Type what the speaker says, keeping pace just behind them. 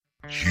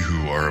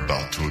You are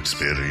about to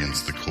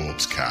experience the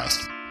Corpse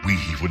Cast. We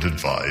would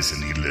advise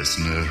any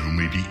listener who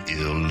may be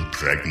ill,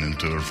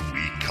 pregnant, or of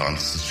weak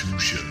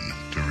constitution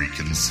to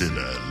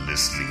reconsider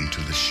listening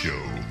to the show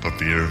for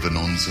fear of an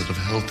onset of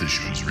health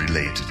issues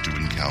related to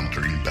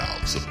encountering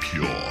bouts of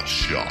pure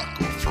shock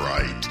or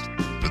fright.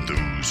 For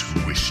those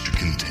who wish to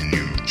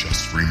continue,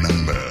 just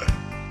remember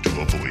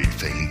to avoid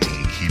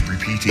fainting. Keep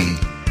repeating,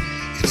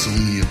 it's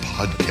only a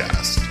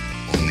podcast.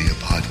 Only a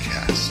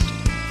podcast.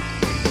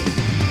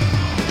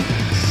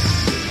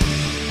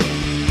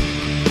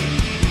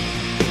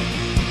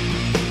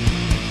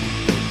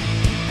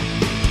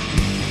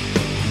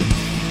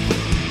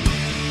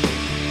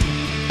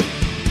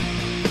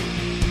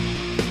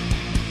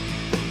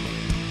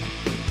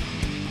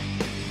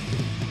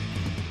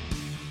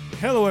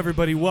 Hello,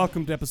 everybody.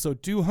 Welcome to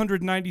episode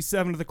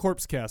 297 of the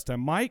Corpse Cast.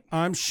 I'm Mike.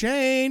 I'm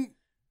Shane.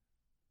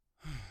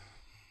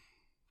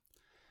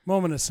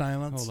 Moment of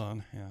silence. Hold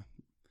on.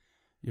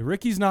 Yeah,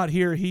 Ricky's not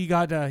here. He's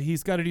got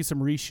to do some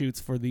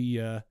reshoots for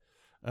the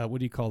what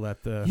do you call that?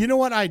 You know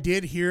what I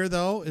did hear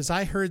though is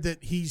I heard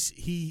that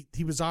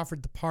he was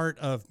offered the part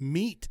of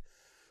Meat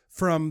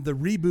from the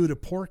reboot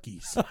of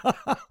Porky's.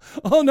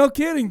 Oh, no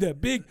kidding! The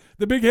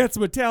big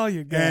handsome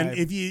Italian guy. And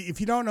if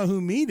you don't know who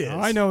Meat is,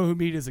 I know who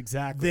Meat is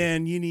exactly.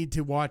 Then you need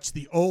to watch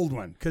the old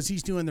one because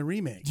he's doing the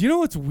remake. Do you know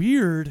what's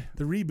weird?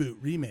 The reboot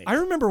remake. I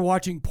remember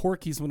watching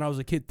Porky's when I was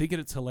a kid, thinking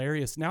it's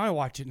hilarious. Now I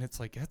watch it and it's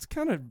like that's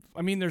kind of.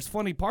 I mean, there's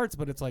funny parts,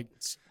 but it's like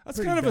that's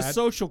kind of a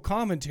social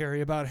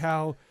commentary about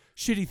how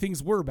shitty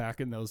things were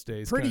back in those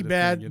days. Pretty kind of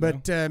bad, thing, you know?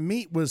 but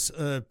Meat was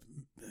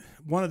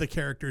one of the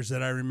characters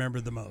that I remember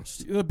the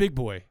most. The big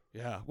boy.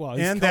 Yeah. Well,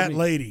 and that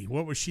lady.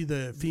 What was she?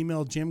 The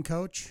female gym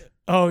coach?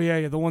 Oh,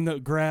 yeah. The one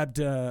that grabbed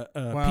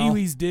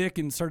Pee-wee's dick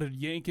and started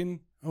yanking.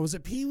 Oh, was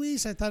it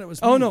Pee-wee's? I thought it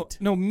was Meat. Oh,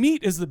 no.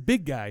 Meat is the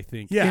big guy, I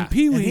think. Yeah. And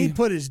Pee-wee. And he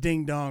put his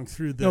ding-dong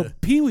through the... No,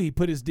 Pee-wee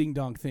put his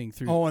ding-dong thing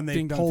through. Oh, and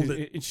they pulled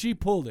it. And she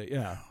pulled it,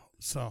 yeah.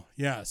 So,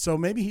 yeah. So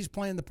maybe he's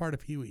playing the part of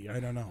Pee-wee. I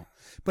don't know.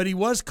 But he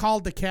was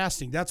called to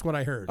casting. That's what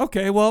I heard.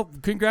 Okay, well,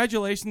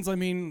 congratulations. I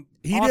mean,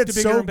 he did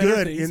so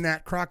good in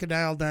that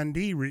Crocodile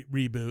Dundee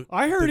reboot.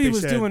 I heard he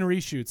was doing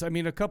reshoots. I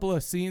mean, a couple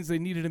of scenes, they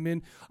needed him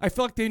in. I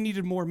felt like they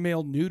needed more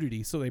male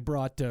nudity, so they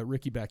brought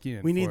Ricky back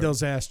in. We need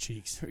those ass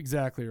cheeks.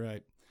 Exactly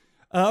right.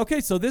 Okay,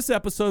 so this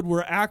episode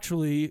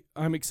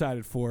I'm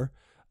excited for.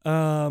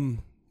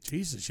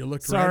 Jesus, you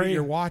looked right at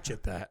your watch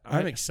at that.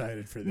 I'm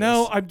excited for this.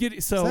 No, I'm getting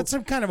so. Is that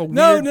some kind of a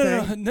weird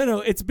thing? No.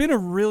 It's been a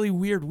really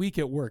weird week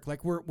at work.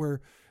 Like we're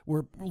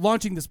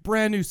launching this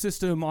brand new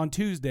system on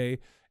Tuesday,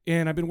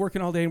 and I've been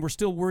working all day, and we're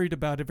still worried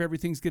about if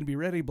everything's going to be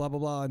ready. Blah blah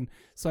blah. And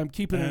so I'm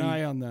keeping an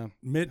eye on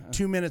the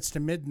 2 minutes to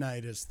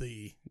midnight is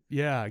the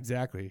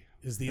exactly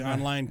is the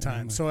online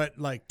time. So at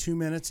like 2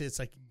 minutes, it's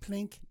like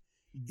plink.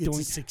 It's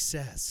a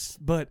success.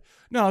 But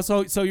no,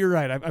 so you're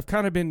right. I've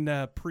kind of been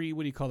what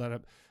do you call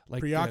that? Like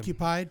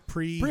preoccupied,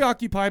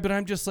 but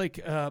I'm just like,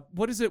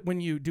 what is it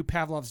when you do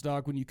Pavlov's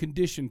dog, when you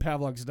condition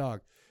Pavlov's dog?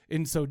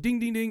 And so ding,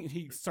 ding, ding,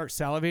 he starts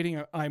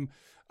salivating. I'm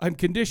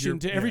conditioned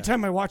to every time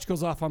my watch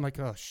goes off, I'm like,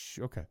 oh,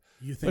 okay.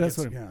 You think that's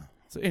what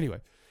So anyway,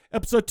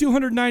 episode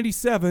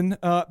 297,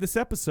 this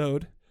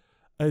episode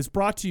is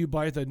brought to you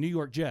by the New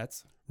York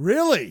Jets.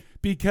 Really?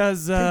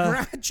 Because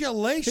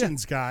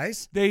congratulations,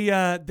 guys.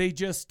 They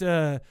just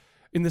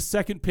in the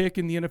second pick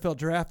in the NFL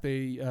draft,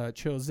 they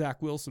chose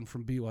Zach Wilson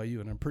from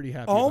BYU, and I'm pretty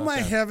happy. Oh about my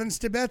that. Heavens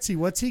to Betsy!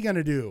 What's he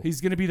gonna do? He's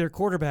gonna be their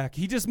quarterback.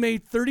 He just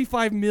made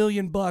 $35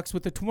 million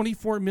with a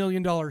 $24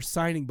 million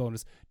signing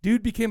bonus.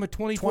 Dude became a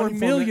 24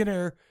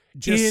 millionaire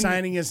just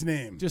signing his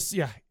name.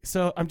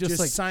 So I'm just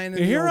like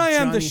signing. Here I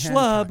am, Johnny the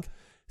schlub, Hancock.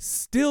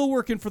 still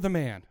working for the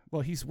man.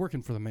 Well, he's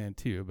working for the man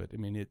too, but I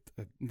mean,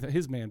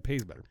 his man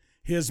pays better.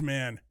 His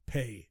man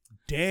pay.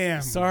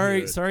 Damn.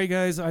 Sorry,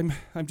 guys. I'm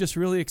just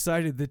really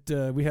excited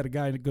that we had a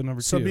guy to go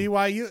number 2. So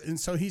BYU, and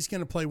so he's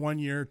going to play 1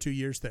 year, 2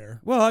 years there.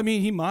 Well, I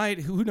mean, he might.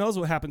 Who knows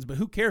what happens? But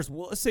who cares?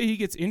 Well, let's say he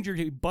gets injured,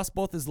 he busts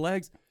both his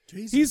legs.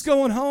 Jesus. He's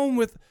going home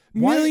with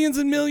millions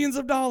and millions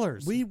of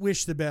dollars. We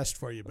wish the best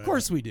for you, buddy. Of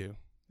course we do.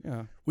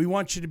 Yeah. We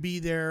want you to be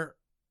there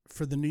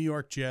for the New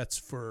York Jets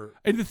for.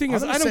 And the thing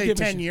is, I don't give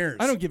 10 years.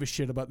 I don't give a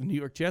shit about the New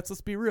York Jets. Let's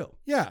be real.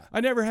 Yeah,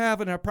 I never have,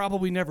 and I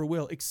probably never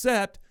will.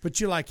 Except, but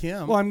you like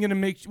him. Well, I'm gonna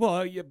make. Well,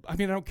 I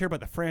mean, I don't care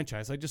about the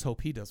franchise. I just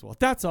hope he does well.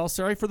 That's all.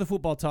 Sorry for the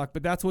football talk,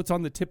 but that's what's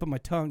on the tip of my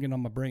tongue and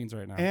on my brains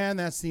right now. And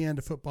that's the end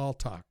of football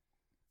talk.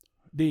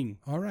 Ding.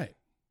 All right.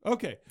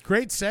 Okay.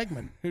 Great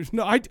segment.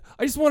 No, I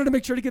just wanted to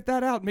make sure to get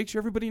that out, make sure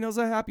everybody knows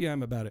how happy I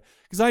am about it,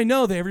 because I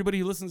know that everybody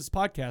who listens to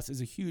this podcast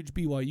is a huge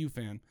BYU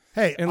fan.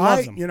 Hey, and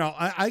loves them.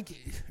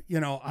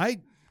 I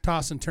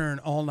toss and turn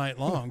all night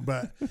long,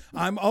 but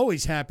I'm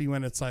always happy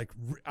when it's like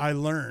I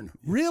learn.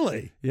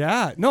 Really?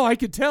 Yeah. No, I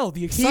could tell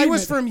the excitement. He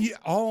was from.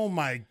 Oh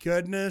my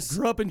goodness.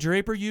 Grew up in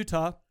Draper,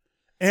 Utah.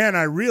 And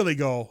I really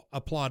go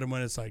applaud him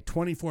when it's like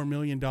 $24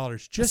 million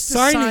just to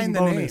sign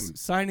the name.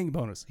 Signing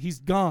bonus. He's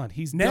gone.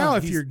 He's now. done.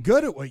 If you're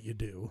good at what you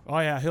do, oh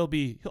yeah, he'll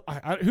be.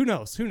 Who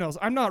knows? Who knows?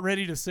 I'm not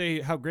ready to say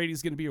how great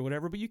he's going to be or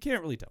whatever, but you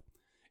can't really tell.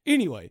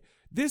 Anyway,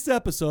 this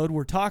episode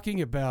we're talking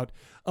about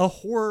a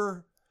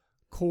horror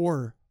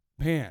core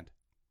band.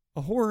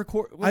 A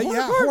horrorcore.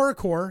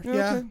 Horrorcore.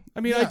 Yeah. Okay. I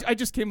mean, Yeah. I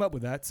just came up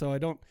with that, so I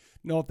don't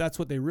know if that's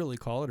what they really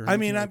call it or I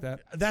mean, anything like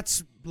that.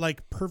 that's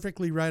like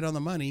perfectly right on the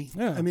money.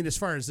 Yeah. I mean, as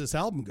far as this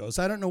album goes,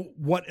 I don't know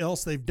what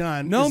else they've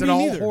done. No, Is it me all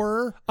neither.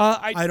 horror?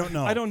 I don't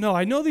know. I don't know.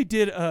 I know they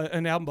did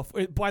an album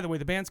before. By the way,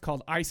 the band's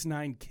called Ice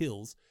Nine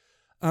Kills.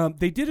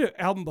 They did an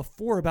album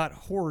before about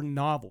horror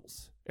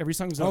novels. Every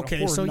song was about a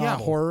horror so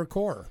novel.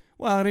 horrorcore.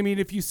 Well, and I mean,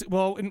 if you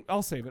and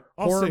I'll save it.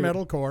 Horror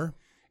metalcore.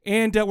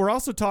 And we're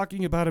also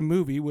talking about a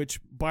movie, which,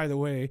 by the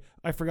way,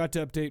 I forgot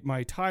to update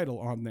my title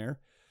on there,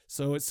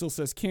 so it still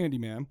says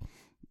Candyman.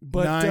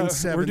 But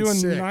we're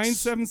doing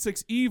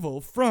 976 Evil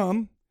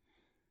from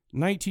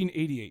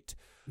 1988.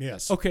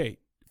 Yes. Okay,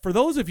 for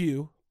those of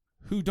you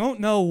who don't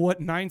know what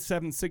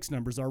 976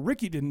 numbers are,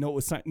 Ricky didn't know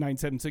what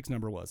 976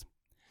 number was.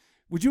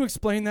 Would you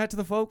explain that to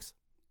the folks?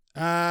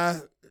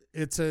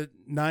 It's a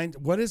 9.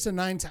 What is a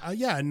 9?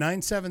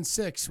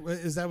 976.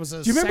 That was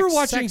a Do you remember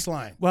watching sex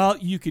line? Well,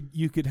 you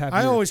could have.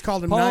 I your always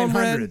called them palm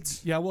read.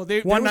 900s. Yeah, well,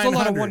 there was a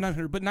lot of 900.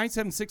 1900, but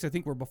 976 I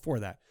think were before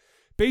that.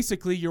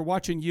 Basically, you're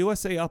watching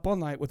USA Up All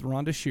Night with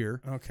Rhonda Shear.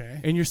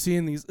 Okay. And you're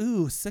seeing these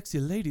sexy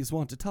ladies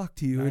want to talk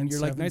to you, and you're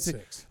like,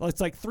 976. well,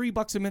 it's like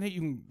 $3 a minute. You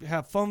can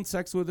have phone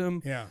sex with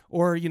them. Yeah.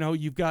 Or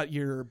you've got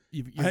your.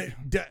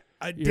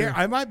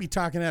 I might be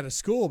talking out of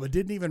school, but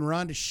didn't even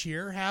Rhonda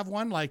Shear have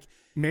one? Like.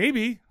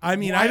 Maybe. I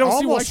mean, well, I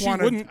don't see why almost she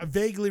want wouldn't. to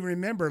vaguely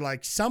remember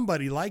like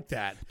somebody like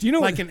that. Do you know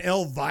like what, an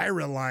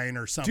Elvira line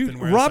or something? Dude,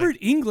 where it's Robert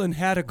like, England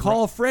had a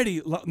Call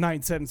Freddie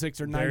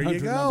 976 or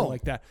 900 number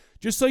like that.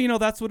 Just so you know,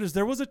 that's what it is.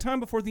 There was a time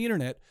before the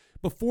internet,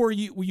 before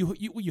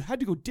you had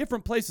to go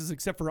different places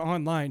except for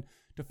online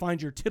to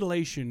find your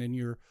titillation and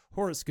your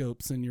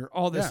horoscopes and your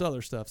all this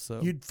other stuff.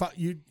 So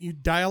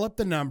you'd dial up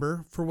the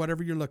number for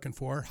whatever you're looking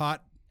for,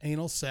 hot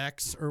anal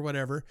sex or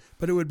whatever,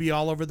 but it would be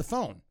all over the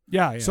phone.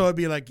 Yeah. So it'd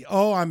be like,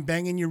 oh, I'm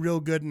banging you real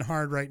good and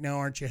hard right now.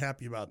 Aren't you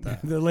happy about that?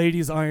 The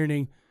lady's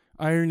ironing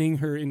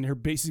her in her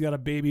base. She's got a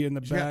baby in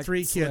the She's back. got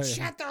 3 kids.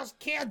 Slay. Shut those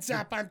kids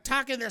up. I'm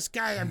talking to this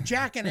guy. I'm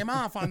jacking him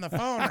off on the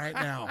phone right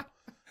now.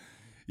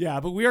 Yeah,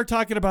 but we are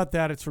talking about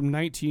that. It's from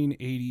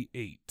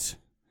 1988.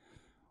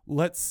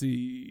 Let's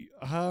see.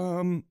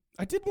 I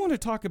did want to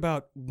talk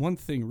about one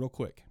thing real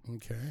quick.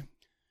 Okay.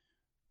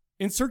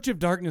 In Search of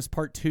Darkness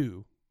Part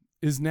 2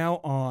 is now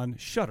on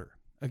Shudder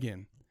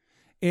again.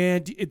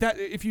 And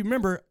if you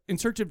remember, In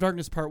Search of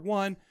Darkness Part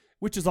 1,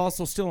 which is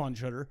also still on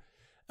Shudder,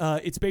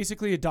 it's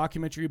basically a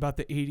documentary about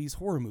the 80s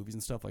horror movies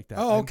and stuff like that.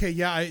 Oh, okay.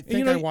 Yeah, I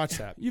think I watched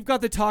that. You've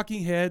got the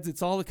talking heads.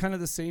 It's all kind of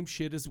the same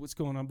shit as what's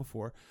going on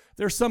before.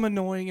 There's some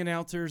annoying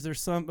announcers.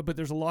 But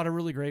there's a lot of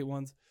really great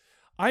ones.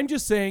 I'm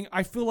just saying,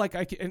 I feel like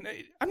I can, and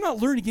I'm not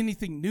learning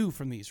anything new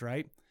from these,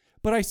 right?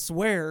 But I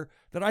swear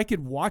that I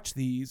could watch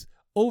these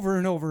over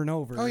and over and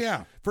over. Oh,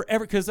 yeah.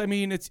 Forever. Because,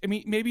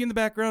 maybe in the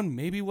background,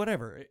 maybe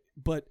whatever.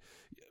 But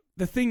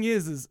the thing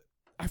is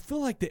I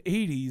feel like the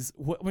 80s,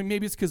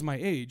 maybe it's because of my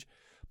age,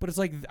 but it's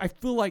like, I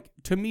feel like,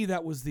 to me,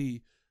 that was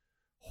the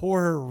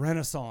horror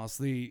renaissance.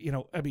 The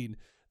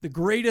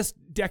greatest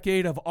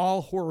decade of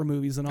all horror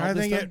movies and all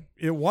this stuff. I think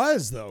it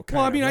was, though.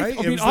 Well, right? I mean,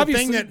 it was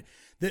obviously, the thing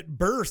that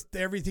birthed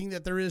everything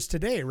that there is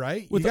today,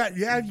 right? You got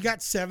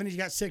 70s, you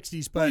got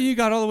 60s, but you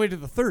got all the way to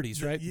the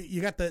 30s, right?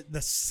 You got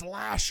the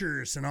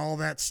slashers and all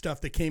that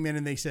stuff that came in,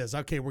 and they says,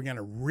 okay, we're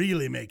gonna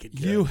really make it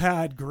good. You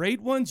had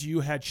great ones, you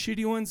had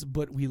shitty ones,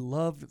 but we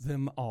loved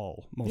them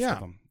all, most of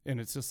them. And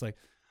it's just like,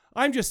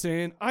 I'm just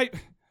saying, I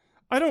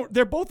don't.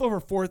 They're both over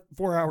 4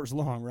 hours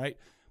long, right?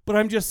 But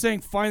I'm just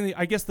saying, finally,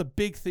 I guess the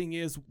big thing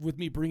is with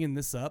me bringing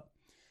this up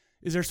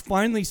is there's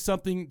finally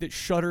something that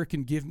Shudder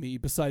can give me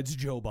besides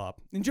Joe Bob.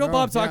 And Joe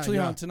Bob's actually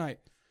on tonight.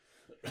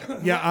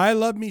 Yeah, I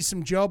love me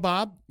some Joe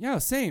Bob. Yeah,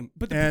 same.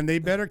 But they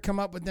better come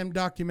up with them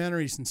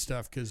documentaries and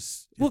stuff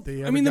because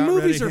the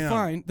movies are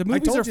fine. The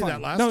movies are fine.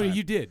 That last no, time.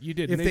 you did.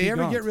 If they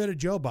ever get rid of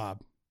Joe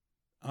Bob,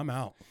 I'm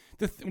out.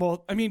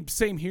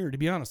 Same here, to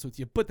be honest with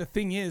you. But the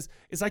thing is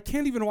I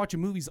can't even watch a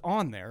movies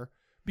on there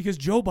because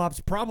Joe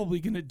Bob's probably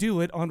going to do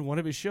it on one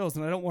of his shows,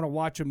 and I don't want to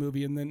watch a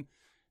movie and then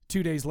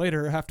 2 days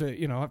later have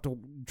to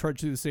trudge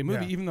through the same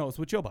movie, even though it's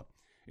with Joe Bob.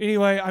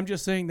 Anyway, I'm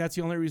just saying that's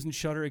the only reason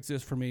Shudder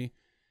exists for me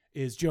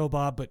is Joe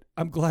Bob, but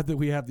I'm glad that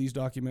we have these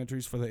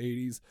documentaries for the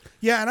 80s.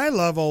 Yeah, and I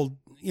love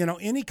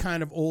any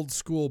kind of old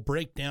school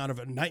breakdown of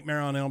A Nightmare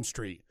on Elm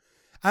Street.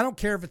 I don't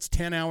care if it's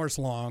 10 hours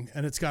long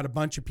and it's got a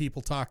bunch of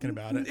people talking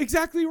about it.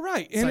 Exactly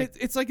right.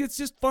 It's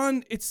just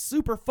fun. It's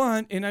super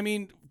fun. And I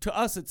mean, to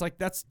us, it's like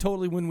that's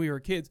totally when we were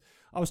kids.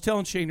 I was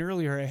telling Shane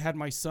earlier, I had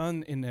my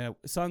sons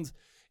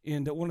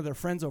and one of their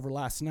friends over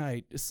last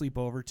night, a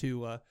sleepover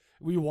to,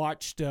 we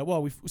watched,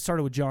 we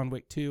started with John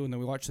Wick 2, and then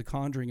we watched The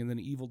Conjuring and then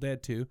Evil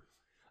Dead 2.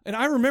 And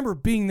I remember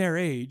being their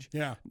age.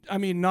 Yeah. I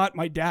mean, not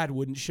my dad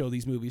wouldn't show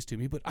these movies to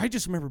me, but I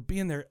just remember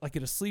being there like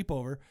at a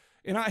sleepover.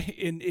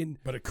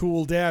 But a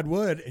cool dad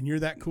would, and you're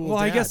that cool dad.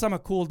 Well, I guess I'm a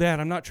cool dad.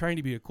 I'm not trying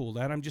to be a cool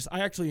dad.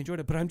 I actually enjoyed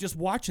it, but I'm just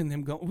watching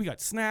them go. We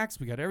got snacks.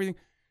 We got everything.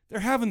 They're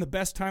having the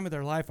best time of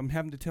their life. I'm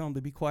having to tell them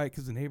to be quiet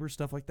because the neighbors,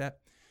 stuff like that.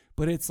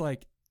 But it's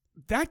like,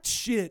 that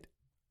shit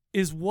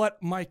is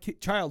what my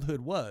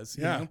childhood was.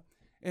 You know?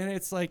 And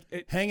it's like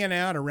hanging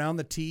out around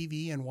the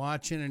TV and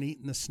watching and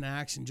eating the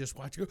snacks and just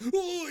watching.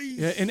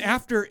 Yeah, and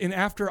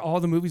after all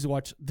the movies we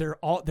watched, their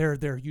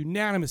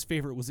unanimous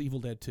favorite was Evil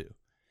Dead 2.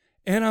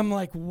 And I'm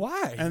like,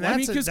 why? And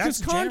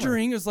because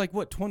Conjuring is like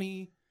what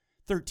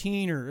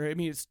 2013 or I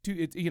mean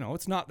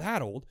it's not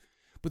that old,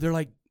 but they're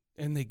like,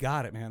 and they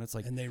got it, man. It's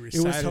like, and they it was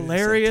recited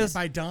hilarious. Dead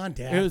by Dawn,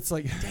 Dad. It's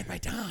like Dead by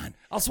Dawn.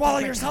 I'll swallow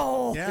Dead by your Dawn.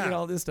 soul. Yeah.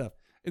 All this stuff.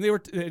 And they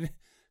were, and of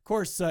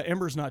course,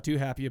 Ember's not too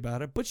happy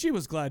about it, but she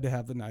was glad to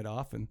have the night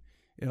off and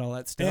all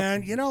that stuff.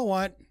 And you know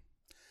what?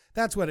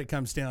 That's what it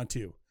comes down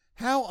to.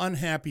 How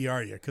unhappy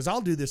are you? Because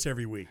I'll do this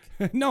every week.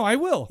 No, I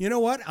will. You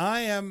know what?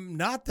 I am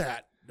not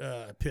that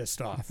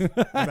pissed off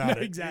about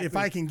it. Exactly. If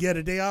I can get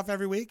a day off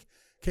every week.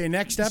 Okay,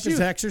 next up is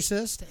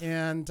Exorcist,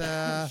 and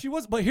she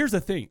was. But here's the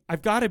thing: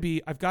 I've got to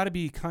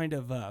be kind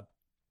of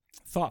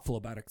thoughtful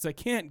about it because I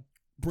can't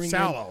bring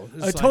Sallow.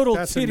 a total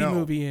that's a titty no.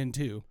 movie in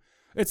too.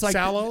 It's like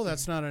Sallow.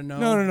 That's not a no.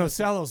 No.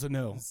 Sallow's a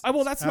no.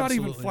 Well, that's not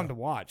even absolutely fun no. to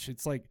watch.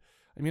 It's like,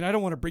 I mean, I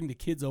don't want to bring the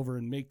kids over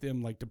and make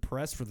them like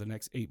depressed for the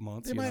next 8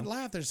 months. They might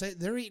laugh.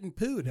 They're eating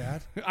poo,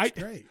 Dad. That's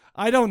great.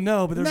 I don't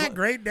know, but Isn't there's that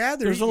great, Dad?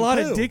 there's a eating lot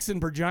poo. of dicks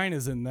and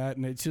vaginas in that,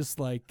 and it's just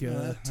like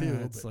that too,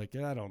 it's like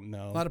I don't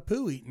know. A lot of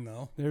poo eating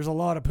though. There's a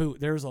lot of poo.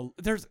 There's ew.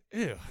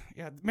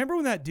 Yeah. Remember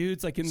when that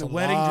dude's like in It's the a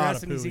wedding lot dress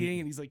of and he's poo eating eating.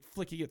 and he's like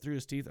flicking it through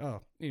his teeth?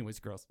 Oh, anyways,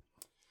 gross.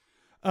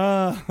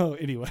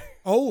 Anyway.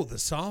 Oh, the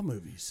Saw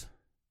movies.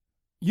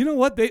 You know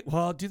what?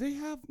 Do they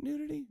have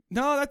nudity?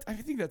 No, I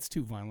think that's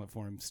too violent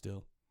for him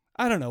still.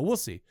 I don't know. We'll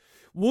see.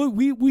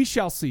 We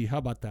shall see. How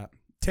about that?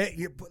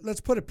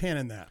 Let's put a pin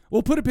in that.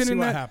 We'll put a pin See in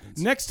what that.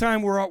 happens. Next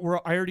time I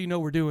already know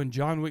we're doing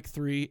John Wick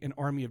 3 and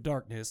Army of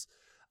Darkness.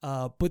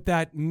 But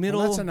that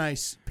middle Well, that's a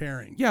nice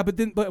pairing. Yeah, but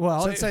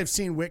Since I've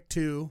seen Wick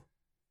 2.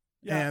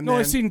 Yeah. And No, I've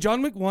then seen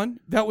John Wick 1.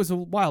 That was a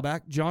while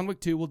back. John Wick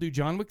 2. We'll do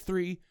John Wick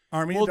 3.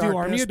 We'll do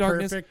Army of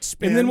Darkness. Perfect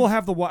Spin. And then we'll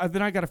have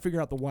then I got to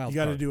figure out the wild You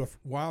card. got to do a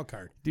wild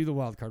card. Do the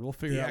wild card. We'll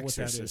figure The out what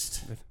that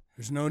Exorcist. is.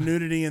 There's no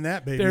nudity in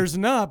that, baby. There's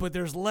not, but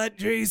there's let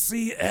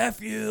JC F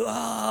you.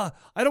 I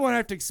don't want to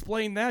have to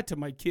explain that to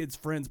my kids'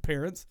 friends'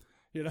 parents.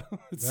 You know?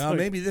 It's Well, like-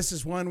 maybe this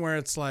is one where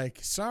it's like,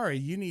 sorry,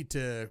 you need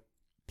to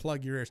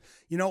plug your ears.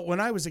 You know, when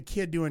I was a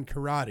kid doing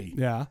karate,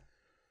 Yeah.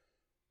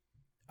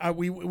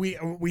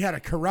 we had a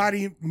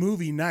karate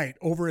movie night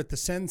over at the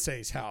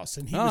sensei's house,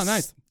 and he Oh, was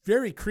nice.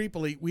 very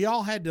creepily. We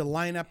all had to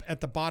line up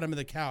at the bottom of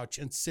the couch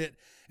and sit,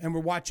 and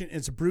we're watching.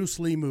 It's a Bruce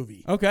Lee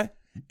movie, Okay.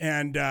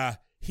 and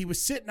he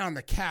was sitting on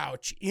the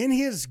couch in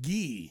his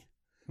gi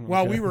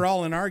while we were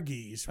all in our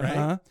gis,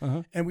 right?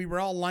 Uh-huh. And we were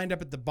all lined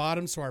up at the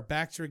bottom, so our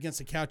backs are against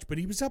the couch. But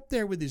he was up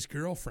there with his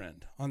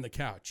girlfriend on the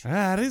couch,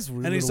 That is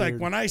weird. and he's like,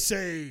 "When I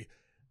say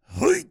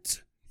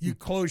 "Hoit," you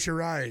close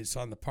your eyes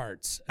on the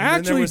parts." And then there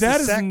Actually, was the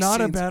that is sex not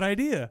a scenes. bad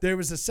idea. There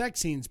was the sex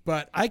scenes,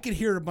 but I could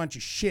hear a bunch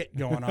of shit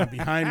going on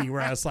behind me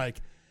where I was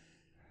like,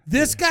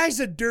 this guy's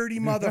a dirty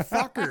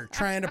motherfucker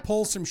trying to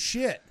pull some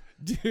shit.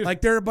 Dude. Like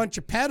they're a bunch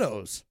of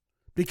pedos.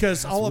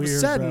 Because all of a weird,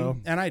 sudden, bro.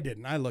 and I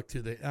didn't. I looked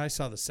through I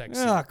saw the sex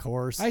scene. Yeah, of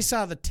course. I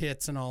saw the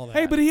tits and all that.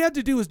 Hey, but he had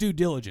to do his due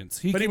diligence.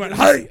 But he went,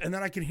 hey! And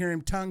then I could hear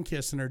him tongue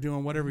kissing or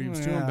doing whatever he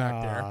was doing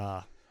back there.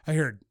 Ah. I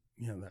heard,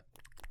 that.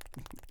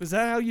 Is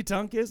that how you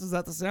tongue kiss? Is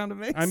that the sound it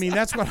makes? I mean,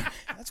 that's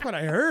what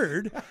I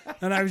heard.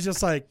 And I was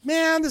just like,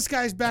 man, this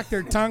guy's back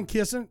there tongue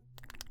kissing.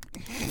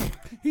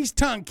 He's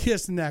tongue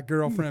kissing that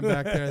girlfriend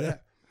back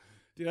there.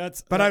 Dude,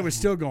 But I was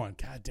still going,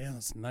 God damn,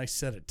 that's a nice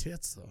set of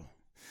tits, though.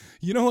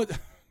 You know what?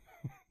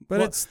 But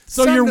Well, it's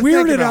so something you're to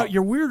think weirded about. out.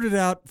 You're weirded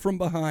out from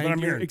But behind. I'm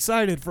You're weird.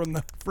 excited from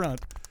the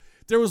front.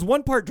 There was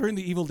one part during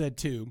the Evil Dead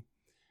 2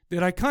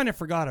 that I kind of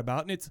forgot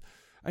about, and it's.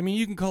 I mean,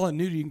 you can call it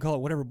nudity, you can call it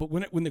whatever, but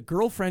when the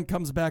girlfriend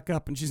comes back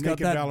up and she's got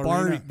Naked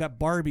ballerina. that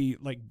Barbie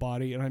like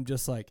body, and I'm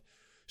just like,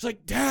 she's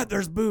like, Dad,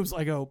 there's boobs.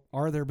 I go,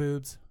 are there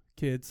boobs,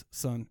 kids,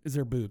 son? Is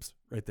there boobs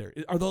right there?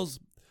 Are those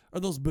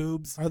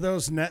boobs? Are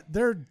those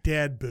they're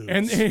dead boobs.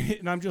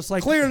 And I'm just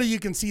like, clearly you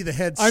can see the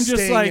head I'm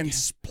just staying like, in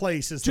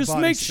place as the just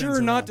body make spins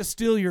sure not around. to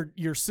steal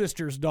your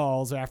sister's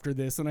dolls after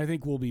this, and I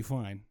think we'll be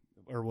fine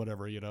or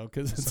whatever,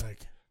 because It's like,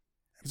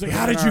 he's like, put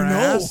how it did in you our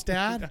know, ass,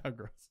 Dad? How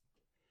gross.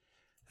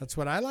 That's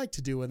what I like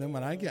to do with him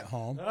when I get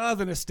home. Oh,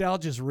 the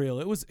nostalgia's real.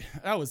 It was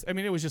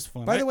just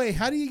fun. By the way,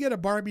 how do you get a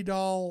Barbie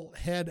doll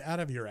head out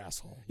of your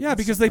asshole? yeah,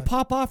 because they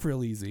pop off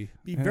real easy.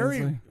 Be And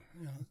very.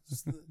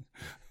 it's like,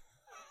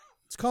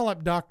 Let's call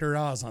up Dr.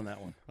 Oz on that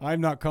one.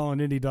 I'm not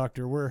calling any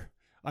doctor.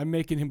 I'm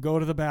making him go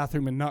to the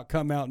bathroom and not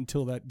come out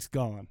until that's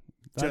gone.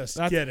 Just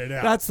get it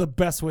out. That's the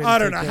best way. I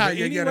to don't take know care how of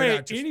you get it Anyway,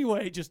 out, just-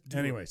 Anyway, just do it.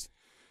 Anyways,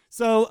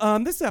 So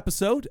this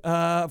episode,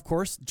 of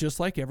course, just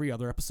like every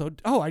other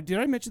episode. Oh, did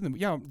I mention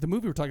the the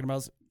movie we're talking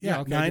about? Okay, I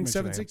did mention that.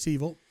 976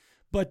 Evil.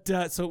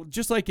 But so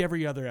just like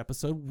every other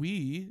episode,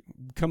 we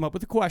come up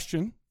with a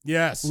question.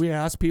 Yes. We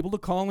ask people to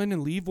call in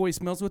and leave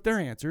voicemails with their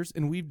answers,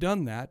 and we've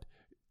done that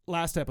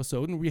last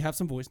episode, and we have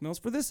some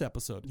voicemails for this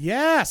episode.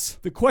 Yes.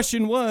 The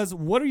question was,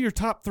 what are your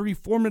top 3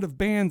 formative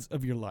bands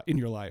of in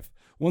your life?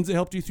 Ones that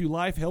helped you through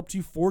life, helped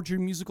you forge your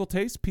musical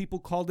taste? People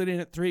called it in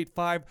at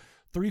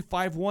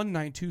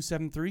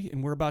 351-9273,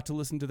 and we're about to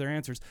listen to their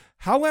answers.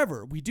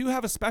 However, we do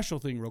have a special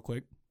thing real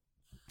quick.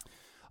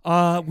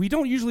 We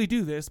don't usually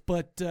do this,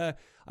 but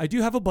I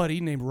do have a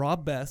buddy named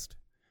Rob Best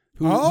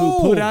who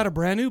put out a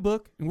brand new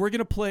book, and we're going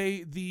to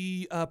play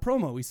the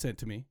promo he sent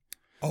to me.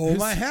 Oh,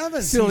 my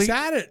heavens. He's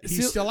at it.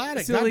 He's still at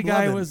it. Silly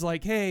guy was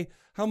like, hey,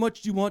 how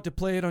much do you want to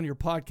play it on your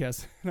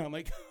podcast? And I'm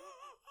like...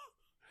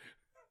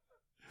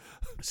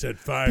 said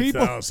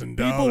 $5,000.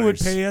 People would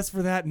pay us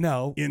for that.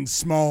 No, in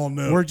small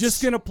notes. We're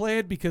just gonna play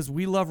it because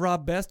we love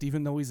Rob Best,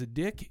 even though he's a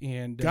dick.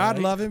 And God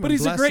love him, but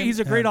he's a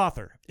great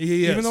author.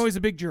 He is, even though he's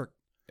a big jerk,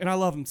 and I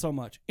love him so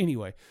much.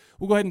 Anyway,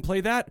 we'll go ahead and play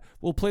that.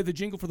 We'll play the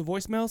jingle for the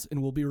voicemails,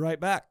 and we'll be right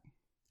back.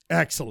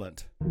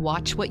 Excellent.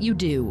 Watch what you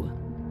do,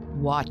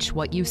 watch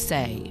what you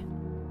say,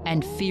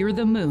 and fear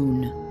the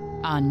moon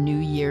on New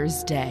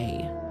Year's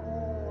Day.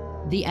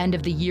 The end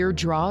of the year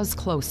draws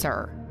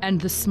closer, and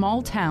the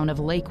small town of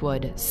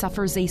Lakewood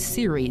suffers a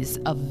series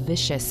of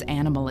vicious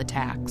animal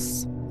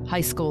attacks.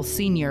 High school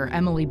senior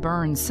Emily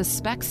Burns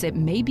suspects it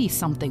may be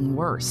something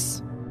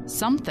worse.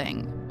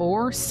 Something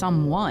or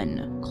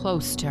someone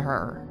close to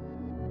her.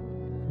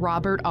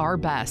 Robert R.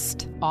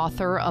 Best,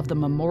 author of the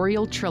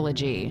Memorial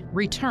Trilogy,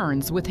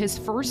 returns with his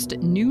first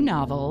new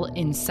novel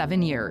in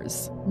 7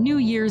 years. New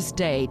Year's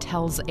Day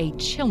tells a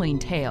chilling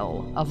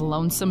tale of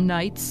lonesome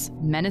nights,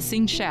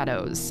 menacing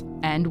shadows,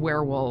 and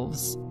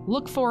werewolves.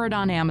 Look for it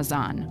on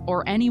Amazon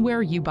or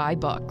anywhere you buy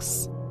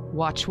books.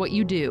 Watch what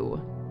you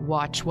do,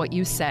 watch what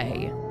you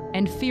say,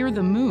 and fear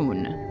the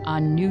moon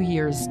on New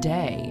Year's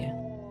Day.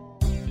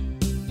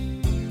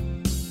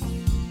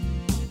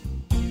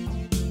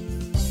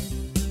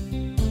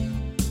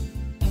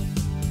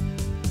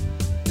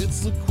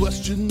 It's the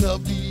question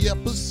of the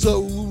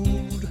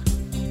episode.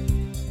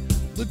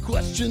 The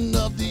question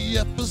of the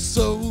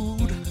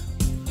episode.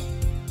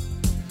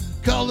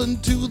 Calling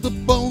to the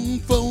bone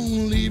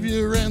phone, leave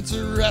your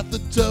answer at the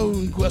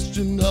tone.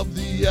 Question of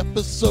the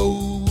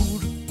episode.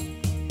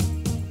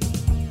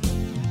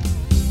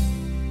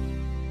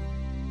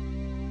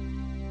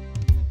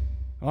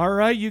 All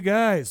right, you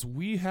guys,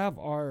 we have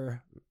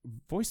our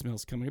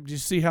voicemails coming up. Did you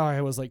see how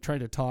I was like trying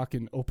to talk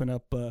and open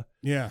up?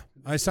 Yeah,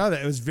 I saw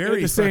that. It was very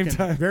at the same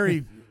time,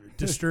 very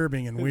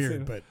disturbing and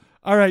weird. But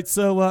all right,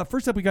 so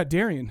first up we got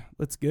Darian.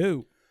 Let's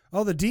go.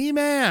 Oh, the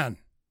D-Man.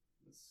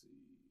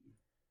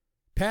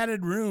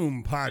 Padded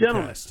Room podcast.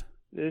 Gentlemen,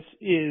 this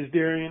is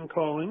Darian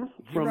calling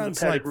from the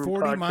Padded like Room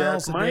 40 podcast.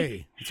 miles a Mike,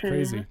 day. It's Shane,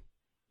 crazy.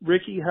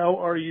 Ricky, how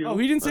are you? Oh,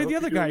 he didn't say I the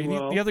hope other you're guy. doing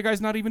well. The other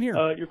guy's not even here.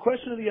 Your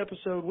question of the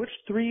episode, which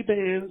 3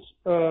 bands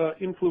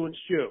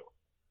influenced you?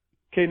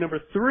 Okay, number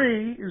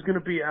 3 is going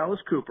to be Alice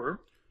Cooper.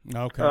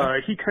 Okay.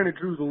 He kind of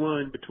drew the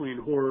line between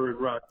horror and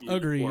rock music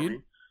Agreed. for me.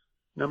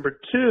 Number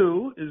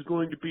 2 is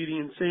going to be the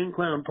Insane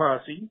Clown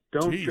Posse.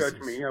 Don't Jesus.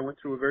 judge me. I went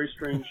through a very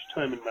strange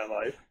time in my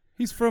life.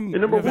 He's from And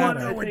number 1,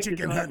 Nevada. I went think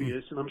chicken is hunting.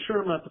 obvious, and I'm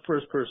sure I'm not the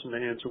first person to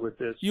answer with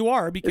this. You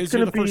are because It's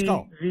you're going the to first be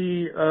call.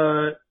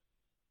 the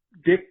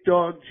Dick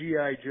Dog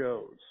G.I.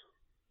 Joes.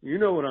 You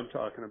know what I'm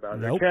talking about.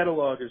 Nope. Their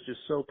catalog is just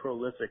so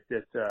prolific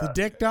that The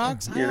Dick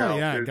Dogs? you know, Oh,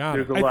 yeah, got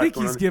there's it. a I lot think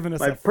going he's on. giving us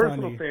my a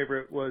personal funny.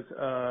 favorite was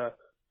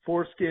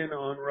Foreskin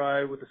on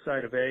Rye with a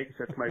side of eggs.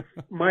 That's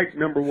my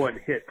number 1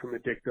 hit from the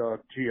Dick Dog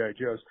G.I.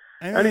 Joes.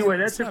 Anyway,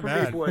 that's it not for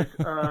bad. me,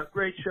 boys.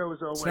 Great show as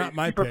always. not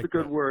my Keep up the pick,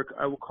 good but- work.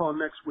 I will call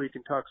next week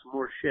and talk some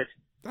more shit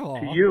Aw.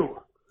 to you.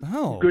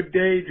 Oh. Good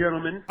day,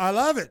 gentlemen. I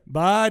love it.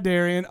 Bye,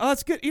 Darian. Oh,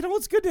 it's good. You know,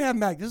 it's good to have him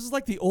back. This is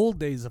like the old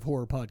days of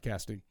horror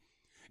podcasting.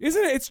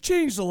 Isn't it? It's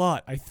changed a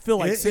lot. I feel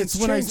like since it's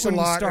when changed when a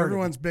we lot. started.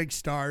 Everyone's big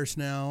stars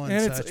now, and,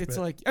 And such. it's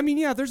but like, I mean,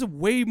 yeah, there's a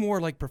way more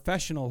like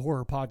professional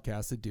horror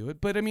podcasts that do it,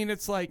 but I mean,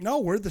 it's like, no,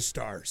 we're the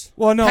stars.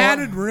 well, no,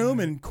 Padded Room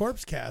and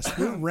Corpse Cast.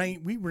 We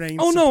reign.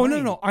 oh no,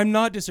 supreme. no, I'm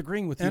not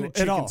disagreeing with And you a at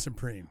Chicken all.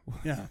 Supreme.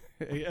 Yeah,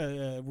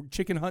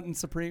 Chicken hunting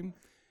supreme.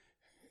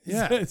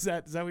 yeah. is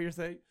that what you're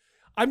saying?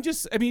 I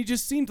mean, it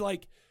just seemed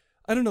like,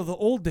 I don't know, the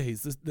old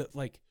days,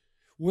 like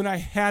when I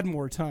had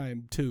more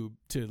time to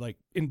like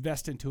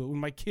invest into it, when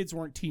my kids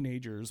weren't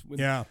teenagers, when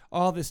Yeah.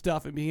 all this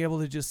stuff, and being able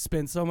to just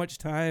spend so much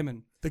time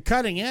and The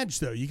cutting edge,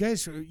 though.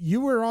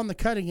 You were on the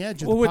cutting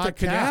edge of well, the with podcast.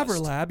 the Cadaver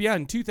Lab, yeah,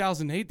 in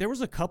 2008, there was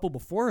a couple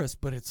before us,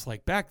 but it's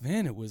like back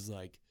then it was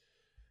like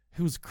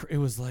it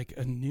was like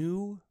a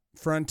new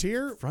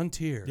Frontier.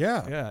 frontier.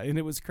 Yeah. and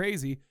it was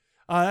crazy.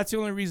 That's the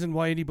only reason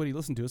why anybody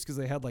listened to us, because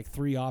they had like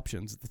 3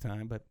 options at the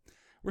time, but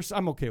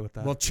I'm okay with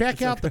that. Well, check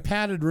It's out okay. the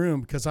Padded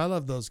Room because I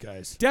love those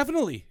guys.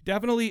 Definitely.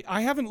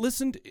 I haven't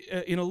listened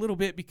in a little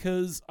bit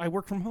because I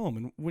work from home,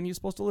 and when are you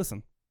supposed to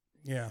listen?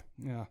 Yeah.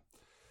 Yeah.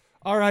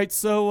 All right.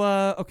 So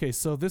okay.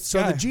 So this So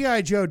guy, the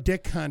GI Joe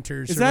Dick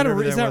Hunters. is or that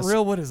whatever is that was.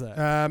 real? What is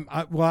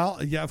that? Well,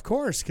 yeah, of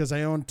course, because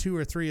I own 2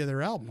 or 3 of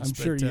their albums. I'm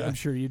sure but, I'm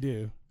sure you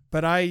do.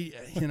 But I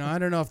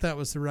don't know if that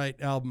was the right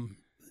album.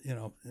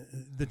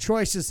 The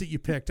choices that you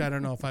picked, I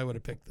don't know if I would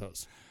have picked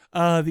those.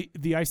 The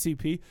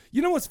ICP.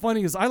 You know what's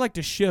funny is I like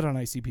to shit on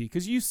ICP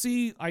because you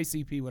see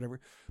ICP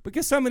whatever, but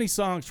guess how many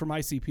songs from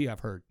ICP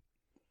I've heard?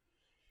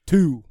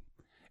 2,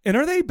 And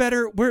are they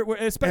better?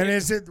 And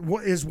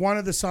is one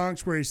of the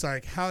songs where he's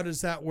like, "How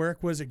does that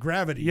work? Was it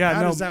Gravity? Yeah,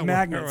 how no, does that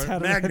Magnets. work?" How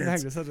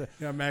Magnets.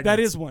 Yeah, Magnets. That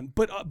is one.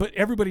 But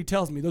everybody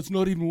tells me that's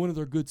not even one of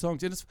their good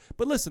songs.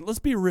 But listen, let's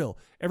be real.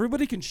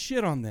 Everybody can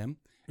shit on them,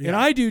 and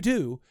I do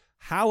too.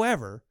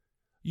 However,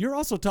 you're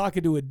also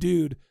talking to a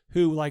dude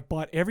who like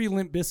bought every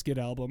Limp Bizkit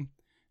album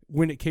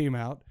when it came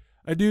out.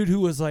 A dude who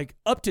was like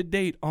up to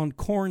date on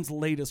Korn's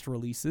latest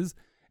releases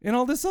and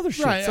all this other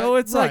shit. Right, So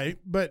it's like,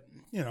 but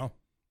you know,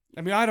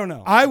 I mean, I don't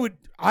know. I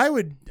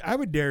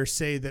would dare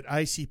say that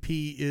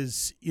ICP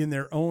is in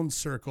their own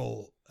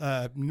circle,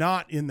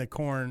 not in the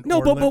Korn. No,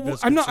 or but Limp Bizkit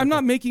I'm circle.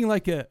 not making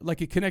like a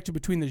connection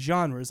between the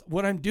genres.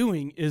 What I'm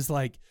doing is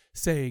like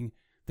saying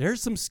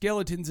there's some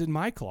skeletons in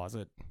my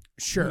closet.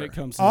 Sure. When it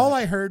comes to all that.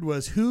 I heard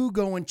was "Who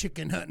going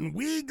chicken hunting?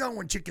 We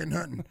going chicken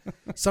hunting."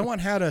 Someone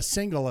had a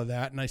single of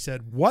that, and I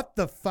said, "What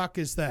the fuck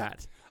is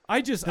that?"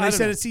 I said know.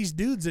 it's these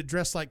dudes that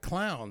dress like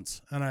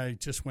clowns, and I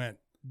just went,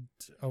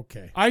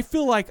 "Okay." I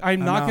feel like I'm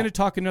not out. going to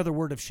talk another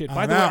word of shit.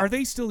 By I'm the way, out. are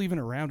they still even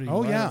around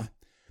anymore? Oh yeah.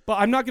 But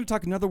I'm not going to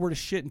talk another word of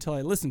shit until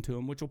I listen to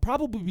them, which will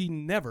probably be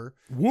never.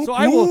 Whoop, so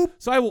I will. whoop.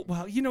 So I will.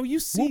 Well, you know,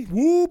 you see, Whoop,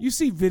 whoop. you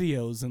see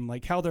videos and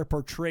like how they're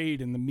portrayed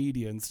in the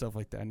media and stuff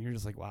like that, and you're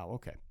just like, wow,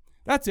 okay,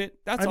 that's it.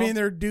 That's I all. mean,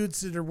 they're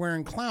dudes that are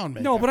wearing clown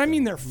makeup. no, but I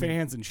mean though. they're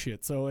fans and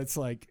shit. So it's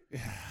like, Yeah,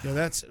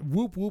 that's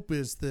whoop whoop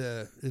is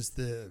the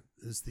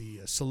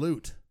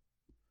salute.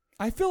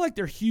 I feel like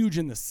they're huge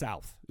in the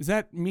South. Is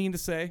that mean to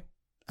say?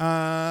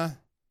 I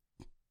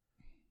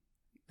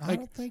Like-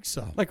 don't think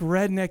so. Like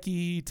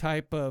rednecky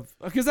type of,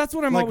 because that's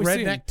what I'm Like always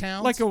seeing. redneck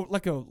towns?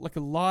 Like a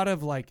lot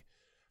of like.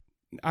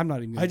 I'm not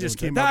even. Gonna I go just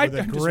into came that. up with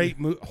a I'm just- great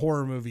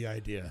horror movie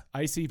idea.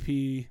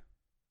 ICP.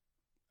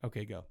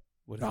 Okay, go.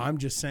 What is No, it? I'm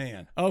just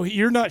saying. Oh,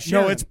 you're not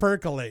sharing. No, it's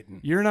percolating.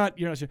 You're not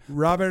sharing.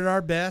 Robert,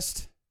 our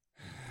best.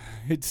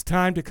 It's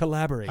time to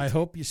collaborate. I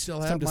hope you still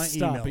it's have time to my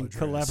stop email and address.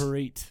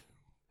 collaborate.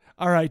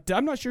 All right,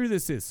 I'm not sure who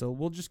this is, so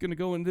we're just gonna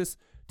go in this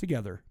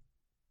together.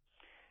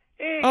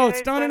 Hey Oh, guys,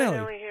 it's Don and Don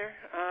Ellie. here.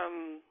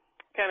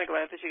 Kind of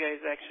glad that you guys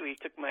actually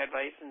took my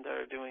advice and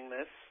are doing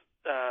this.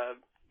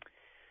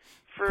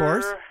 For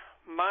course.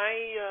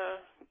 my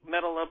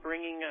metal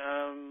upbringing,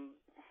 I'm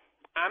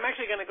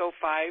actually going to go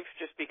 5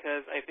 just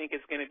because I think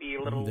it's going to be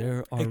a little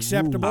There are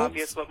acceptable. rules.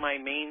 obvious what my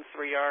main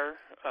 3 are.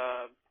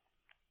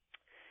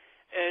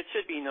 It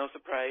should be no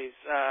surprise.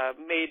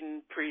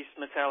 Maiden, Priest,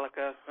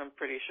 Metallica. I'm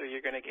pretty sure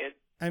you're going to get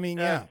I mean,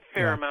 a yeah.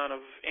 fair amount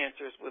of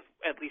answers with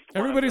at least one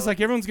Everybody's of those.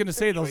 like, everyone's gonna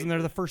say those, and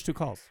they're the first 2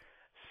 calls.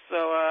 So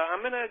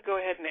I'm going to go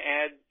ahead and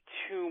add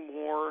 2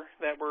 more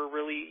that were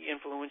really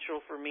influential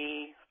for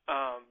me.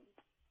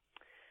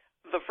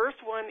 The first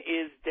one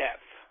is Death.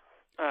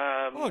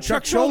 Chuck one of the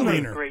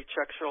Schuldiner. Great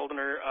Chuck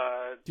Schuldiner.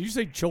 Did you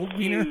say Shoulder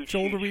Huge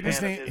Shoulder fan Wiener? of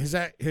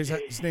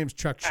His name's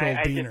Chuck I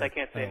Schuldiner. I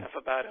can't say enough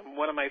about him.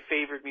 One of my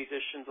favorite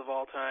musicians of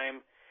all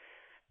time.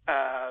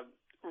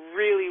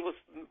 Really was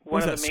one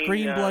Was of that the main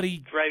Scream Bloody?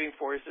 driving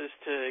forces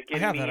to I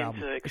getting have me that into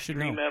album. I should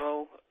extreme know.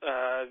 metal.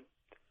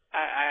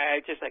 I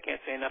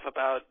can't say enough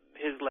about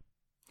his.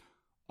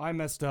 I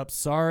messed up.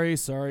 Sorry.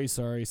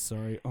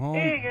 Oh,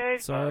 Hey,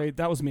 guys. sorry.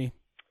 That was me.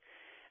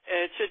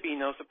 It should be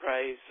no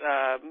surprise.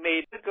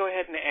 Go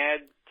ahead and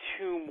add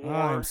 2 more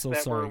I'm so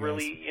that sorry, were guys.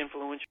 really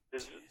influential.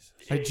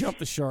 I jumped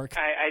the shark.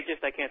 I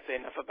can't say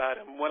enough about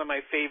him. One of my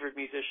favorite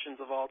musicians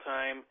of all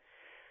time.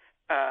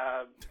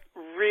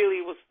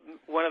 Really was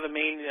one of the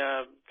main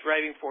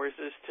driving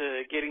forces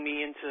to getting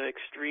me into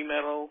extreme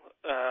metal.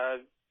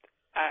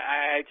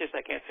 I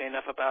can't say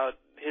enough about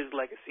his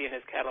legacy and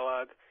his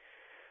catalog.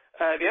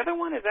 The other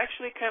one is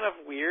actually kind of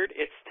weird.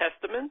 It's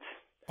Testament.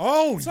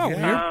 Oh, So yeah.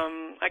 weird.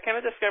 I kind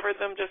of discovered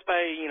them just by,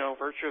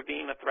 virtue of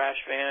being a thrash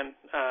fan.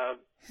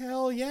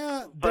 Hell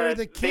yeah. But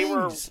They're the they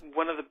were kings.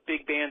 one of the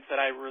big bands that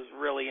I was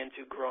really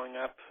into growing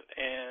up,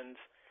 and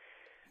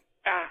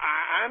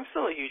I'm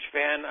still a huge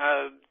fan.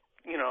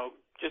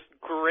 Just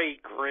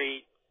great,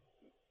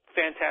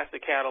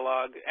 fantastic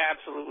catalog.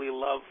 Absolutely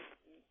love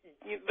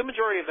the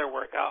majority of their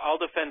work. I'll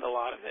defend a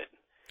lot of it.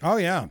 Oh,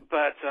 yeah.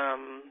 But,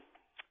 I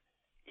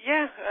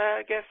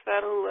guess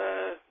that'll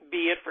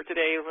be it for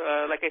today.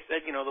 Like I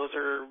said, those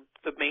are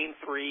the main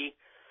 3.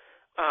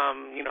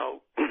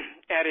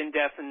 Add in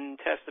Death and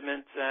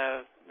Testament,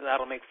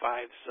 that'll make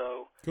 5.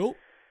 So, Cool.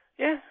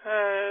 yeah,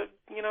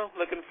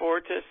 looking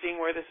forward to seeing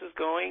where this is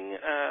going.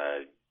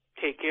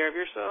 Take care of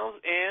yourselves,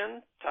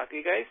 and talk to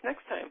you guys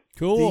next time.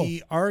 Cool.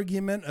 The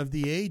argument of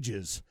the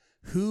ages.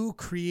 Who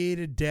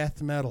created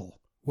death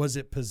metal? Was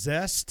it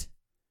Possessed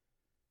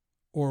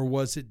or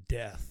was it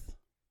Death?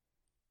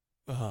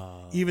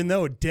 Even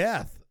though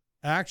Death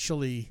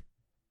actually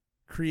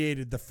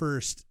created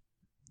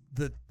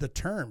the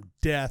term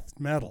death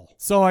metal.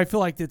 So I feel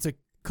like it's a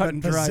cut But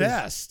and dry.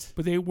 Possessed,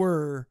 But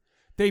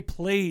they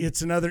played.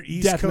 it's another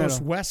East Death Coast,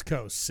 metal. West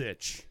Coast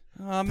sitch.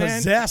 Man.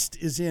 Possessed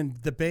is in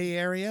the Bay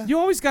Area. You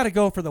always got to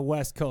go for the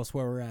West Coast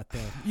where we're at, though.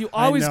 You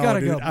always I know, got to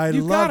dude. go. I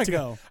You love got to to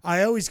go.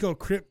 I always go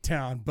Crypt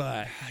Town,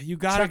 but You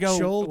got to Chuck go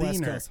Schuldiner.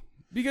 West Coast.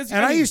 Because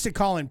and I used to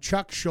call him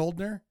Chuck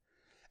Schuldiner,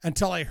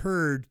 until I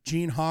heard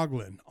Gene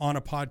Hoglan on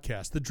a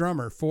podcast, the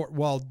drummer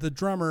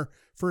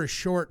for a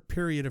short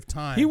period of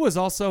time. He was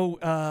also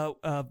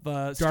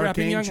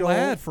Strapping Young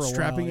Lad for a while.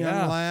 Strapping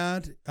Young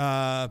Lad.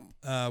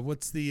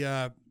 What's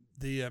the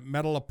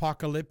Metal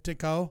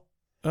Apocalyptico?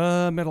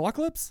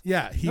 Metalocalypse?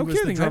 Yeah, he No was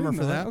kidding, the I drummer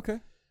didn't for know that. Okay.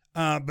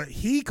 But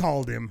he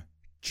called him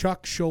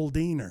Chuck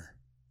Schuldiner.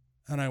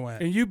 And I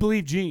went, And you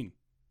believe Gene?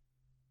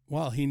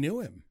 well, he knew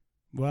him.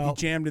 Well, He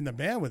jammed in the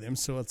band with him,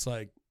 so it's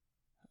like,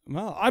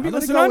 well, I mean, I'm gonna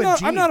listen, go I'm with not,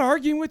 Gene. I'm not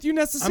arguing with you I'm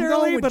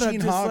necessarily, going with but I'm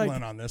Gene just Hoglan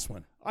like, on this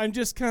one. I'm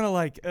just kind of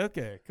like,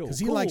 okay, cool. Because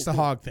he cool, likes the cool.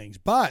 hog things.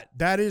 But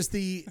that is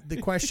the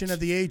question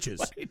of the ages.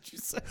 What did you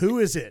say? Who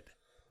is it?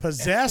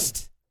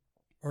 Possessed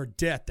or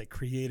death that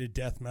created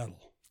death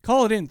metal?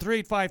 Call it in,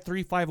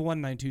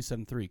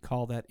 385-351-9273.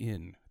 Call that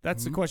in.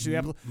 That's the question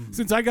of the episode.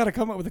 Since I got to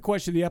come up with a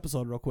question of the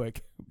episode real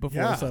quick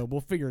before, so we'll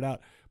figure it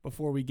out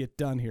before we get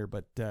done here.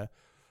 But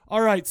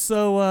all right,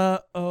 so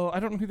I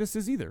don't know who this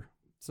is either.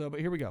 So, but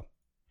here we go.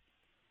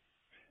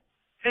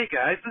 Hey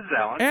guys, this is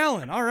Alan.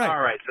 Alan, all right. All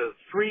right, so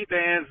 3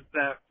 bands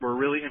that were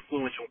really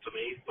influential to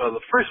me. Well, the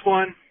first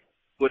one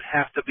would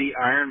have to be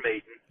Iron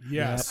Maiden.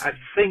 Yes. I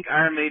think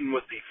Iron Maiden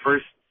was the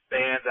first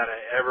band that I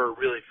ever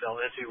really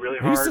fell into really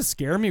They hard. used to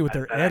scare me with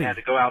their I Eddie. had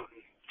to go out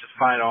and just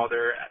find all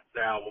their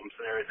albums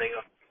and everything.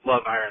 I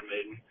love Iron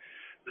Maiden.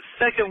 The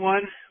second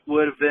one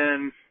would have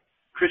been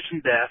Christian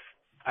Death.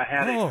 I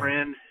had a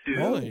friend who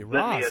holy lent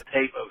me Ross. a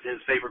tape of his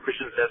favorite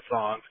Christian Death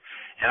songs,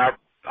 and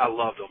I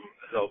loved them.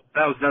 So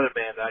that was another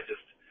band that I just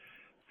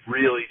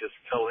really just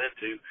fell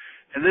into.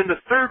 And then the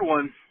third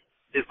one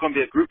is going to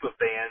be a group of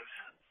bands,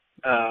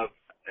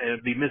 and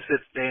it'd be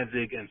Misfits,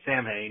 Danzig, and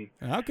Samhain.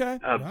 Okay.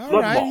 All Love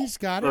right, them all. he's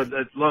got it.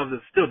 Love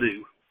them, still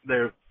do.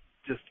 They're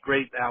just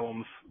great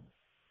albums,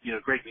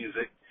 great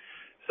music.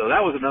 So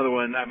that was another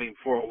one. I mean,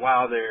 for a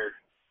while there,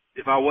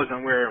 if I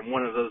wasn't wearing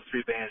one of those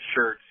 3 bands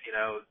shirts,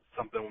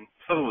 something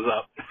was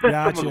up.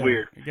 Gotcha. Something was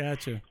weird.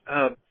 Gotcha.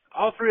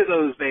 All 3 of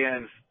those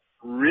bands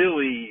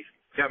really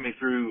got me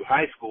through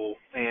high school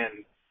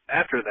and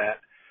after that.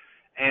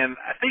 And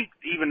I think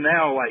even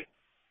now, like,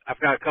 I've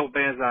got a couple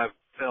bands I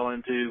fell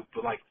into,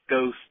 but like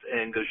Ghost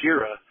and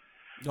Gojira.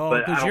 Oh,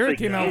 but I don't Gojira think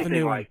came out with a anything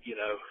new one. like,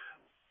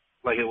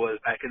 like it was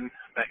back in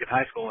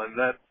high school and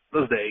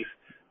those days.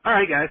 All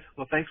right, guys.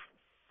 Well, thanks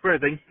for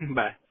everything.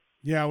 Bye.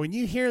 Yeah, when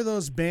you hear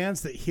those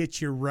bands that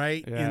hit you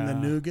right in the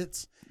Yeah.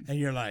 nougats, and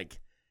you're like,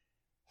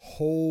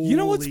 holy You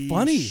know what's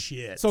funny?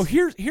 shit. So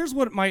here's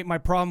what my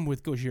problem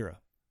with Gojira.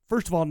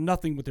 First of all,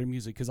 nothing with their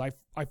music because I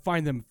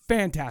find them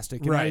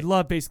fantastic and I Right.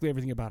 love basically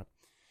everything about it.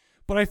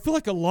 But I feel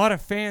like a lot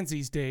of fans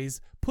these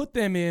days put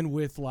them in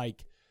with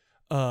like,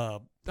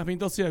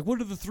 they'll say like, what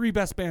are the 3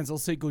 best bands? They'll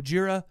say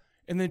Gojira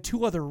and then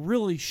 2 other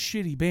really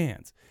shitty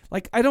bands.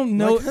 Like I don't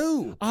know Like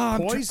who?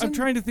 Poison? I'm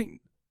trying to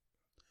think.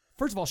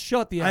 First of all,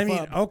 shut the F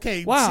up.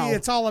 okay, Wow. see,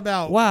 it's all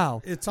about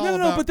Wow. It's all no,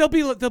 about but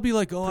they'll be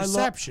like, oh,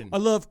 perception. I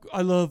love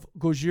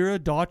Gojira,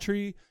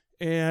 Daughtry,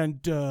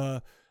 and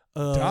Daughtry.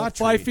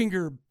 Five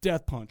Finger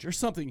Death Punch or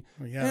something.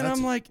 Yeah, and that's-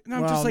 I'm like,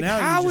 well, just like, now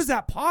you how is just-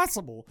 that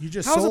possible? you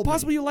just how is it sold me.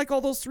 possible you like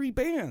all those 3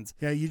 bands?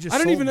 Yeah, you just I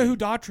don't sold even know me. who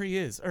Daughtry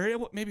is,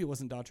 or maybe it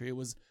wasn't Daughtry. It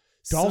was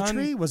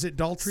Daltrey? Was it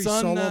Daltrey's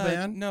solo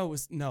band? No, it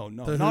was no,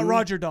 The not Who?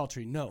 Roger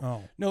Daltrey. No,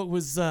 Oh. no, it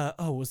was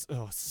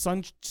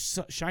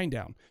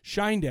Shinedown.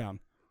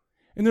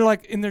 And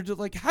they're just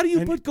like, how do you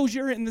And- put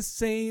Gojira in the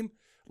same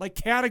like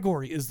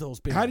category as those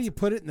bands? How do you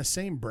put it in the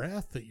same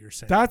breath that you're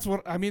saying? That's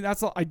what I mean.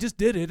 That's all. I just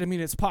did it. I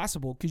mean, it's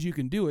possible because you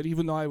can do it,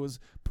 even though I was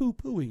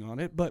poo-pooing on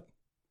it. But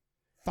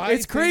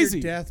it's crazy.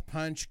 Death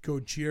Punch,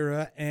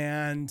 Gojira,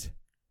 and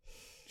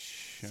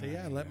so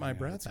yeah, I let my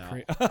breath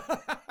out.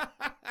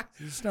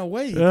 There's no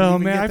way. You can Oh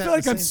even man, get I that feel in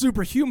like the I'm same-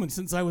 superhuman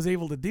since I was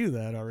able to do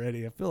that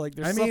already. I feel like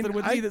there's something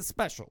with me that's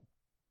special.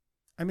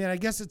 I mean, I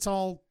guess it's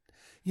all,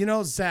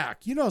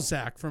 Zach. You know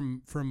Zach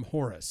from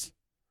Horace.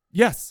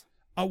 Yes.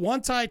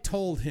 Once I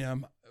told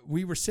him,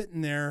 we were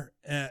sitting there,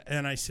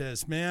 and I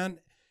says, "Man,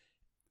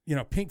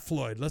 Pink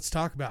Floyd. Let's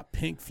talk about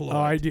Pink Floyd." Oh,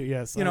 I do.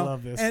 Yes, I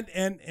love this.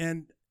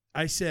 And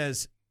I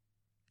says,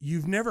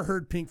 "You've never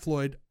heard Pink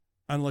Floyd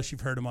unless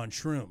you've heard him on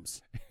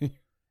shrooms,"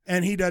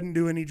 and he doesn't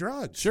do any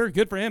drugs. Sure,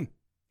 good for him.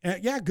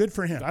 Yeah, good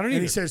for him. I don't and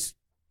either. he says,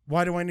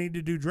 "Why do I need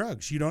to do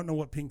drugs? You don't know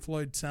what Pink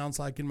Floyd sounds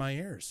like in my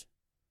ears."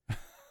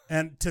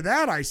 And to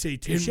that I say,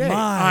 touche.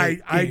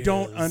 I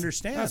don't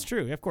understand. That's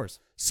true, of course.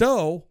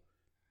 So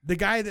the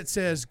guy that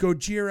says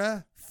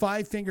Gojira,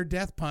 Five Finger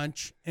Death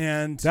Punch,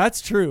 and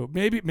That's true.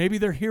 Maybe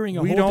they're hearing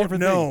a we whole don't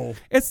different know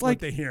thing. It's like what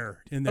they hear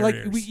in their like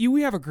ears.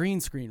 we have a green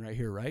screen right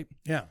here, right?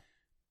 Yeah.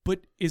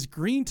 But is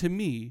green to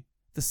me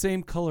the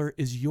same color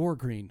as your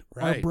green?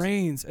 Our Right.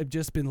 brains have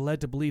just been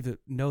led to believe that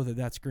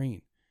that's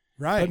green.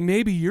 Right. But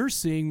maybe you're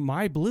seeing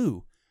my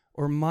blue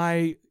or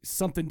my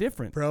something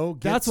different. Bro,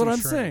 get that's what some I'm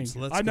shrooms.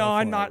 saying. Let's I know go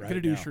I'm for not it going right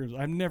to do now. shrooms.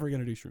 I'm never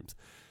going to do shrooms.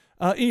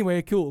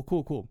 Anyway,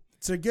 cool.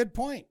 It's a good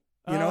point.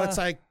 It's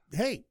like,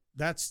 hey,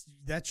 that's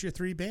your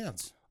 3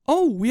 bands.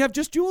 Oh, we have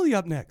Just Julie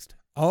up next.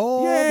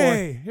 Oh,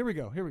 Yay. boy. Here we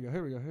go.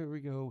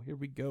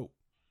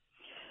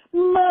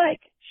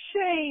 Mike,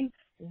 Shane,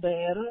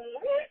 better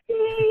let me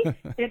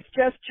Hey, it's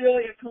just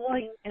Julia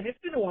calling, and it's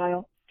been a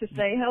while to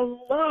say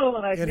hello,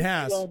 and I It miss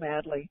has. you all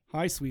madly.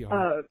 Hi,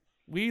 sweetheart.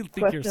 We think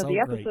you're Question so of the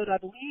great. episode, I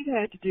believe,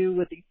 had to do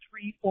with the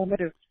 3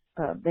 formative,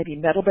 maybe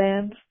metal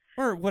bands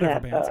Or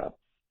whatever that bands.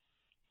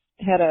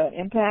 had an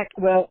impact.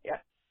 Well,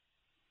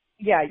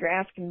 yeah, you're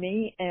asking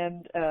me,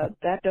 and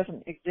that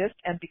doesn't exist.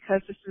 And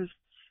because this is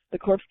the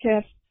Corpse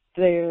Cast,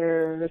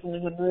 there's only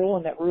one rule,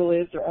 and that rule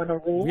is there are no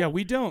rules. Yeah,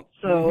 we don't.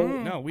 So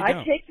No, we I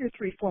don't. take your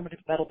 3 formative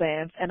metal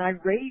bands, and I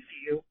raise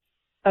you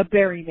a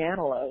Barry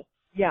Manilow.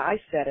 Yeah, I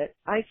said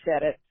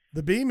it.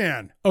 The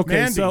B-Man. Okay,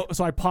 Mandy. so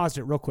I paused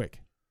it real quick.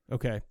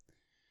 Okay.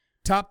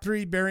 Top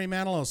 3 Barry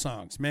Manilow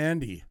songs.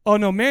 Mandy. Oh,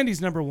 no, Mandy's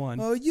number 1.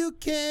 Oh, you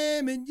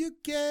came and you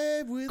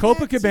gave with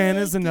Copacabana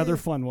is another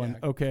fun one.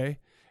 Okay.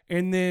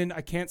 And then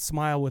I Can't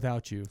Smile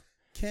Without You.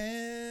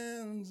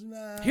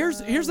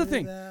 Here's the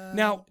thing.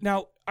 Now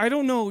I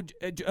don't know,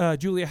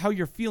 Julia, how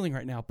you're feeling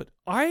right now, but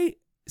I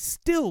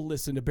still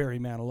listen to Barry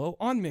Manilow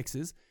on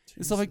mixes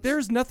and stuff like.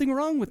 There's nothing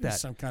wrong with that.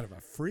 Some kind of a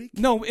freak.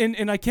 No,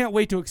 and I can't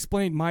wait to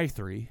explain my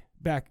 3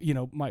 back.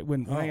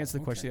 When I answer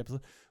the question of the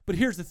episode. But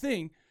here's the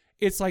thing.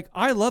 It's like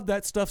I love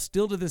that stuff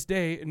still to this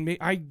day, and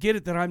I get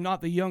it that I'm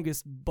not the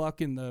youngest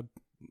buck in the.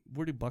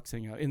 Where do bucks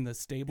hang out? In the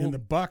stable? In the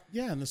stable.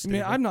 I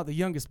mean, I'm not the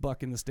youngest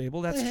buck in the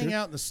stable. That's they true. hang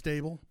out in the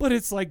stable. But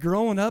it's like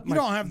growing up. You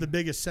don't have the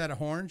biggest set of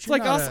horns. It's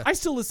like I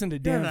still listen to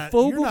Dan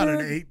Fogelberg. You're not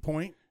an 8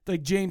 point.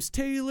 Like James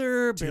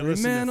Taylor, Do you Barry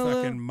listen to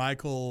Manilow. fucking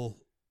Michael.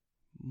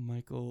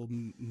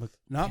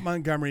 Not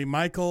Montgomery.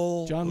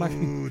 Michael. John Michael.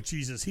 Ooh,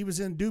 Jesus. He was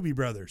in Doobie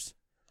Brothers.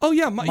 Oh,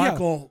 yeah.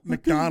 Michael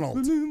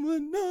McDonald. We're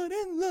not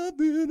in love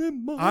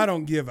anymore. I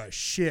don't give a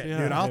shit, Yeah,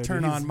 dude. I'll dude,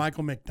 turn he's- on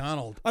Michael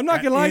McDonald. I'm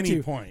not going to lie at to any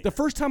you. point. The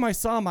first time I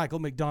saw Michael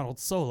McDonald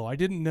solo, I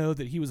didn't know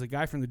that he was a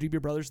guy from the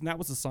Doobie Brothers, and that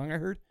was the song I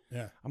heard.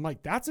 Yeah. I'm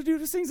like, that's a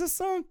dude who sings this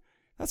song?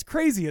 That's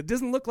crazy. It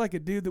doesn't look like a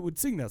dude that would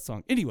sing that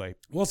song. Anyway.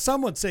 Well,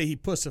 some would say he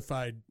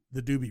pussified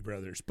the Doobie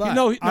Brothers, but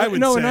No, I would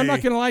no, say and I'm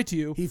not going to lie to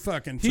you. he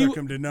fucking took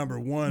him to number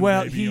 1.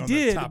 Well, maybe he on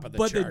did, the top of the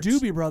but charts. the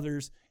Doobie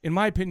Brothers, in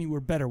my opinion, were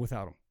better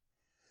without him.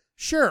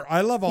 Sure, I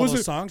love all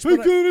those songs. Take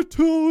But it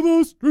to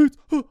the streets.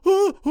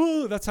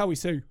 That's how we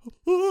say.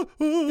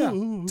 yeah,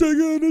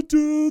 taking it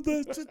to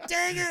the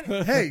dang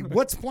it. Hey,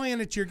 what's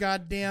playing at your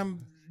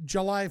goddamn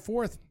July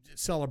 4th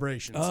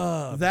celebrations?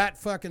 That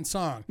fucking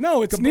song.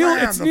 No, it's Kablam, Neil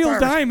the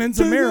Fireworks. Diamond's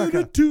Taking America.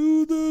 it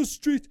to the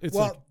streets. It's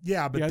Well, like-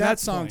 yeah, but yeah, that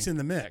that's song's playing.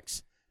 in the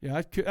mix.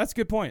 Yeah, that's a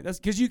good point. That's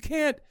because you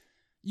can't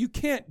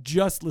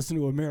just listen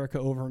to America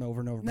over and over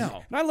and over. No.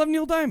 again. And I love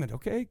Neil Diamond.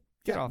 Okay,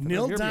 get off.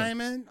 Neil Here we go.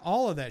 Diamond,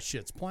 all of that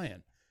shit's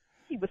playing.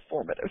 He was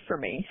formative for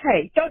me.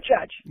 Hey, don't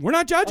judge. We're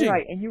not judging. All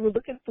right, and you were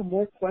looking for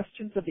more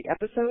questions of the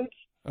episodes?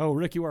 Oh,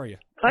 Rick, who are you?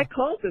 I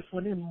called this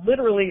one in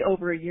literally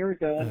over a year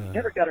ago and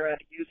never got around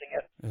to using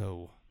it.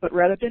 Oh, But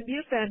rather than be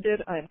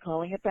offended, I'm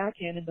calling it back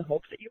in the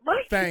hopes that you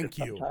might Thank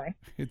use it you.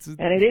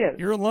 sometime. and it is.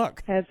 You're in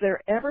luck. Has there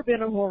ever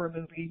been a horror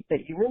movie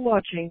that you were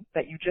watching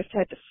that you just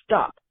had to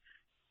stop?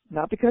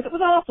 Not because it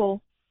was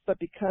awful, but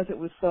because it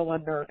was so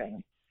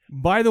unnerving.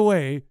 By the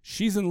way,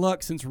 she's in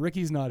luck since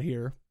Ricky's not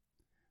here.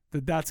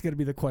 That's going to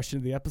be the question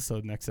of the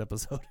episode next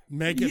episode.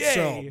 Make it Yay.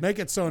 so. Make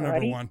it so, number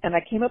Alrighty? 1. And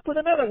I came up with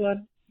another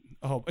one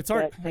Oh, it's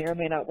hard. that may or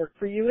may not work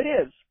for you. It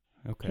is.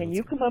 Okay. Can let's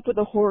you go. come up with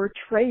a horror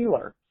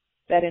trailer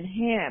that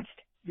enhanced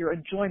your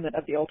enjoyment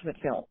of the ultimate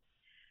film?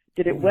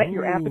 Did it whet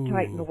your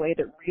appetite in a way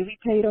that really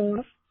paid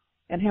off?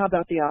 And how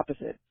about the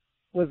opposite?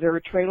 Was there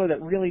a trailer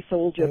that really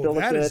sold you a bill of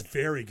that is goods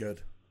very good.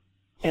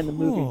 and the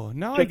movie? Oh,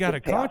 now I just got a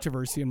didn't pay off?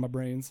 controversy in my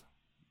brains.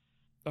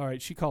 All right,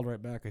 she called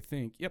right back, I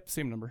think. Yep,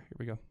 same number. Here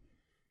we go.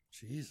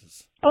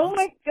 Jesus. Oh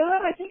my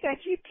God! I think I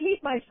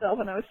GP'd myself,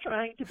 and I was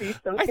trying to be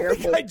so I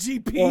careful. think I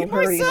GP'd well,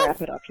 hurry and myself.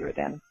 wrap it up here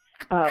then.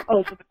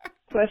 So the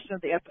question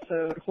of the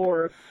episode,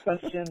 horror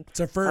question. It's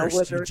a first.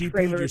 Was there You a GP'd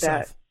trailer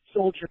yourself. that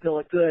sold your bill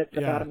of goods Yeah.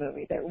 about a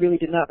movie that really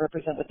did not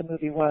represent what the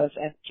movie was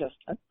and just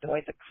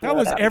annoyed the crap That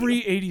was out of every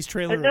you? 80s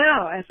trailer And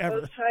now, as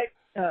ever. post-type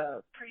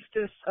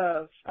priestess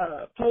of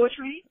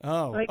poetry,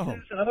 Oh,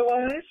 haikus and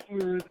otherwise, for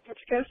the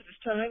podcast, it is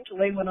time to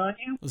lay one on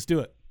you. let's do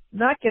it.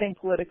 Not getting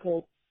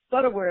political,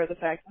 but aware of the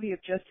fact we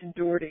have just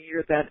endured a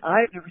year that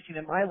I've never seen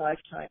in my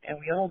lifetime, and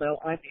we all know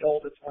I'm the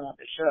oldest one on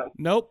the show.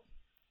 Nope.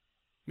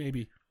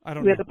 Maybe. I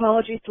don't With know.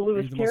 apologies to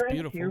Lewis He's the most Carroll,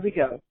 beautiful. here we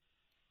go.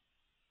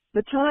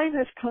 The time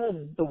has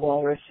come, the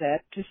walrus said,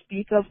 to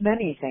speak of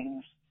many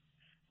things.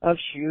 Of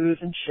shoes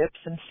and ships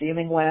and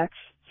sealing wax,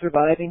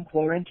 surviving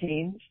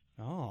quarantines.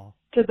 Oh.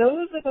 To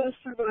those of us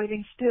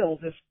surviving still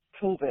this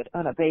COVID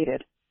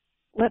unabated,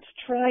 let's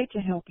try to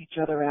help each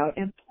other out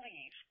and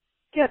please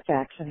get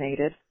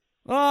vaccinated.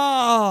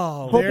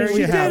 Oh, Hoping there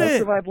we you can have all it.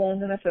 survive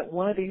long enough that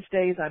one of these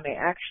days I may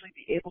actually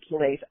be able to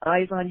lay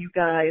eyes on you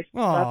guys.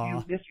 Love Aw. you,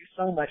 miss you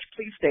so much.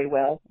 Please stay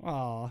well.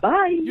 Aw.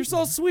 Bye. You're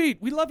so sweet.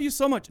 We love you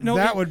so much. No,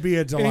 that would be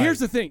a delight. And here's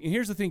the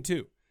thing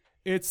too.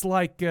 It's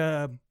like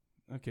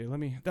okay,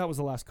 that was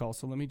the last call,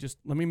 so let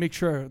me make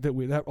sure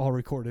that all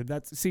recorded.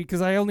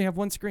 Because I only have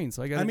one screen,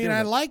 so I got. I mean,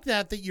 I like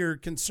that you're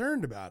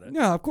concerned about it.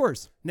 Yeah, of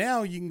course.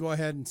 Now you can go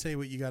ahead and say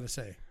what you got to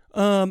say.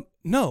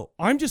 No,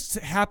 I'm just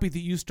happy that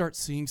you start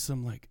seeing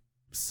some like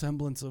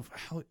semblance of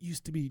how it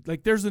used to be.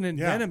 Like there's an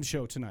Venom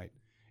show tonight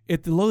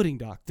at the loading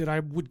dock that I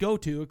would go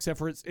to, except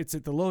for it's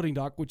at the loading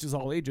dock, which is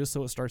all ages,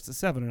 so it starts at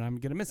 7, and I'm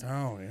gonna miss it.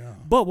 Oh yeah.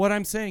 But what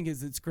I'm saying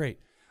is it's great.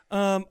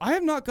 I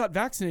have not got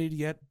vaccinated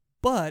yet,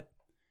 but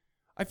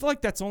I feel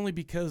like that's only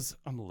because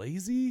I'm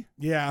lazy.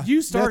 Yeah,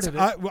 you started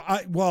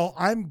it. Well,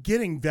 I'm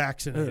getting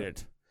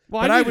vaccinated.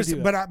 Well,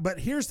 but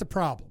here's the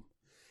problem: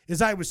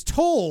 is I was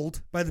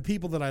told by the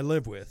people that I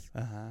live with,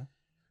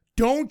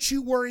 don't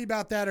you worry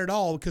about that at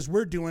all because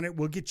we're doing it.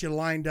 We'll get you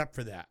lined up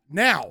for that.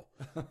 Now,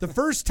 the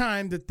first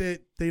time that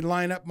they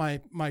line up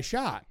my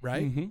shot,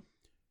 right,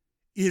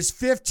 is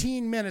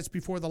 15 minutes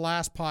before the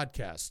last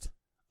podcast.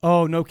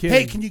 Oh, no kidding.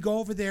 Hey, can you go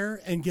over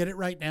there and get it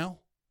right now?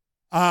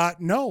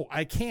 No,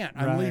 I can't.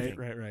 I'm leaving.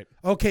 Right.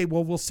 Okay,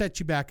 well, we'll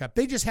set you back up.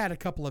 They just had a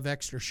couple of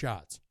extra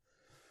shots.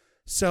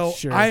 So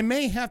Sure. I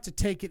may have to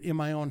take it in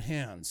my own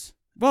hands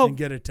and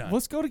get it done.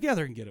 Let's go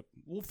together and get it.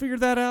 We'll figure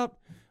that out.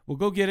 We'll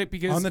go get it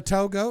because on the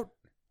tow goat?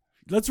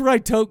 Let's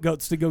ride tote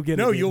goats to go get it.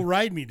 No, dude. you'll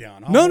ride me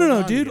down.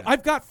 No, dude.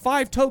 I've got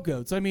 5 tote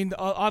goats. I mean,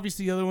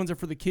 obviously the other ones are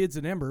for the kids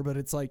and Ember, but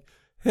it's like,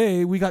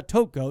 hey, we got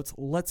tote goats.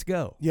 Let's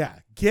go. Yeah,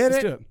 Let's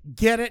do it.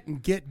 Get it,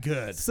 and get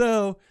good.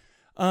 So,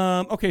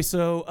 okay.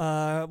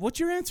 So, what's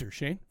your answer,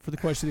 Shane, for the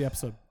question of the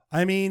episode?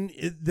 I mean,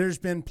 there's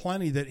been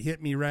plenty that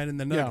hit me right in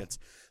the nuggets.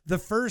 Yeah. The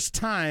first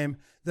time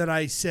that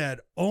I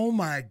said, "Oh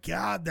my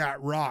God,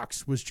 that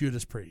rocks," was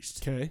Judas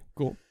Priest. Okay,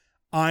 cool.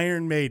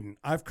 Iron Maiden.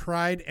 I've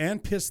cried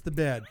and pissed the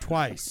bed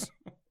twice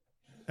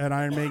at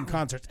Iron Maiden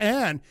concerts,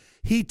 and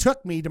he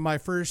took me to my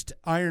first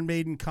Iron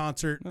Maiden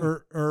concert,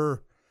 because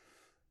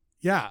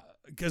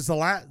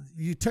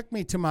you took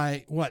me to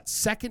my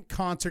second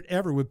concert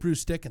ever with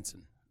Bruce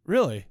Dickinson.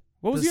 Really?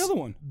 What was the other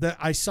one?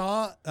 I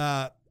saw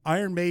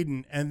Iron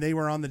Maiden, and they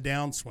were on the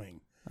downswing.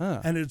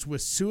 And it's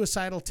with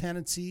Suicidal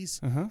Tendencies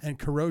and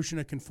Corrosion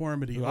of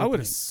Conformity. Ooh, I would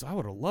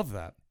have loved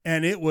that.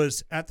 And it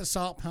was at the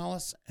Salt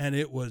Palace, and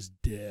it was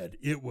dead.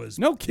 It was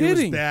no kidding.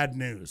 It was bad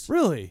news.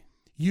 Really?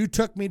 You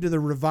took me to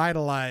the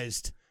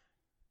revitalized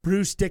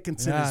Bruce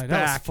Dickinson is back.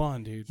 That was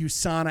fun, dude.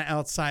 USANA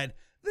outside.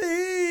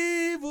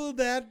 The evil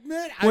that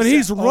met. When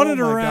he's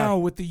running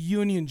around with the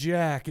Union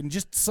Jack and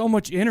just so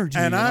much energy.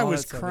 And I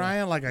was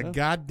crying like a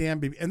goddamn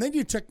baby. And then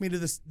you took me to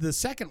the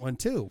second one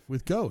too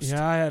with Ghost.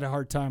 Yeah, I had a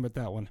hard time with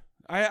that one.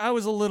 I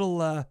was a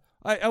little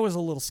I was a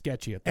little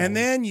sketchy at that. And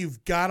then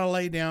you've got to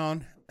lay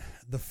down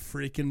the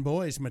freaking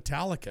boys,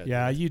 Metallica.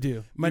 Yeah, you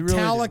do.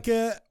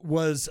 Metallica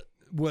was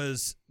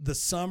the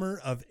summer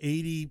of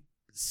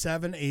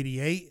 87,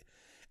 88,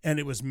 and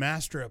it was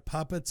Master of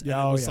Puppets. And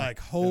it was like,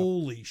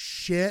 holy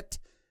shit.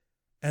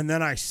 And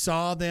then I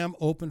saw them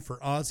open for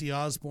Ozzy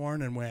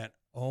Osbourne and went,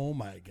 oh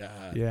my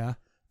God. Yeah.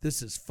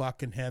 This is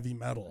fucking heavy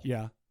metal.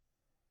 Yeah.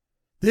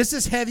 This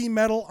is heavy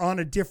metal on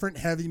a different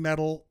heavy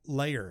metal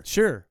layer.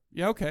 Sure.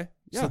 Yeah, okay.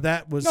 Yeah. So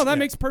that was that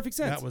makes perfect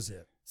sense. That was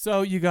it.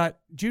 So you got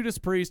Judas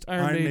Priest,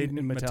 Iron Maiden,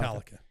 and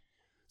Metallica.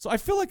 So I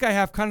feel like I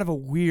have kind of a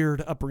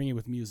weird upbringing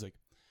with music.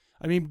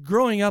 I mean,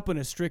 growing up in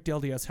a strict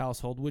LDS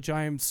household, which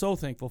I am so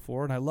thankful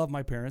for, and I love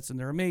my parents, and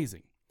they're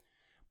amazing.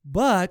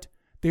 But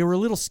they were a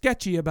little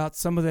sketchy about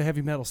some of the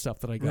heavy metal stuff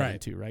that I got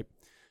into, right?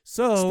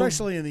 So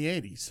especially in the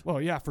 80s.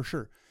 Well, yeah, for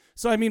sure.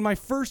 So I mean, my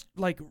first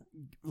like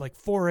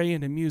foray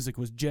into music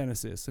was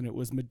Genesis, and it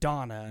was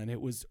Madonna, and it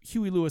was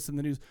Huey Lewis and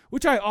the News,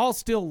 which I all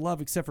still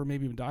love, except for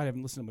maybe Madonna. I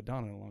haven't listened to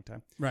Madonna in a long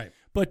time. Right.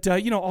 But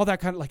all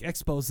that kind of like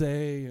Expose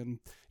and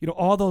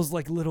all those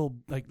like little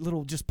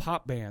just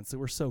pop bands that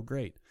were so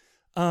great.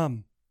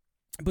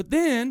 But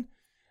then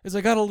as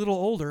I got a little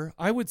older,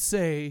 I would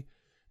say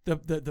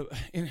the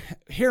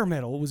hair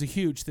metal was a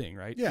huge thing,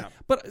 right? Yeah.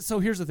 But so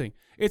here's the thing: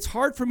 it's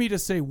hard for me to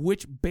say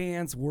which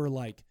bands were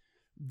like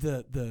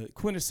the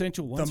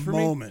quintessential ones for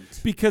me,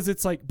 because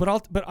it's like,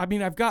 but I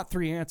mean, I've got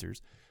 3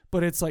 answers,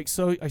 but it's like,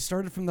 so I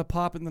started from the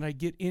pop and then I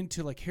get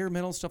into like hair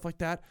metal and stuff like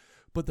that.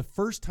 But the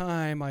first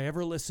time I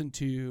ever listened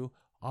to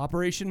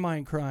Operation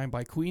Mindcrime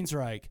by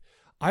Queensryche,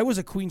 I was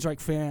a Queensryche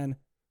fan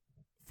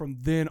from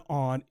then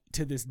on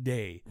to this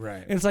day.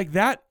 Right. And it's like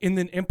that, and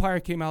then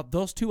Empire came out.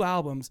 Those 2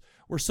 albums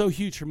were so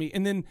huge for me.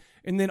 And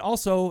then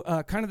also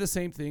kind of the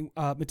same thing,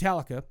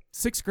 Metallica,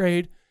 6th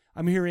grade,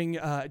 I'm hearing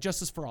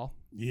Justice for All.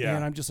 Yeah.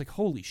 And I'm just like,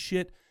 holy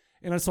shit.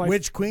 And so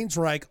which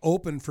Queensryche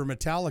opened for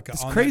Metallica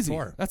it's on crazy. that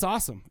tour. That's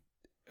awesome.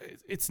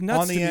 It's nuts.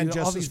 On the end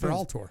Justice for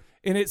All tour.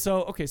 And it's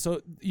so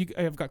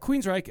I've got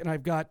Queensryche and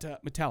I've got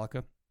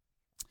Metallica.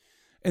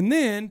 And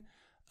then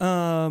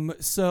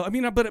so I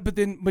mean, but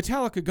then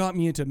Metallica got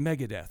me into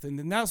Megadeth, and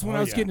then that's when I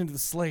was getting into the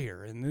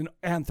Slayer, and then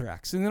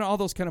Anthrax, and then all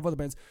those kind of other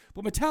bands.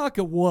 But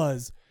Metallica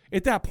was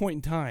at that point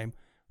in time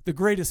the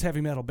greatest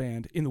heavy metal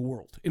band in the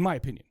world, in my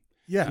opinion.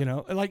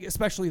 Yeah, like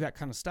especially that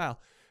kind of style.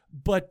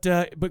 But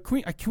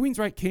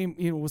Queensryche came,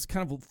 was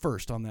kind of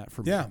first on that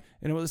for me. Yeah,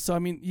 and it was so. I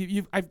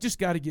mean, I've just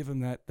got to give him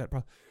that.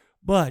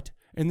 But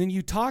and then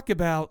you talk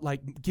about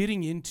like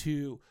getting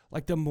into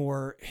like the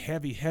more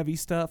heavy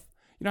stuff.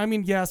 I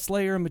mean, yeah,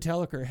 Slayer and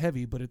Metallica are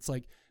heavy, but it's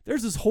like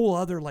there's this whole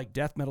other like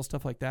death metal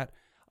stuff like that.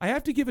 I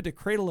have to give it to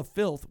Cradle of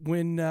Filth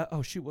when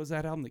what was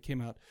that album that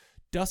came out?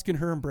 Dusk and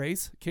Her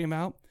Embrace came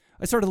out.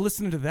 I started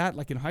listening to that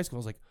like in high school. I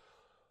was like,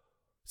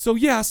 so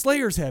yeah,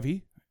 Slayer's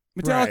heavy,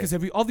 Metallica's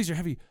heavy, all these are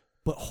heavy,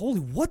 but holy,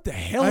 what the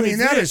hell is this?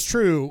 that is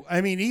true.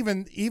 I mean,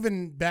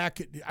 even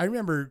back, I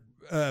remember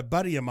a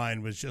buddy of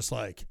mine was just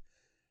like,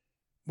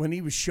 when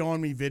he was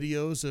showing me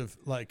videos of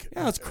like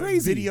it's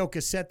crazy. A video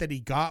cassette that he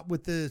got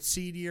with the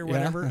CD or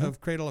whatever of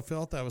Cradle of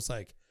Filth, I was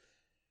like,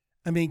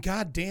 I mean,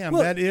 goddamn,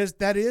 that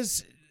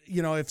is,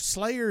 you know, if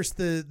Slayer's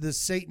the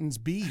Satan's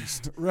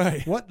beast,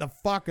 right? What the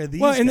fuck are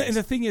these? Well, guys? And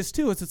the thing is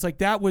too, it's like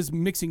that was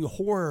mixing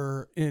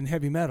horror and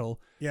heavy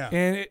metal. Yeah.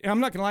 And I'm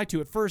not gonna lie to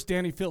you. At first,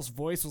 Danny Filth's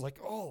voice was like,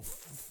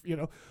 you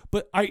know,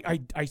 but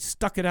I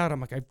stuck it out.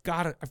 I'm like, I've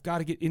got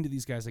to get into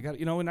these guys. I got,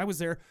 you know, and I was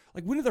there.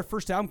 Like, when did their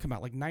first album come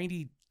out? Like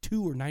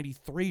 92 or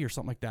 93 or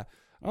something like that.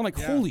 I'm like,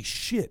 holy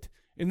shit.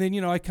 And then,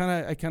 you know, I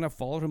kind of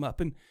followed him up,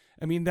 and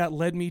I mean, that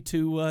led me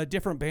to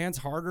different bands,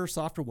 harder,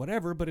 softer,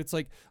 whatever. But it's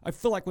like, I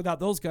feel like without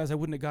those guys, I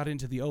wouldn't have got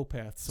into the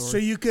Opeths. So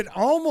you could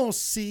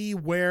almost see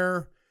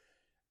where,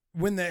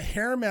 when the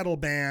hair metal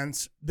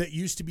bands that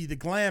used to be the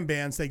glam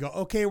bands, they go,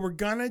 okay, we're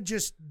gonna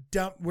just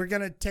we're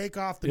gonna take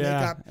off the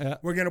makeup,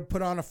 we're gonna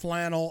put on a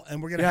flannel,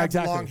 and we're gonna have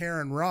long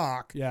hair and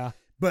rock. Yeah.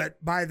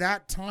 But by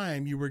that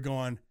time, you were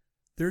going,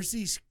 there's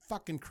these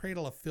fucking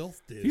Cradle of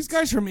Filth dudes. These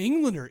guys from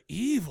England are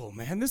evil,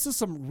 man. This is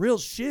some real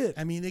shit.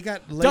 I mean, they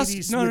got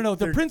ladies. No.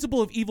 The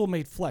Principle of Evil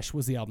Made Flesh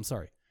was the album.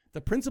 Sorry. The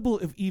Principle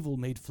of Evil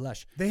Made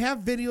Flesh. They have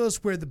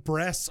videos where the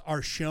breasts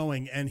are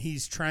showing and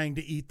he's trying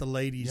to eat the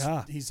ladies.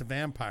 Yeah. He's a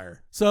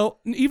vampire. So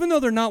even though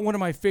they're not one of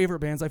my favorite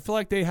bands, I feel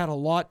like they had a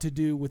lot to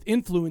do with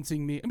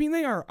influencing me. I mean,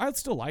 they are. I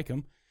still like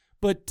them.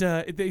 But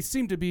they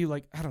seem to be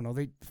like, I don't know.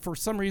 They, for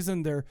some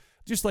reason, they're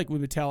just like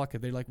with Metallica.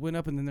 They like went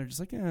up and then they're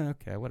just like,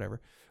 okay, whatever.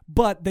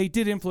 But they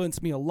did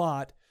influence me a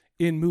lot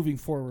in moving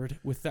forward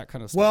with that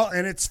kind of stuff. Well,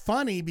 and it's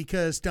funny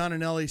because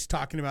Donanelli's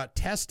talking about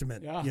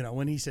Testament, you know,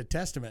 when he said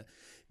Testament,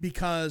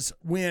 because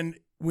when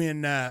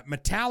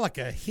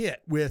Metallica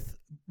hit with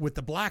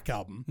the Black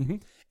Album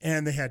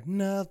and they had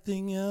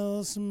Nothing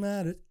Else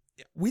Mattered,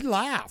 we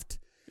laughed.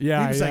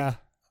 Yeah, he was like,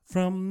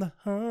 from the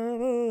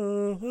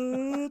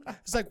heart.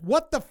 It's like,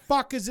 what the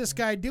fuck is this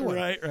guy doing?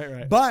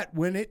 Right. But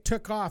when it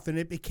took off and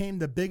it became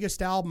the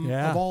biggest album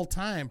of all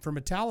time for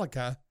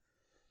Metallica,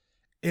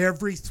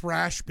 every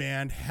thrash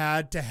band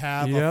had to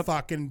have a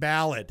fucking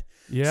ballad.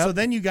 So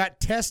then you got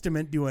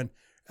Testament doing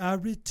I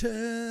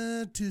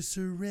Return to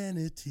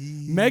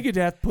Serenity.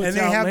 Megadeth puts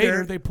out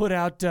later. They put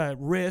out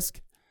Risk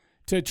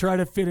to try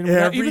to fit in.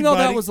 Even though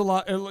that was a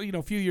lot, you know,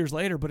 a few years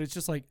later. But it's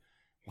just like,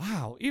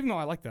 wow. Even though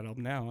I like that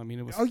album now, I mean,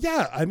 it was. Oh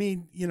yeah, I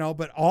mean, you know,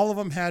 but all of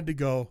them had to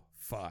go.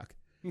 Fuck.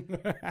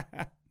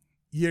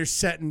 You're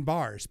setting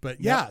bars,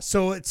 but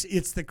so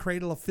it's the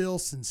Cradle of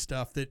Filth and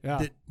stuff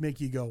that make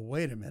you go,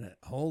 wait a minute,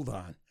 hold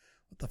on,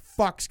 what the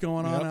fuck's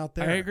going on out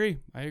there? I agree.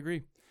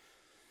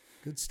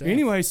 Good stuff.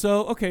 Anyway,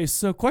 so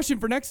question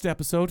for next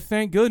episode.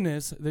 Thank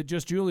goodness that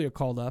Just Julia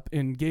called up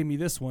and gave me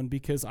this one,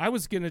 because I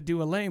was gonna do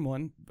a lame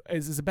one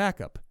as a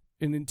backup,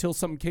 and until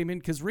something came in,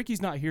 because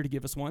Ricky's not here to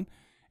give us one,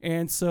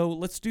 and so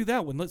let's do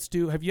that one.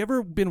 Have you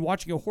ever been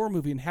watching a horror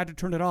movie and had to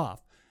turn it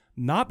off?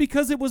 Not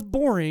because it was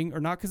boring or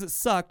not because it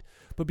sucked,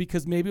 but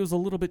because maybe it was a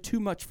little bit too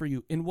much for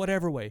you in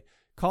whatever way.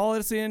 Call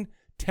us in,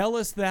 tell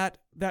us that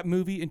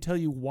movie, and tell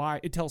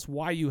us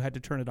why you had to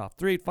turn it off.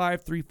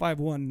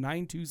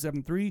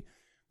 385-351-9273.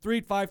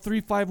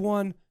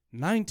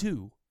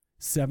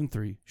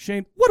 385-351-9273.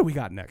 Shane, what do we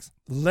got next?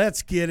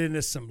 Let's get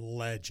into some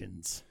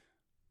legends.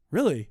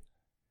 Really?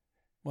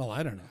 Well,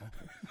 I don't know.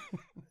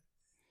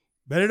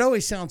 But it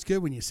always sounds good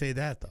when you say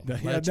that, though.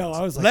 Yeah, no,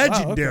 I was like,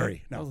 legendary. wow,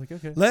 okay. No. I was like,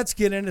 okay. Let's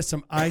get into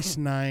some Ice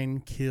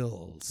Nine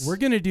kills. We're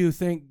going to do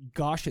Thank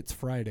Gosh It's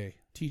Friday,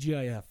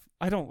 TGIF.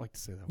 I don't like to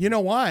say that. You know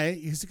why?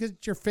 It's because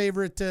it's your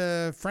favorite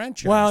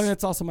franchise. Well, and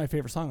it's also my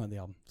favorite song on the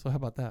album. So how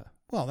about that?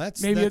 Well,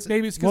 maybe it's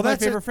because my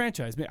favorite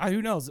franchise.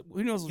 Who knows?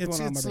 Who knows what's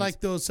going on? It's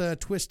like those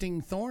twisting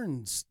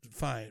thorns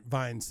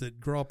vines that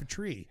grow up a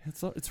tree.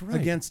 It's right.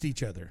 Against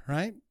each other,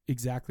 right?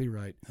 Exactly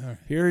right. All right.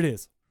 Here it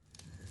is.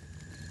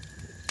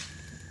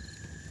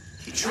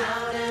 He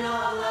drowned in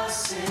all our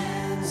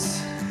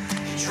sins.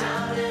 He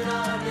drowned in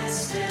our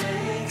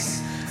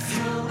mistakes.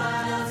 Fueled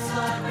by the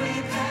flood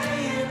we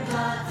pay in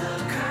blood. The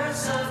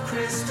curse of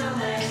Crystal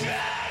Lake.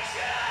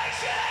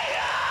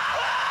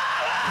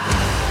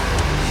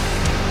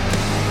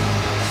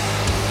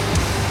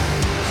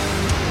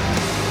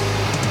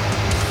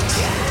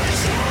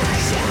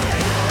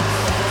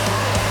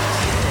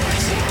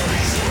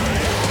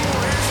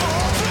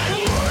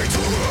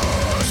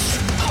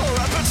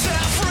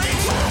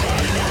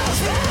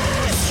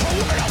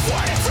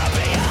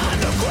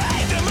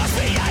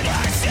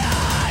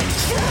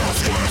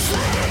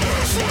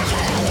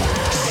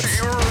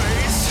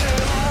 Erase him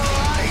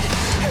right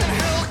and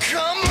he'll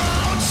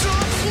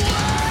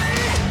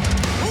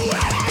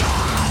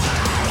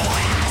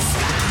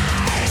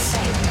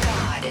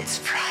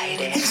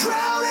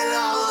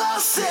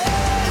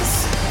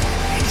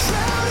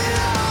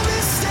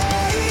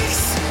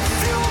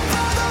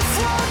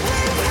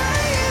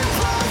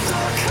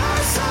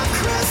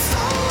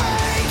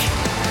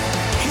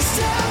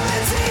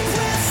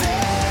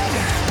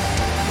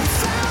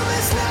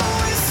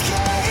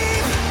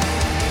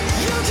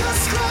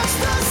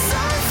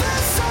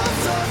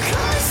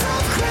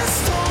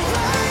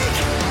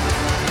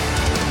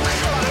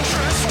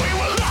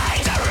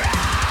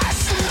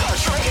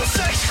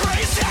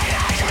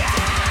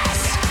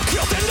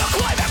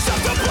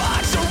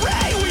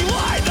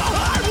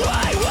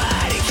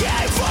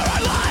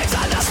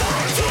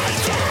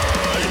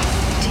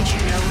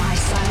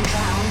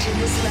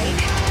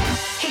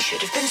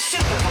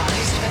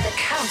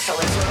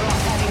counselors were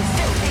off having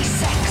filthy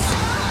sex.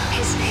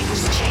 His name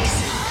was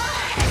Jason,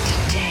 and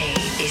today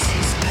is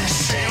his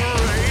birthday.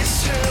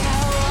 Erase him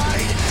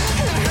right,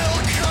 and he'll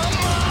come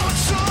out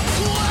to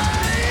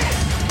play.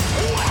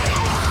 When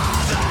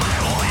mother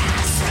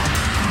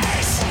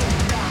whispers,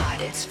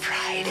 God, it's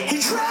Friday. he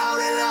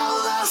drowned in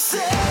all the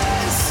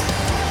sins.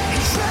 He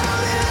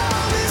drowned in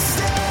all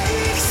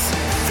mistakes.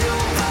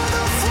 Fueled by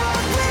the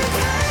flood we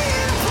pay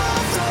in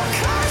blood, the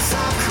curse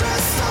of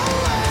Crystal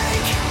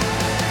Lake.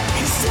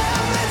 He's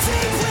down the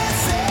deep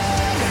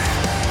within.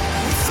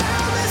 We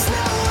found there's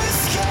no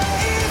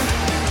escape.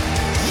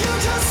 You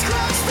just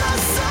scratched the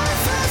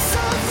surface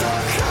of the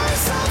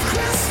curse of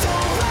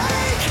Crystal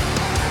Lake.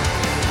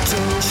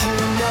 Don't you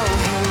know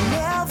he'll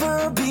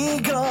never be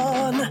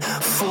gone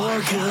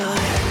for good?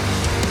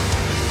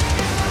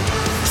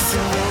 So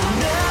we'll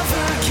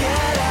never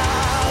get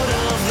out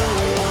of the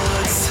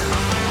woods.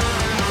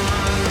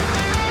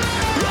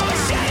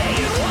 Always said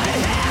you would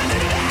have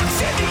an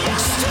axe in the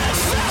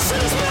steadfast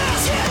as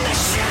mass in the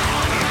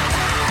shadow.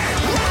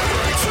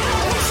 Welcome to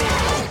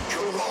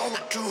you're all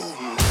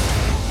doomed.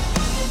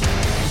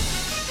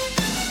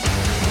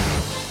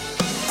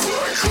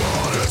 Thank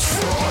God it's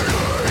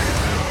Friday.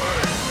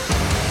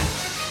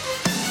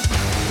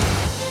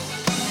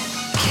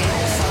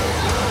 Kill for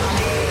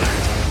money.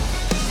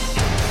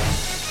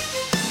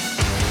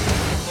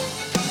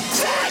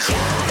 Thank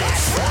God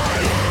it's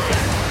Friday.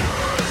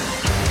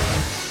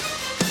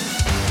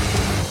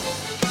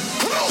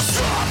 We'll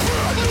stop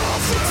at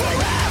nothing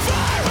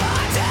forever.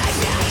 Our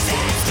darkness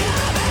is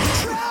coming.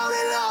 Drown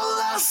in all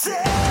our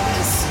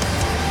sins.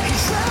 He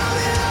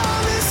drowned in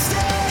all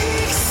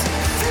mistakes.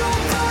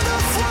 Fueled by the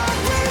flood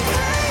we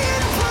pay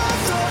in blood,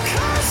 the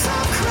curse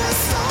of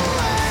Crystal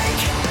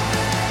Lake.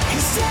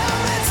 He's down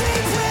the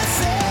deep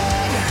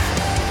within.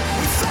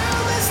 We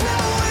found there's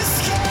no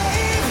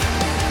escape.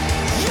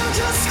 You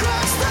just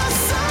scratched the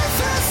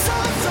surface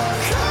of the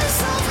curse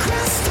of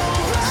Crystal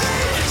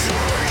Lake.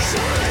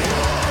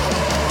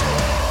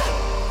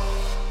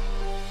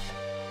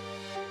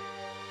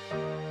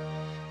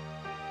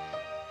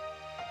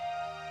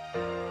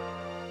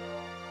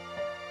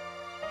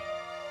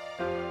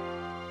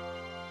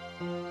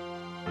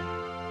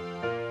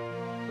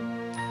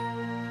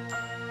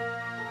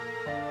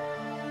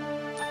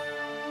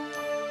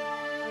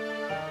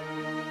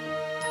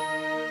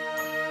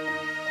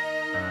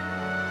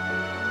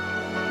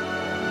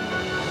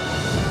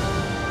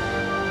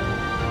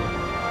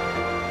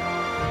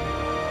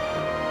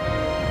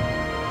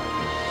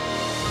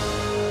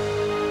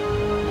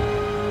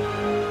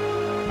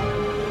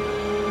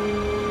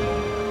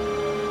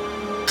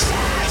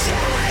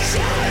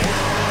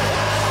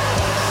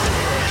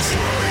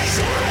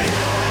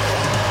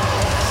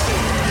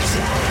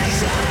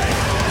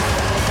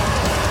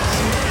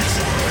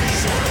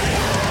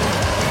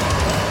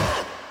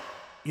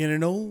 In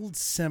an old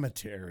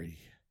cemetery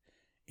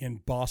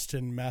in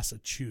Boston,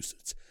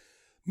 Massachusetts.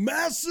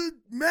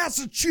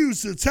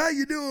 Massachusetts, how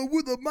you doing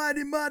with the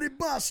mighty, mighty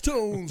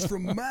Bosstones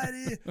from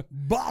mighty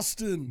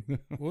Boston?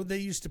 What they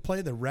used to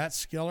play, the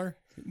Rathskeller?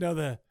 No,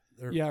 the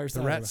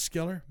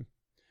Rathskeller.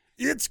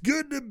 It's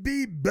good to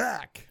be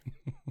back.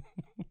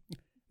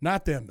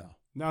 Not them, though.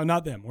 No,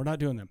 not them. We're not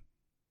doing them.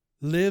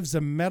 Lives a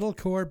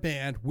metalcore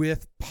band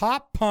with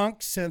pop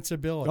punk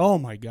sensibility. Oh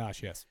my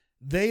gosh, yes.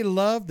 They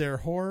love their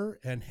horror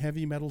and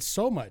heavy metal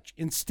so much.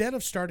 Instead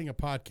of starting a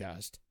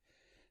podcast,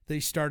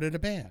 they started a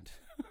band.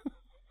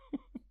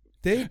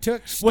 They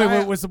took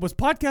Wait, was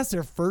podcast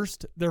their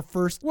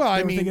first? Well,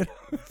 I mean,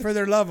 for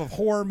their love of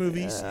horror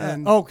movies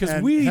and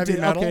because we heavy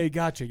did. metal. Okay,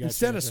 gotcha.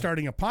 Instead of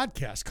starting a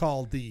podcast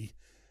called the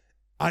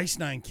Ice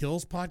Nine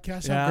Kills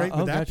podcast, how great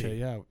would that be?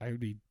 Yeah, I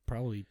would be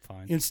probably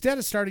fine. Instead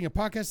of starting a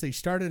podcast, they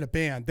started a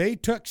band. They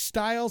took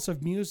styles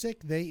of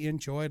music they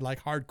enjoyed,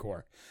 like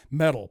hardcore,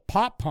 metal,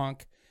 pop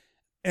punk,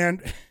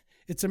 and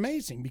it's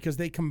amazing because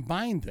they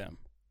combined them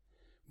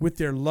with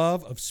their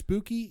love of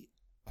spooky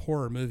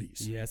horror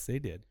movies. Yes, they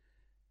did.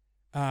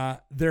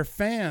 Their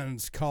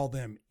fans call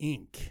them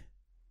Ink.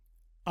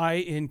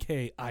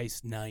 INK,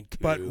 Ice Nine Kills.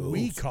 But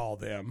we call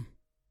them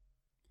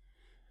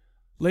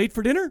Late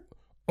for Dinner?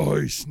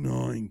 Ice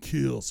Nine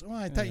Kills. Oh,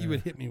 I thought you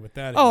would hit me with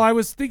that. Oh, I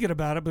was thinking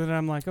about it, but then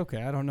I'm like,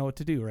 okay, I don't know what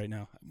to do right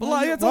now.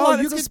 But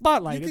it's a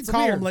spotlight. You it's can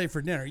call weird. him Late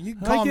for Dinner. You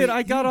can call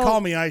call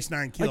me Ice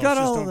Nine Kills. I got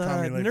just all don't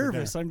call me Late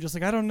nervous. For Dinner. I'm just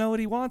like, I don't know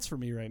what he wants from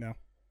me right now.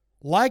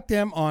 Like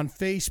them on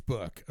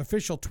Facebook,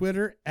 official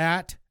Twitter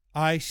at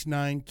Ice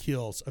Nine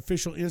Kills,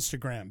 official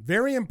Instagram.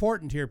 Very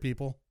important here,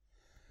 people.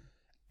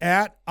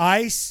 At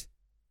Ice,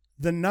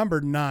 the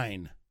number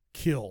 9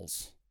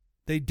 Kills.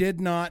 They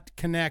did not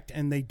connect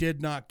and they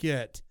did not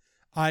get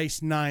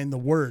Ice 9, the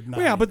word 9.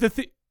 Well, yeah, but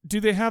do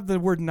they have the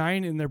word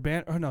 9 in their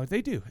band? Oh, no,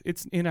 they do.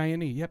 It's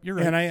N-I-N-E. Yep, you're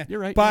right. You're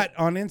right. But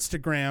on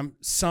Instagram,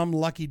 some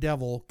lucky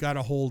devil got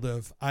a hold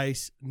of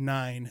Ice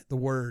 9, the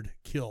word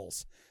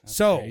Kills. That's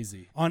so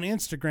crazy. On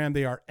Instagram,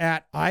 they are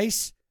at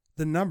Ice,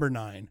 the number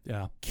 9,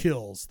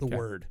 Kills, the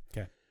word.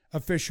 Okay.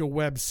 Official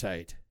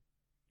website.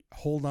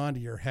 Hold on to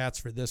your hats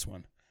for this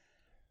one.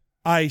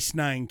 Ice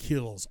Nine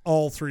Kills.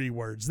 All 3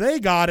 words. They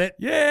got it.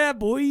 Yeah,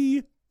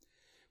 boy.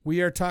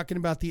 We are talking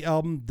about the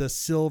album The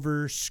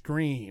Silver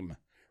Scream.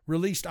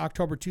 Released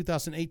October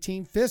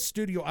 2018. 5th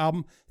studio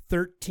album,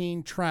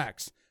 13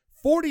 tracks.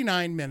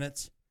 49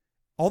 minutes,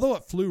 although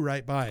it flew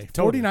right by.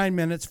 Totally. 49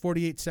 minutes,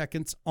 48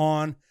 seconds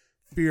on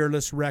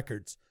Fearless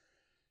Records.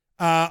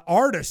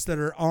 Artists that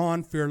are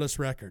on Fearless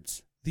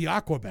Records. The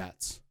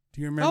Aquabats. Do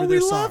you remember we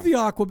their song? love the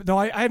Aqua. No,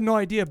 I have no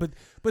idea, but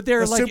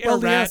they're The like Super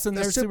LDS Rat, and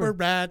the they're Super super.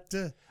 Rat.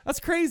 That's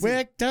crazy.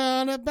 Wick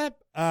down a bep.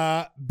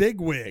 Big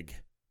Wig.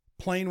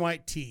 Plain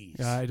White Tees.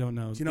 Yeah, I don't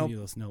know. Do you know any of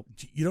those? Nope.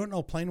 You don't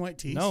know Plain White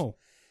Tees? No.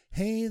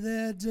 Hey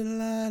there,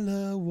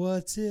 Delilah,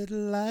 what's it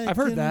like I've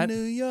heard in that.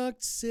 New York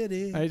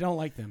City? I don't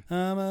like them.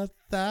 I'm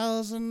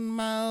 1,000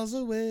 miles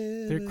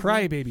away. They're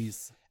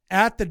crybabies.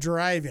 At the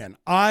Drive-In.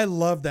 I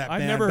love that I've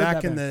band. never heard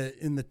back that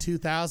in the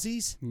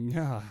 2000s.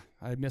 Yeah,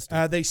 I missed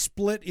it. They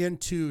split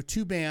into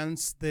 2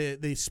 bands.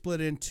 They split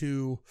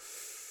into,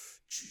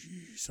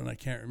 jeez, and I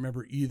can't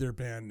remember either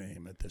band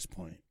name at this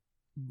point.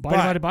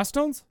 Mighty Boss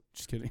Tones?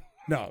 Just kidding.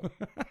 No.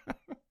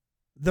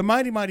 The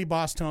Mighty Mighty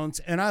Boss Tones,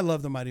 and I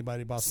love the Mighty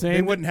Mighty Boss Tones. They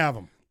Same. wouldn't have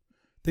them.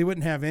 They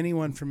wouldn't have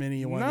anyone from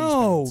any one of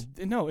No, these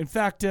bands. no. In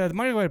fact, the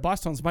Mighty Mighty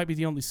Boss Tones might be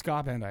the only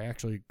ska band I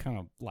actually kind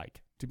of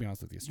like, to be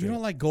honest with you. You straight don't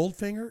up. like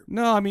Goldfinger?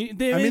 No, I mean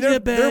they're in they're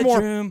the more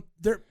bedroom.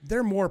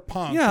 they're more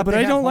punk. Yeah, but they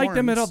I have don't like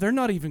them at all. horns. They're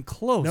not even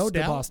close No to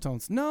Doubt? Boss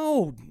Tones.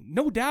 No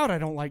doubt. I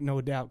don't like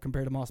No Doubt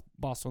compared to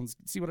Boss Tones.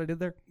 See what I did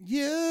there?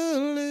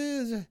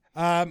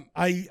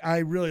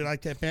 I really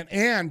like that band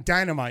and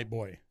Dynamite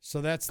Boy.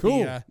 So that's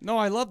Cool. the No,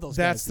 I love those.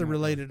 that's guys. the No,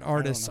 related I don't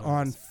artists know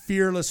on those.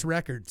 Fearless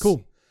Records.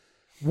 Cool.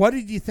 What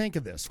did you think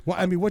of this?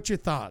 I mean, what's your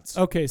thoughts?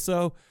 Okay,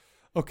 so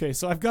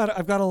I've got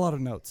a lot of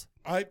notes.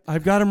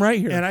 I've got them right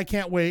here, and I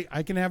can't wait.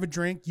 I can have a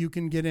drink. You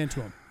can get into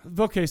them.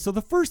 Okay, so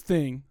the first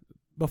thing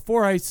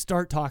before I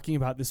start talking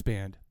about this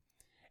band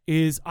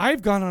is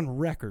I've gone on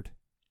record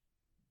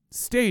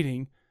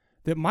stating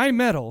that my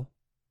metal.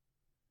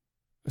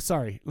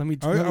 Sorry, let me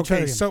try that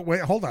Okay, again. so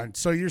wait, hold on.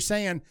 So you're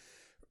saying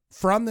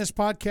from this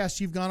podcast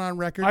you've gone on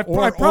record, I've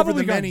or probably over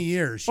the gone- many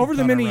years? over you've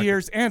the gone on many record?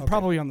 years, and Okay.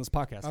 probably on this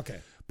podcast. Okay.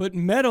 But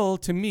metal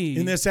to me,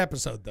 In this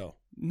episode, though.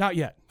 not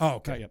yet. Oh,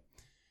 okay. Not yet.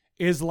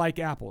 Is like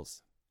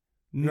apples.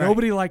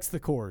 Nobody likes the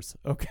cores.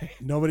 Okay.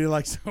 Nobody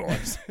likes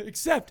horse.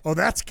 Except. Oh,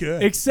 that's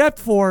good. Except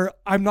for,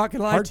 I'm not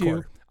gonna lie to you,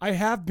 Hardcore. I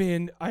have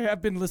been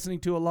listening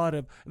to a lot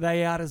of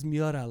Thy Art is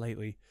Murder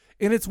lately,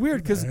 and it's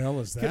weird because What the hell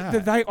is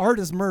that? Thy Art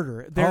is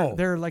Murder. Oh.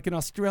 They're like an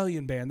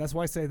Australian band. That's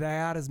why I say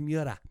Thy Art is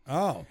Murder.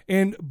 Oh.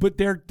 But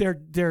they're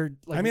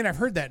like, I mean, I've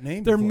heard that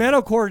name. they're before.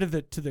 metalcore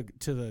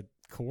to the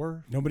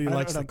core. Nobody I don't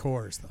likes know. the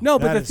chorus, though. No,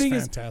 but That the is thing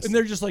fantastic. is, and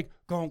they're just like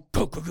going,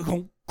 go, go, go,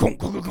 go, go,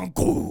 go, go, go,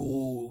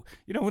 go.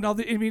 You know, and all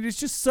the, I mean, it's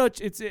just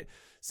such,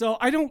 so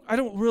I don't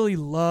really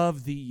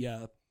love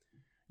the,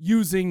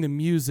 using the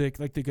music,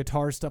 like the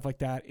guitar stuff like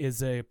that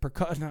is a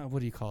percussion. What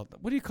do you call it?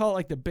 What do you call it?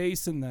 Like the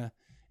bass and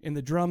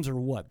the drums or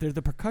what? They're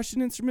the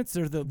percussion instruments.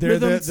 They're the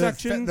rhythm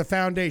section. The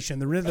foundation,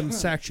 the rhythm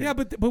section. Yeah,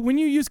 but when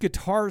you use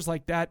guitars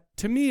like that,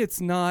 to me, it's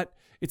not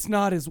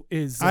as.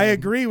 I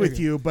agree with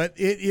you, but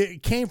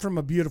it came from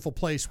a beautiful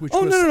place, which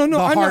Oh was no! the I'm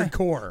not-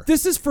 hardcore.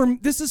 This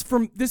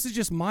is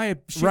just my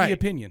shitty Right.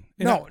 opinion.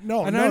 And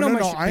No,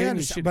 I I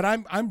understand, but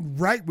I'm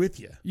right with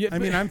you. Yeah, I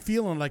mean, but- I'm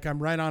feeling like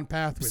I'm right on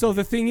path with So you.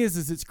 the thing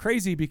is it's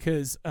crazy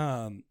because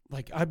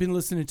like I've been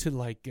listening to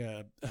like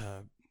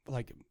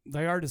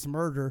Thy Art is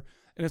Murder,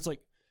 and it's like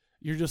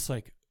you're just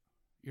like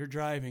you're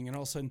driving and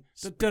all of a sudden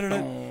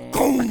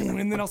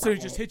and then all of a sudden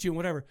it just hits you and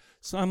whatever.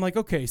 So I'm like,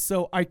 okay,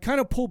 so I kind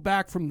of pulled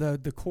back from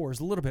the chorus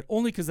a little bit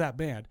only because that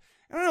band,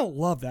 and I don't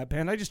love that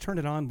band. I just turn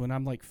it on when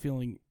I'm like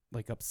feeling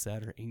like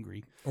upset or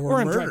angry or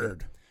I'm driving.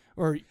 murdered.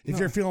 Or If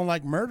you're feeling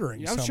like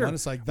murdering Yeah, I'm someone, sure.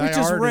 it's like which Thy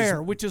is Art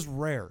rare. Which is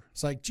rare.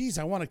 It's like, geez,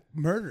 I want to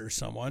murder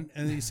someone,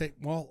 and then you say,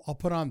 well, I'll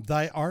put on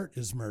Thy Art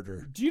is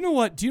Murder. Do you know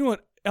what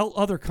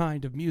other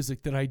kind of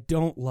music that I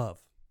don't love?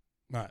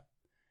 Right.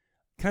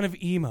 Kind of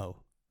emo,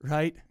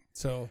 right?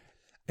 So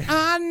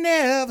I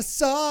never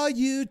saw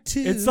you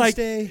Tuesday. It's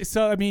like,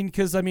 so I mean,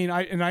 because I mean,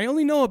 I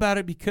only know about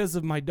it because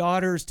of my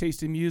daughter's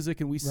taste in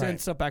music, and we send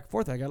Right. stuff back and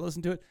forth. I got to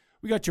listen to it.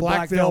 We got your Black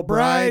Black Veil Veil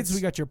Brides. Brides.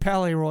 We got your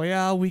Palais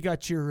Royale. We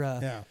got your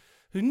yeah.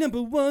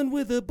 number one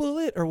with a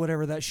bullet or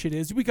whatever that shit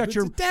is. We got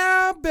your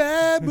down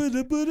bad,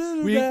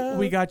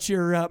 we got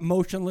your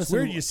Motionless. It's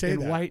weird and, you say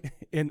and that. white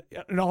and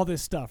all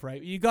this stuff,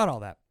 right? You got all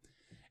that,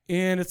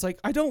 and it's like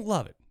I don't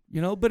love it,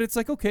 you know. But it's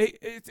like okay,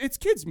 it's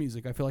kids'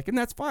 music. I feel like, and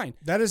that's fine.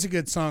 That is a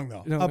good song,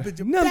 though. You know, Up at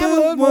the-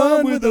 number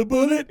one with a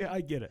bullet. Yeah, I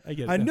get it.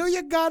 I know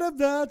you got a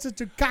vet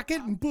to cock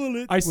it and pull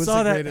it. I was saw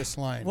the that. greatest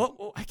line.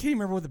 Well, I can't even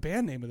remember what the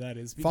band name of that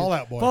is. because- Fall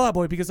Out Boy. Fall Out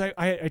Boy, because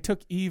I took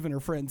Eve and her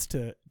friends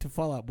to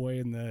Fall Out Boy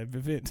in the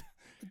event.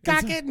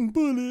 Cock it and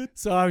pull it.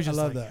 So I was just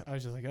love like, that. I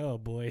was just like, oh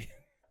boy,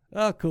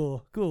 oh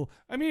cool.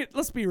 I mean,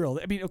 let's be real.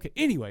 I mean, okay.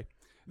 Anyway,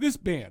 this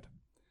band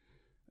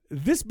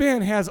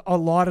has a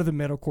lot of the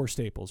metalcore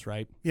staples,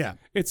 right? Yeah.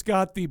 It's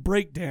got the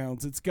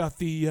breakdowns. It's got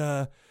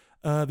the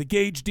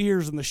gauged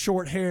ears and the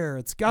short hair.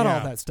 It's got all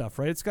Yeah. that stuff,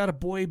 right? It's got a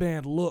boy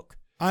band look.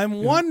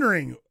 I'm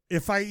wondering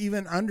if I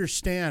even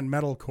understand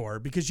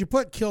metalcore, because you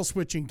put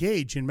Killswitch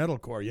Engage in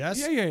metalcore, yes?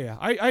 Yeah.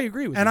 I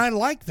agree with you. And I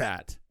like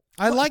that.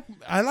 I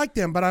like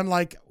them, but I'm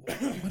like,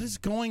 what is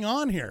going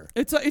on here?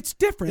 It's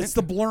different. It's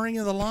the blurring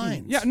of the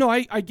lines. Yeah, no,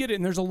 I get it,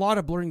 and there's a lot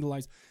of blurring the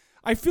lines.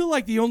 I feel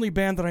like the only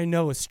band that I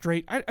know is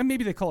straight.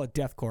 Maybe they call it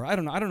deathcore. I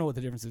don't know. I don't know what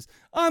the difference is.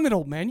 I'm an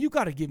old man. You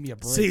got to give me a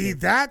break. See,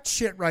 that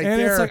shit right and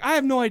there. It's like I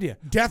have no idea.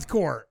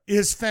 Deathcore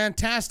is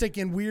fantastic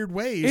in weird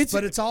ways,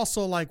 but it's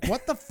also like,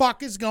 what the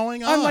fuck is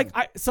going on?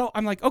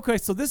 I'm like, okay,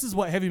 so this is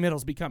what heavy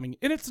metal's becoming,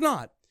 and it's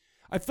not.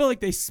 I feel like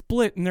they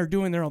split and they're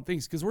doing their own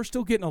things because we're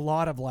still getting a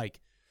lot of like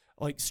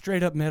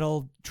straight up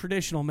metal,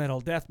 traditional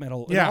metal, death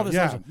metal, and all this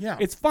other stuff. Yeah.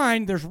 It's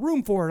fine. There's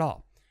room for it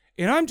all.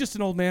 And I'm just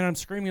an old man. I'm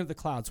screaming at the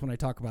clouds when I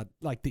talk about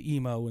like the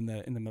emo and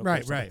the metal.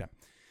 Right. Like that.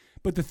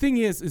 But the thing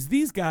is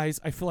these guys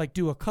I feel like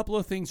do a couple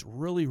of things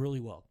really, really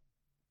well.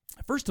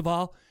 First of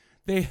all,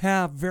 they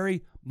have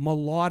very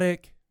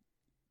melodic,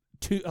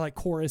 like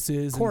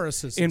choruses,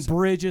 and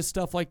bridges,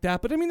 stuff like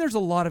that. But I mean, there's a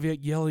lot of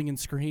yelling and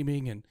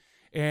screaming,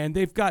 and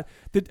they've got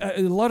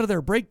a lot of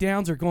their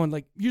breakdowns are going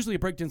like usually a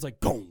breakdown's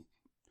like gong,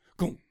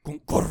 gong,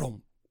 gong,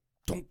 gong,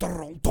 dong,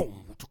 dong,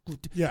 dong.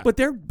 Yeah. But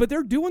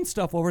they're doing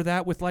stuff over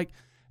that with like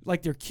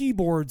their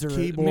keyboards or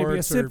maybe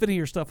a symphony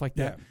or stuff like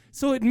that. Yeah.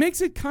 So it makes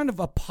it kind of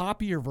a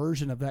poppier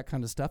version of that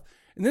kind of stuff.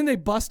 And then they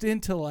bust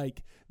into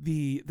like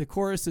the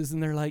choruses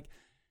and they're like,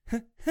 yeah,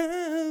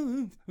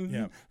 and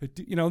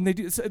they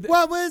do. So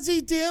what was he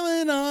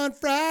doing on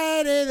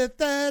Friday the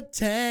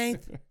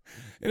 13th?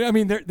 And I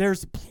mean,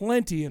 there's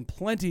plenty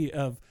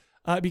of.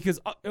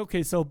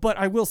 But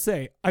I will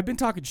say, I've been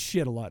talking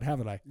shit a lot,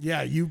 haven't I?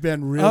 Yeah, you've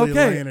been really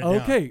laying it down.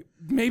 Okay,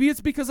 maybe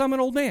it's because I'm an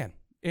old man,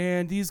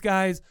 and these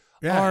guys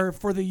are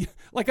for the,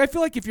 like, I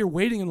feel like if you're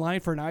waiting in line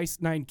for an Ice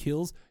 9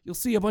 Kills, you'll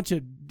see a bunch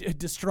of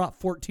distraught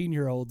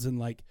 14-year-olds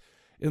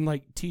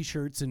in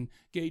T-shirts and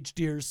Gage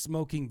Deers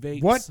smoking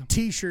vapes. What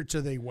T-shirts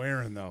are they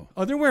wearing, though?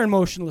 Oh, they're wearing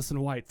Motionless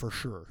in White for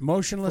sure.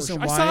 Motionless in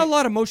White? I saw a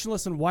lot of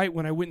Motionless in White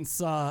when I went and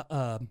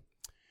saw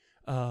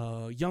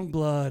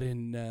Youngblood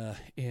and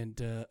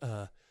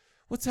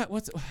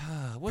what's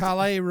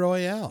Palais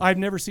Royale. I've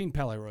never seen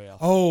Palais Royale.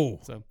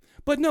 Oh,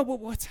 but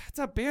what's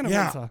that band?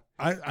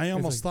 I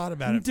almost thought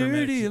about it.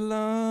 Dirty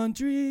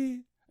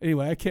Laundry.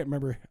 Anyway, I can't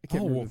remember.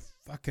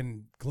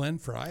 Fucking Glenn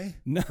Fry.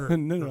 No.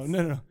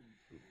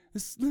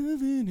 This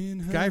living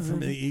in her guy from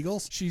the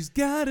Eagles. She's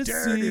got a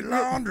Dirty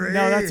Laundry.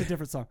 No, that's a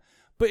different song.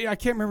 But I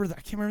can't remember. I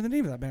can't remember the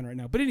name of that band right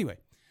now. But anyway,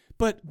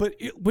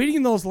 waiting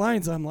in those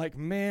lines, I'm like,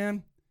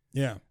 man.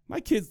 Yeah. My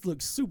kids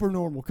look super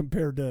normal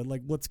compared to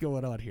like what's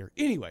going on here.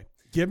 Anyway,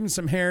 give them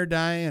some hair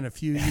dye in a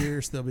few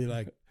years, they'll be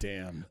like,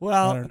 "Damn."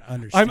 Well, I don't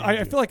understand.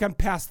 I feel like I'm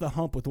past the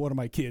hump with one of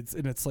my kids,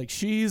 and it's like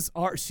she's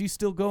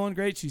still going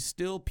great. She's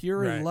still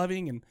pure and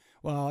loving, and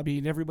well, I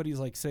mean, everybody's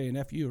like saying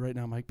 "F you" right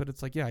now, Mike, but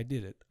it's like, yeah, I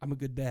did it. I'm a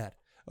good dad.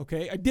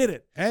 Okay, I did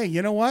it. Hey,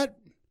 you know what?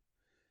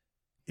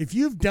 If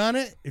you've done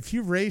it, if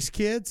you've raised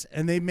kids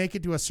and they make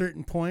it to a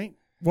certain point,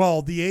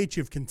 well, the age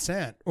of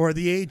consent or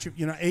the age of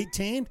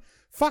 18.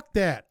 Fuck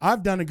that.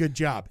 I've done a good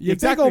job. Yeah, if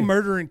they go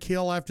murder and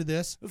kill after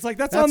this, it's like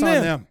that's on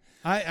them.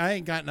 I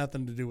ain't got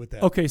nothing to do with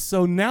that. Okay,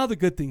 so now the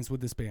good things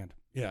with this band.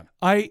 Yeah.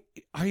 I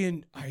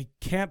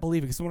can't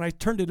believe it because when I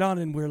turned it on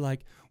and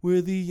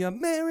we're the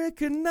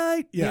American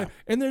Night. Yeah.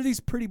 And they're these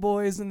pretty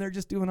boys and they're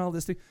just doing all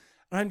this thing.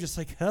 And I'm just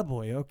like, oh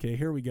boy, okay,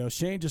 here we go.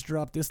 Shane just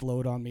dropped this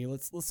load on me.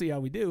 Let's see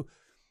how we do.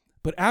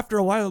 But after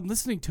a while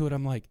listening to it,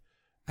 I'm like,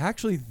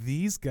 actually,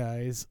 these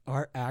guys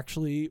are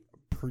actually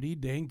pretty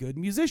dang good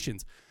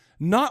musicians.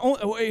 Not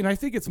only, and I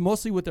think it's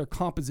mostly with their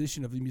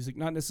composition of the music,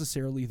 not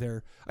necessarily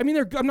their. I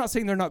mean, I'm not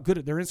saying they're not good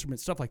at their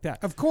instruments, stuff like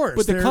that. Of course,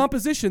 but the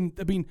composition.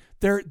 I mean,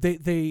 they're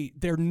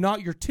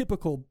not your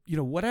typical,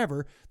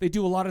 whatever. They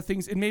do a lot of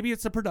things, and maybe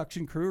it's a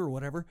production crew or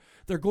whatever.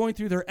 They're going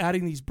through. They're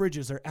adding these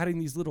bridges. They're adding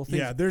these little things.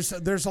 Yeah,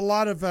 there's a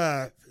lot of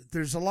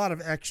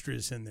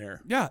extras in there.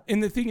 Yeah,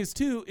 and the thing is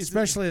too,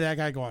 especially that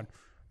guy going,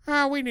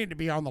 we need to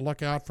be on the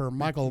lookout for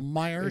Michael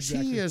Myers.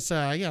 Exactly. He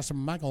is,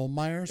 some Michael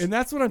Myers. And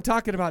that's what I'm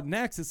talking about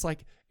next. It's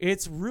like,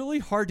 it's really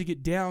hard to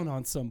get down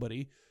on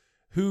somebody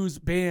whose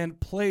band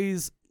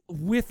plays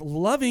with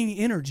loving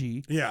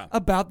energy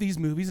about these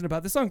movies and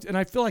about the songs. And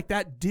I feel like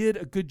that did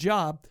a good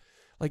job,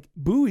 like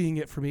buoying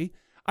it for me.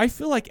 I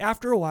feel like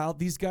after a while,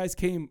 these guys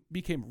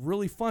became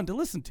really fun to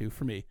listen to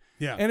for me.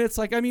 Yeah. And it's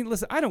like, I mean,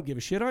 listen, I don't give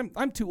a shit.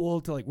 I'm too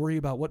old to like worry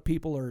about what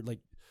people are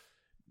like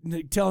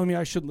telling me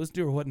I shouldn't listen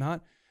to or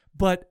whatnot.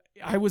 But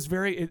I was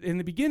in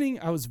the beginning,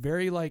 I was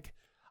very like,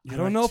 I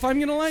don't know if I'm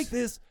going to like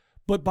this.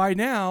 But by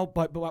now,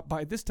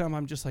 by this time,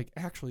 I'm just like,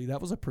 actually, that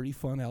was a pretty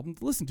fun album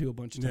to listen to a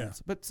bunch of times.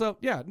 Yeah. But so,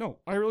 yeah, no,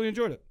 I really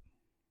enjoyed it.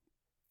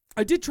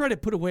 I did try to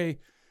put away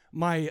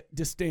my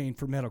disdain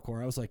for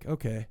metalcore. I was like,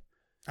 okay.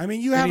 I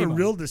mean, you have a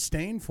real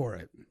disdain for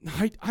it.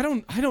 I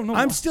don't know.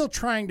 I'm still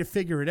trying to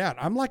figure it out.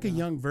 I'm like a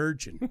young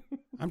virgin.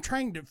 I'm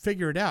trying to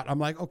figure it out. I'm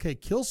like, okay,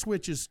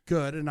 Killswitch is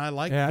good, and I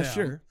like them.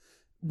 Sure.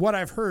 What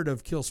I've heard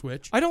of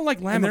Killswitch. I don't like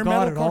Lamb of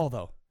God at all,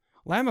 though.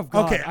 Lamb of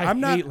God. Okay, I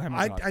hate Lamb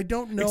of God. I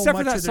don't know except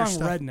much for that of their song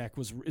stuff.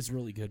 Redneck is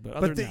really good, but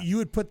other than that, you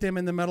would put them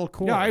in the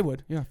metalcore. Yeah, I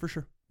would. Yeah, for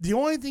sure. the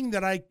only thing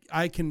that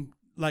I can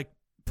like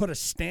put a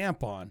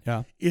stamp on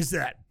is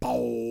that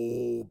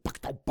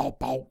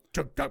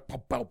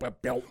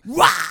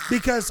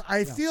because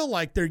I feel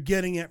like they're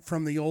getting it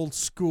from the old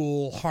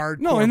school hardcore.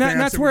 No, and bands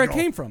that's that where would it go,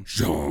 came from.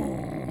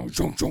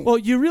 Well,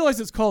 you realize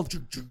it's called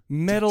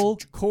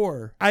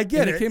metalcore. I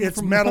get And it. came It's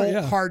from metal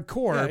yeah.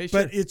 hardcore, Yeah,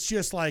 but sure. it's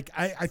just like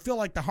I feel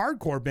like the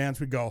hardcore bands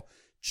would go,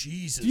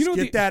 Jesus, You know,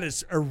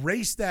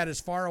 erase that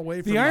as far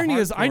away from The irony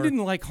is, I hardcore."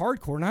 didn't like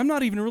hardcore, and I'm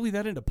not even really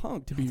that into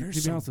punk, to be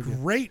honest with you.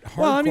 Great hardcore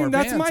Well, I mean,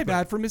 that's bands, my but-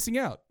 bad for missing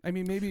out. I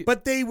mean, maybe.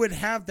 But they would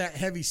have that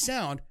heavy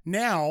sound.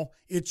 Now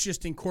it's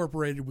just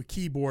incorporated with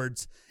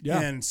keyboards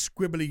and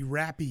squibbly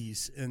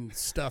rappies and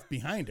stuff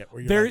behind it.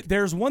 Where you're like,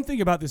 There's one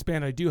thing about this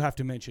band I do have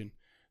to mention.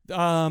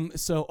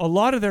 So a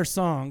lot of their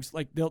songs,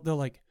 like they'll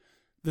like,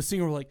 the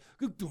singer will like,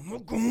 you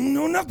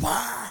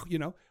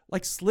know,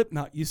 like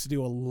Slipknot used to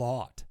do a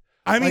lot.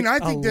 I mean,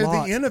 Like, I think a they're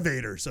lot. the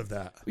innovators of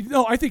that.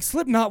 No, I think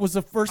Slipknot was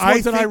the first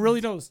ones that I think- really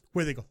noticed.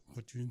 Where they go,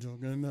 "What you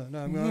talking about?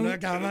 I'm gonna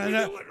come on."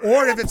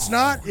 Or if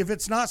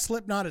it's not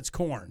Slipknot, it's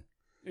Korn.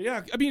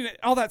 Yeah, I mean,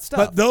 all that stuff.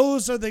 But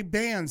those are the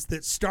bands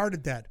that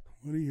started that.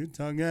 What are you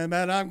talking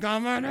about? I'm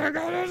coming up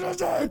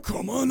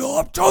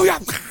to you.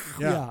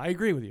 Yeah, I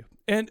agree with you.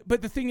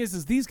 But the thing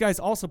is these guys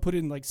also put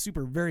in like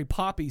super very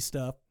poppy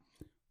stuff,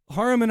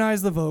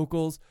 harmonize the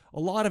vocals, a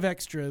lot of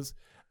extras.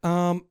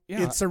 Yeah,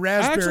 It's a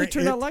raspberry. I actually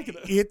turned out liking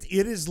it.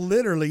 It is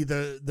literally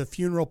the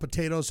funeral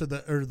potatoes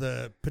or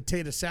the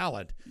potato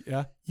salad.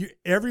 Yeah.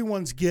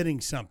 Everyone's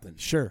getting something.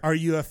 Sure. Are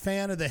you a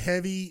fan of the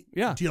heavy?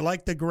 Yeah. Do you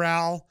like the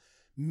growl?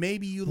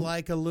 Maybe you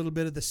like a little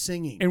bit of the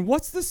singing. And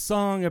what's the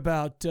song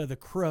about the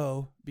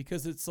crow?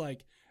 Because it's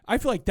like, I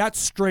feel like that's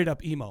straight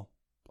up emo.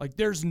 Like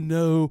that's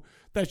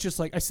just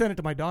like, I sent it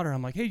to my daughter.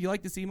 I'm like, hey, you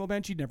like this emo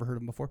band? She'd never heard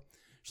of them before.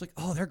 She's like,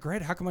 oh, they're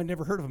great. How come I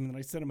never heard of them? And then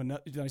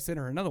I sent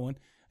her another one.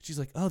 She's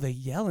like, oh, they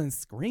yell and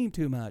scream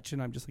too much.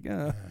 And I'm just like,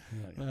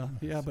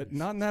 yeah, but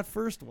not in that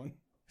first one.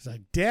 It's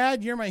like,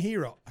 Dad, you're my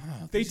hero. Oh,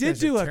 They these did guys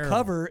do are a terrible.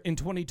 cover in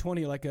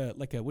 2020, like a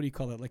what do you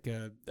call it? Like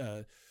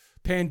a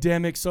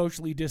pandemic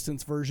socially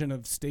distanced version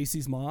of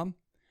Stacy's Mom,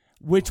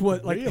 which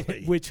was like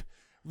really? which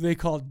they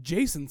called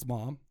Jason's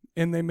Mom,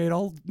 and they made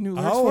all new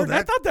lyrics Oh, for it. I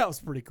that- thought that was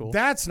pretty cool.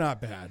 That's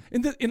not bad.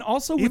 And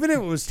also with- Even if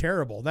it was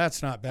terrible,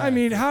 that's not bad. I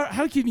mean,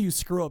 how can you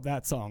screw up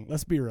that song?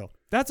 Let's be real.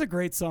 That's a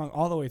great song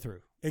all the way through.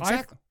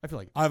 Exactly. I feel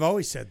like I've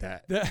always said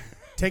that. The-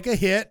 Take a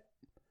hit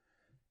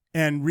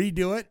and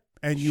redo it,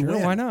 and you sure,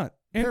 win. why not?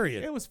 And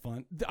Period. It was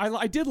fun.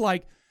 I did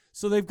like.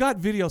 So they've got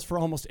videos for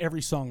almost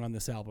every song on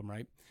this album,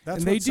 right? That's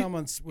and what they do-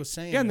 someone was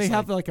saying. Yeah, and they It's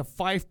have like a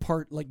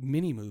 5-part like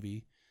mini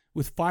movie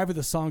with 5 of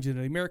the songs in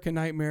it: American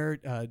Nightmare,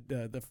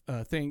 the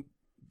thing,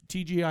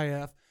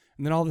 TGIF,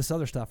 and then all this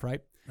other stuff,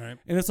 right? Right.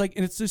 And it's like,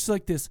 and it's just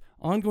like this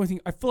ongoing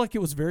thing. I feel like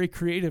it was very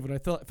creative, and I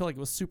felt like it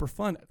was super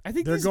fun. I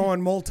think They're these-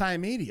 going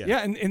multimedia. yeah,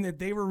 and that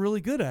they were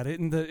really good at it,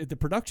 and the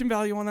production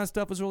value on that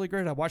stuff was really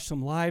great. I watched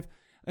them live,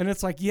 and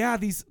it's like, yeah,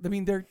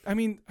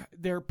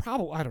 they're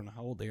probably, I don't know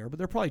how old they are, but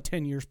they're probably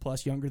 10 years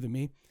plus younger than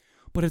me.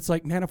 But it's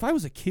like, man, if I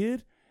was a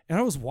kid and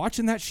I was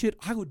watching that shit,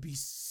 I would be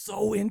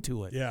so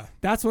into it. Yeah.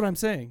 That's what I'm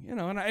saying. You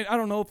know, and I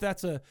don't know if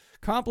that's a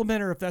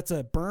compliment or if that's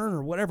a burn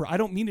or whatever. I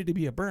don't mean it to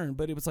be a burn,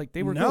 but it was like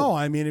they were No, cool.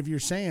 I mean, if you're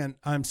saying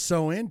I'm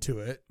so into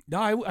it, No,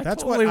 I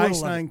that's totally what would've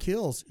Ice loved Nine it.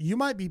 Kills. You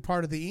might be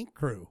part of the Ink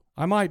crew.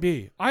 I might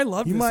be. I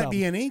love You this might album.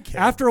 be an Ink head.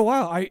 After a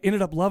while, I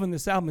ended up loving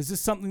this album. Is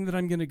this something that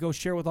I'm going to go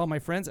share with all my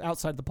friends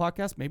outside the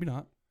podcast? Maybe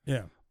not.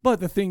 Yeah. But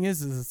the thing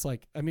is it's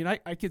like, I mean, I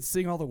could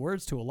sing all the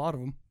words to a lot of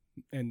them.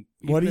 And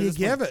What do even you this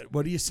one- give it?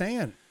 What are you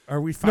saying? Are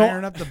we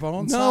firing up the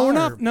bone No, saw, we're or-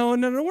 not. No,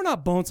 we're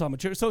not bone saw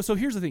material. So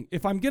here's the thing: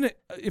 if I'm going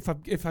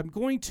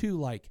to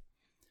like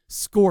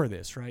score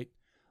this, right,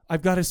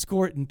 I've got to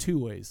score it in 2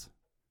 ways: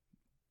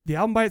 the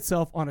album by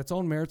itself on its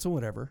own merits or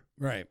whatever,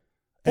 Right.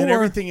 And Or-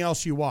 everything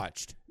else you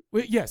watched.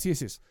 Well, yes,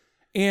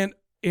 and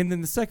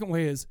then the second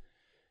way is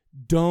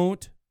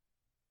don't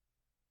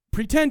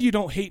pretend you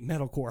don't hate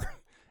metalcore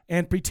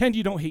and pretend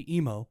you don't hate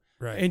emo,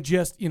 Right. and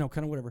just kind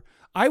of whatever.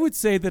 I would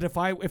say that if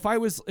I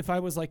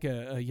was like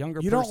a younger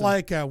You person, don't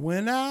like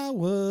when I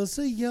was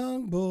a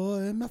young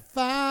boy, my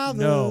father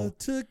No.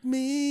 took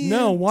me.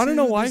 No, want to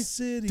know into why? the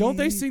city. Don't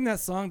they sing that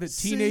song that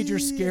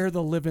teenagers See scare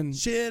the living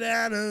shit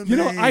out of You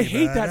know, me? I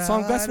hate that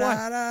song. That's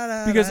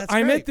why. Because That's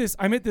I'm great. at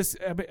this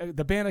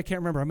the band I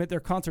can't remember. I'm at their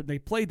concert and they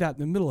played that in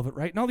the middle of it,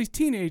 right? And all these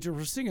teenagers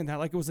were singing that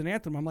like it was an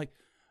anthem. I'm like,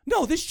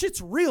 no, this shit's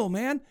real,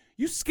 man.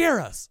 You scare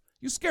us.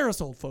 You scare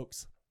us, old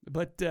folks.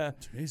 But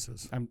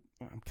Jesus, I'm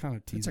kind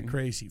of it's teasing. a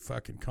crazy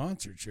fucking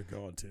concert you're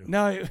going to.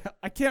 No,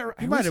 I can't.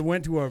 You might have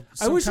went to a.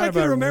 I wish some I kind could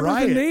of a remember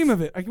riot. the name of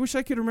it. I wish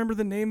I could remember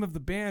the name of the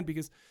band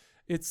because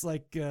it's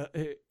like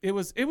it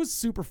was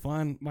super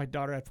fun. My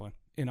daughter had fun,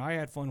 and I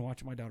had fun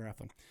watching my daughter have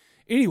fun.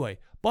 Anyway,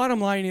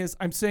 bottom line is,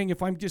 I'm saying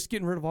if I'm just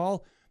getting rid of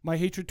all my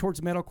hatred towards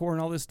metalcore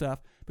and all this stuff,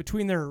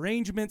 between their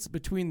arrangements,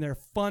 between their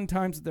fun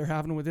times that they're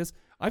having with this,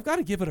 I've got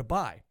to give it a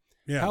buy.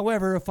 Yeah.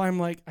 However, if I'm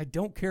like, I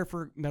don't care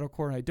for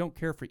metalcore and I don't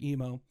care for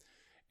emo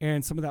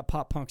and some of that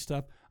pop punk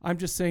stuff, I'm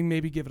just saying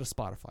maybe give it a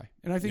Spotify.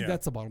 And I think Yeah.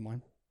 that's the bottom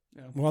line.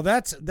 Yeah. Well,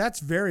 that's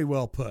very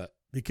well put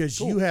because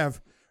Cool. you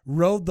have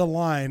rode the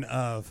line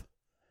of,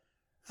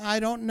 I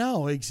don't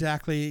know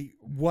exactly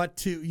what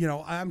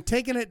to, I'm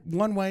taking it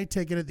one way,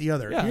 taking it the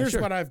other. Yeah, Here's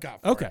sure. what I've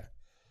got for Okay. it.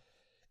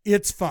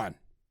 It's fun.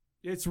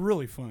 It's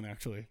really fun,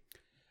 actually.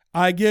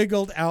 I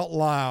giggled out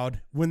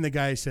loud when the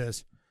guy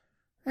says,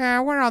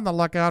 we're on the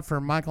lookout for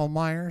Michael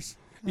Myers.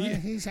 Yeah.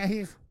 He's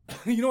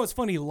You know what's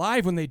funny?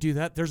 Live when they do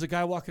that, there's a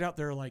guy walking out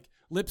there like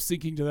lip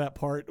syncing to that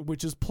part,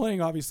 which is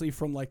playing obviously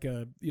from like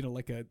a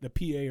the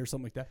PA or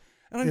something like that.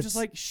 And I'm just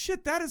like,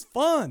 shit, that is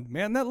fun,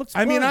 man. That looks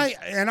fun. I mean,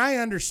 I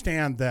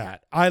understand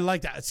that. I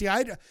like that.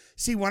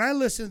 See, when I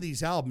listen to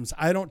these albums,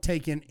 I don't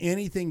take in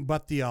anything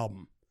but the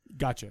album.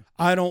 Gotcha.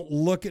 I don't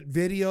look at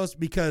videos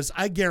because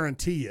I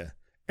guarantee you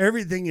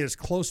everything is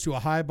close to a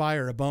high buy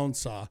or a bone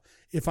saw.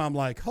 If I'm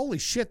like, holy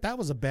shit, that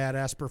was a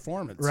badass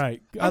performance.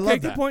 Right. I Okay, love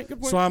good that. point,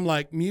 good point. So I'm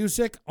like,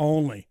 music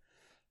only.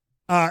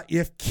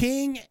 If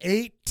King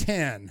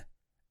 810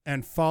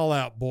 and Fall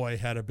Out Boy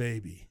had a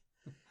baby,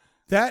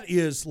 that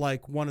is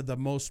like one of the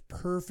most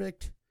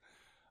perfect.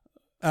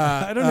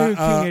 I don't know who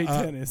King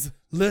 810 is.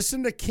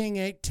 Listen to King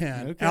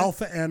 810, Okay.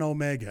 Alpha and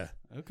Omega.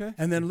 Okay.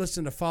 And then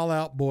listen to Fall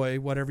Out Boy,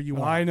 whatever you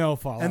want. I know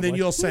Fall Out And then Boy.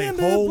 you'll say, Man,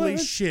 that holy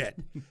boy. shit.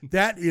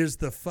 That is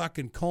the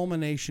fucking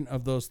culmination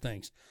of those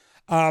things.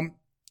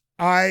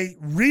 I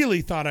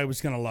really thought I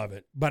was going to love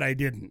it, but I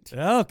didn't.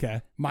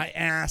 Okay. My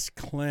ass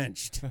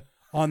clenched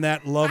on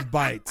that Love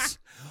Bites.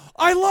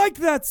 I like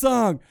that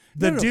song.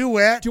 The No.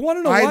 duet. Do you want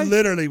to know I why?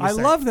 literally was I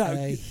like, love that.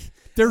 hey.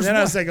 There's Then I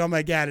one- was like, oh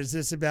my God, is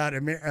this about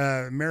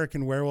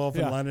American Werewolf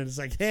in Yeah. London? It's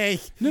like, hey.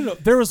 No.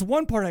 There was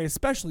one part I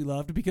especially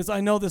loved because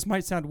I know this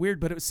might sound weird,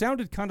 but it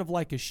sounded kind of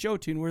like a show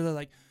tune where they're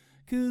like,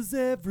 "'Cause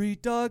every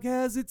dog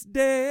has its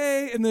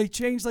day," and they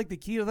changed like the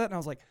key to that, and I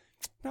was like,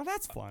 "Now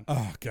that's fun."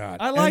 Oh God.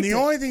 I And liked the it.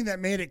 only thing that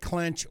made it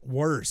clench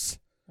worse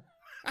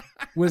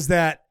was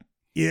that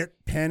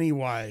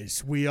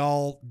Pennywise.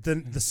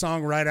 The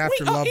song right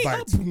after Love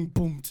Bites. Boom,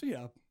 boom.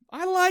 Yeah.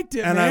 I liked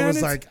it, And man. I was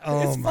It's- like,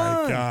 oh it's my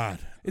fun. God.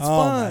 It's oh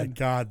fun. my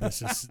God,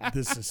 this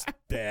is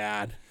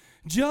bad.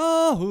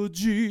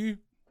 Georgie.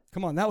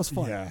 Come on, that was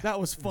fun. Yeah. That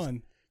was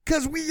fun.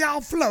 Cause we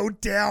all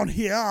float down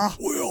here.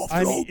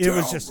 It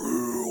was just.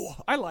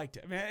 I liked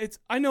it, man.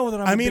 I know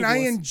that I'm. I a mean, big I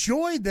wuss.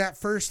 enjoyed that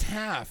first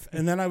half,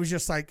 and then I was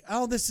just like,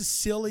 "Oh, this is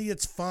silly.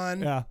 It's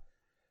fun." Yeah.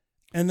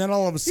 And then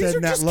all of a These sudden,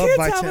 are that just Love kids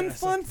Bites having hit,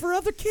 it's fun like, for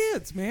other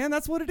kids, man.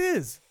 That's what it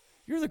is.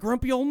 You're the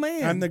grumpy old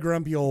man. I'm the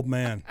grumpy old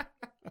man.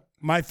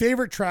 My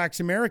favorite tracks,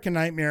 American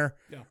Nightmare,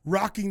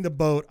 Rocking the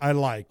Boat, I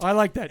liked. I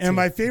like that too. And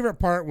my favorite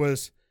part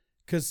was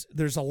because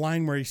there's a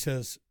line where he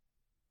says,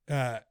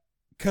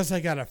 "Cause I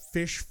got a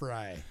fish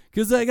fry."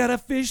 Because I got a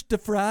fish to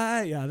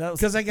fry. Yeah, that was.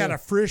 Because I got a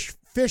fish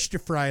to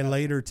fry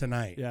later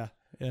tonight. Yeah.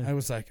 I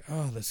was like,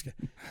 oh, this guy.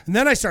 And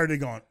then I started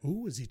going,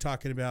 ooh, is he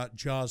talking about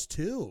Jaws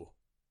 2?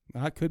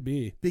 That could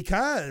be.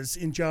 Because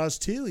in Jaws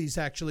 2, he's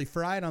actually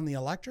fried on the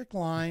electric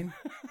line.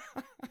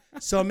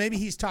 So maybe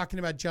he's talking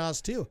about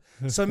Jaws 2.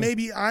 So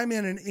maybe I'm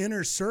in an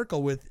inner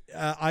circle with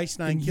Ice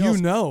Nine And Kills.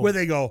 you know. Where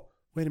they go,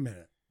 wait a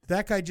minute.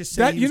 That guy just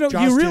said That he was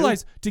Jaws you 2?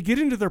 realize to get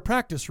into their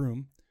practice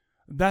room,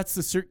 that's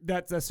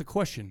the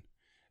question.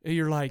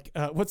 You're like,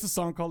 what's the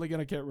song called again?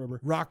 I can't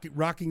remember.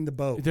 Rocking the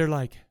Boat. They're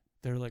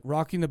like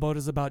Rocking the Boat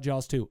is about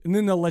Jaws 2, and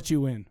then they'll let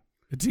you in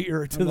to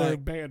the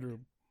like- band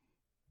room.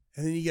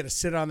 And then you get to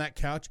sit on that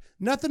couch.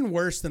 Nothing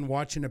worse than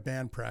watching a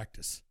band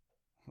practice.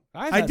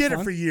 I've I had did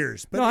fun. it for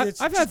years, but No, it's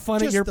I've had fun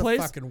at just your the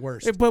place. fucking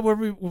worst. But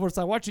was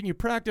I watching you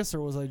practice,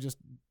 or was I just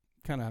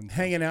kind of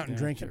Hanging out and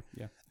drinking.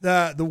 Sure.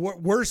 Yeah.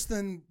 Worse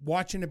than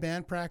watching a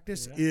band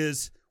practice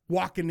is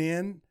walking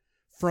in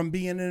from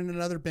being in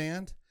another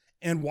band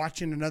and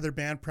watching another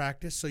band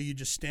practice. So you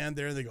just stand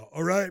there and they go,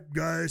 all right,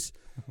 guys,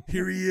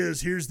 here he is.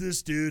 Here's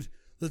this dude.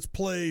 Let's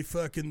play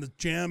fucking the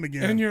jam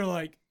again. And you're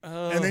like,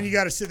 and then you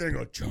got to sit there and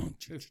go,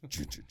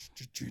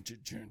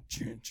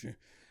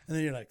 and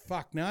then you're like,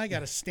 fuck, now I got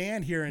to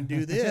stand here and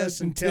do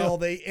this until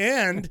they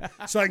end.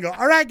 So I can go,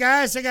 all right,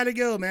 guys, I got to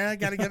go, man. I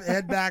got to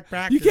head back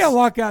practice. you can't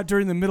walk out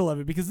during the middle of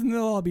it because then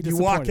they'll all be You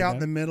disappointed. walk out in man.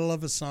 the middle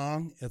of a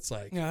song, it's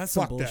like, Yeah, that's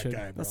some fuck that bullshit.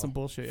 guy, bro. That's some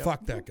bullshit, yeah.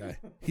 Fuck that guy.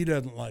 He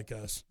doesn't like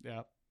us.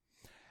 Yeah.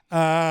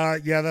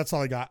 Yeah, that's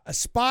all I got. A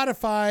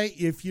Spotify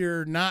if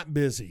you're not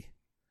busy.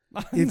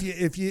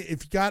 if you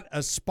got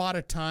a spot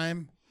of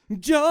time.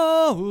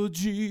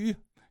 Georgie.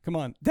 Come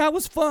on. That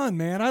was fun,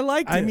 man. I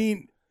liked it. I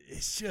mean,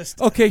 it's just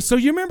Okay, so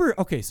you remember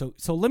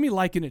so let me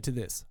liken it to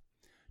this.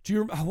 Do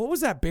you what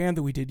was that band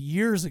that we did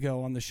years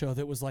ago on the show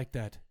that was like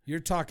that? you're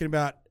talking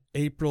about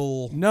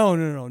April. No.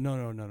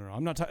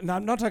 I'm not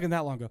talking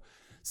that long ago.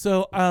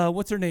 So,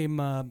 what's her name?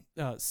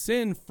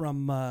 Sin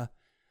from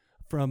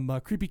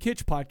Creepy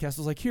Kitsch podcast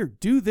was like, "Here,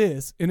 do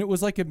this." And it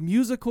was like a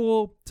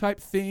musical type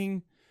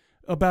thing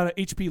about an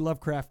H.P.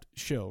 Lovecraft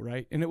show,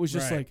 right? And it was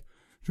just Right. like,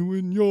 "To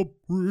in your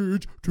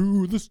bridge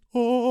to the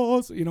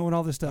stars," and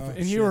all this stuff. Oh,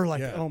 and you shit, were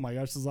like, yeah. "Oh my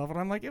gosh, this is awful." And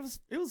I'm like, it was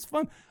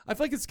fun. I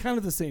feel like it's kind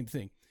of the same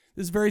thing.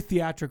 It's very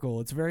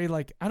theatrical. It's very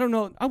like, I don't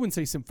know, I wouldn't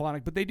say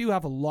symphonic, but they do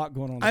have a lot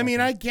going on. I mean,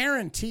 about I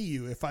guarantee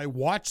you, if I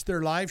watch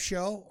their live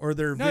show or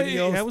their No, yeah,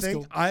 videos that was thing,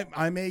 cool.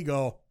 I may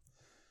go,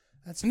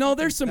 No,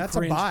 there's some That's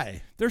cringe. a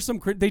buy. There's some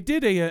cringe. They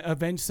did a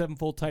Avenged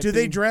Sevenfold type. Do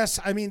they thing. dress?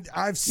 I mean,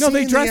 I've seen. No,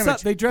 they dress the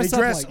up. They dress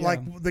up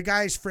like the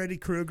guy's Freddy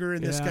Krueger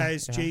and this Yeah,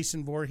 guy's yeah.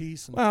 Jason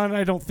Voorhees. And, Well, and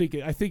I don't think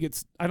I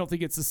don't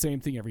think it's the same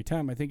thing every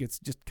time. I think it's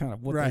just kind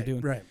of what Right, they're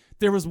doing. right.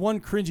 There was one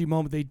cringy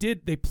moment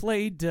they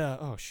played.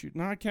 Oh shoot!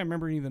 Now I can't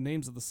remember any of the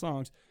names of the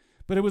songs,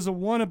 but it was a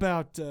one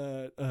about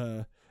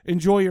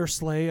 "Enjoy Your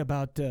Sleigh"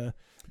 about the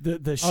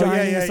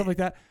Shining and stuff like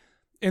that.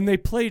 And they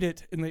played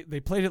it, and they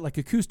played it like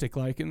acoustic,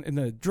 like, and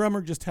the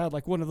drummer just had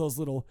like one of those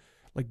little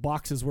like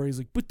boxes where he's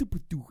like,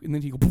 and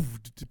then he go,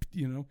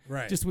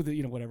 Right. just with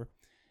it, whatever.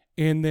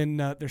 And then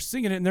they're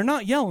singing it, and they're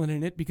not yelling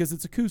in it because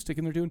it's acoustic,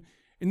 and they're doing.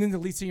 And then the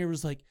lead singer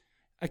was like,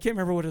 I can't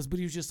remember what it was, but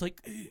he was just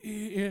like,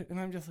 and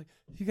I'm just like,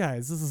 you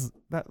guys,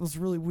 that was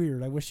really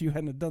weird. I wish you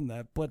hadn't have done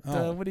that, but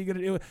what are you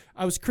gonna do?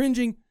 I was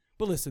cringing,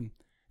 but listen,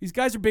 these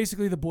guys are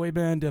basically the boy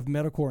band of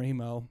metalcore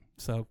emo,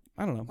 so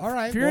I don't know. all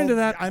right, if you're into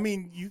that, I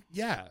mean,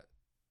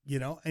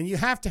 and you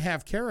have to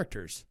have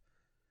characters.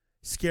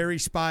 Scary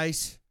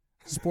Spice,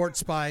 Sports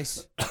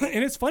Spice.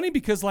 and it's funny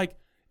because like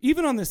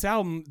even on this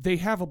album, they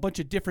have a bunch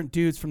of different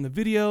dudes from the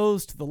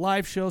videos to the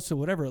live shows to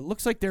whatever. It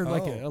looks like they're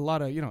like a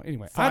lot of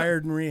anyway.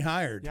 Fired and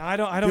rehired. Yeah, I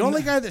don't. The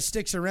only guy that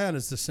sticks around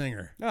is the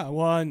singer. Oh,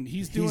 well, and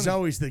he's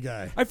always the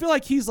guy. I feel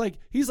like he's like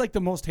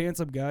the most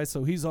handsome guy,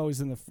 so he's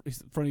always in the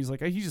front. He's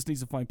like he just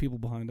needs to find people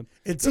behind him.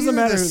 It doesn't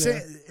matter who they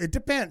are. It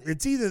depends.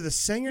 It's either the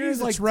singer He's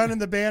that's like- running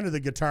the band or the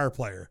guitar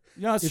player.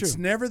 Yeah, that's It's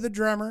true. never the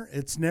drummer.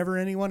 It's never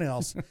anyone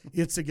else.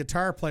 It's the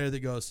guitar player that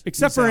goes.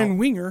 Except "Peace for out." in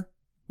Winger,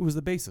 who was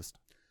the bassist.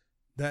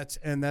 That's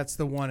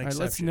the one All right, exception.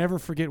 let's never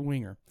forget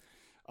Winger.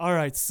 All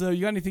right, so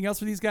you got anything else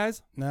for these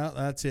guys? No,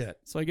 that's it.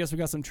 So I guess we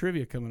got some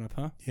trivia coming up,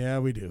 huh? Yeah,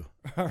 we do.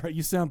 All right,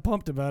 you sound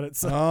pumped about it.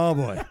 So. Oh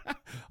boy!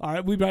 All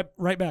right, we'll be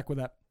right back with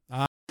that.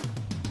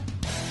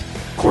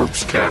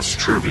 Corpse Cast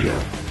Trivia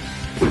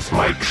with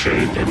Mike,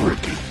 Shane, and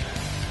Ricky.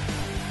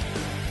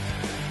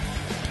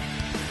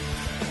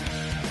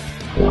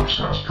 Corpse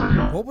Cast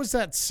Trivia. What was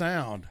that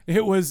sound?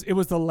 It was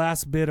the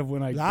last bit of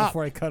when Ah.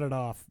 before I cut it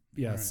off.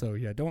 Yeah, so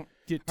yeah, don't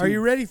get too... Are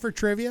you ready for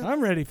trivia? I'm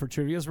ready for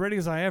trivia, as ready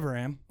as I ever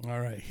am. All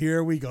right,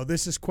 here we go.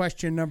 This is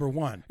question number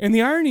 1. And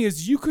the irony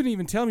is you couldn't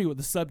even tell me what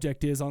the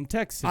subject is on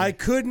text today. I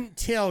couldn't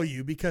tell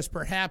you because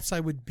perhaps I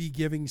would be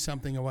giving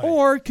something away.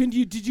 Or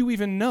did you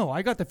even know?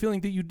 I got the feeling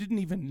that you didn't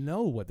even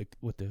know what the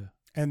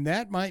and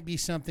that might be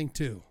something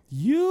too.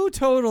 You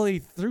totally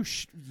threw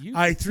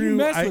I threw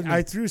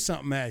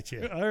something at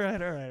you. All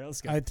right, let's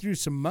go. I threw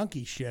some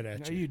monkey shit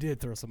at No, you. you did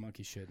throw some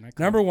monkey shit.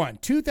 Number 1,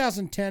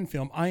 2010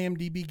 film.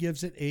 IMDb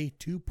gives it a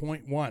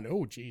 2.1.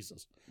 Oh,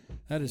 Jesus.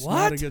 That is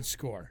not a good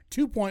score.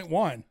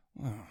 2.1.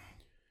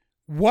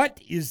 What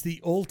is the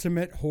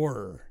ultimate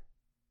horror?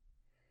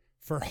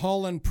 For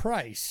Holland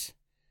Price,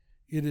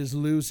 it is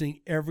losing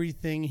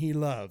everything he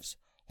loves.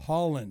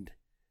 Holland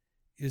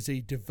is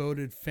a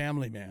devoted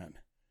family man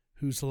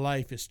whose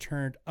life is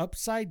turned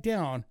upside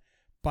down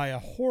by a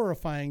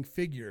horrifying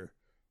figure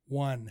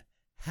one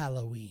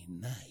Halloween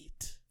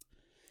night.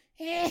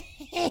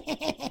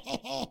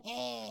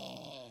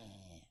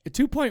 A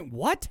 2 point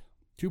what?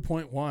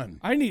 2.1.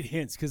 I need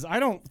hints because I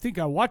don't think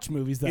I watch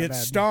movies that It bad.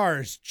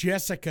 stars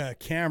Jessica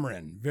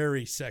Cameron,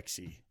 very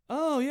sexy.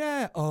 Oh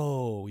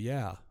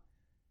yeah.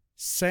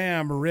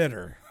 Sam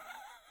Ritter.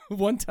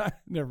 One time,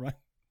 never mind.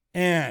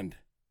 And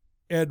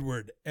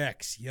Edward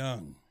X.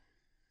 Young.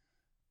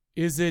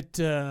 Is it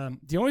the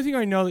only thing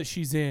I know that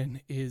she's in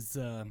is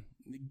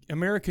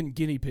American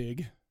Guinea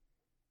Pig?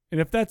 And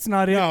if that's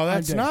not it, No, I'm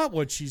that's dead. not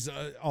what she's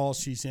all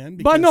she's in.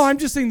 But no, because- I'm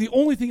just saying the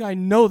only thing I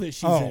know that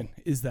she's Oh. in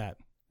is that,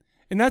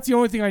 and that's the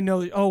only thing I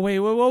know. That, oh wait,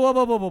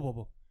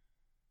 whoa.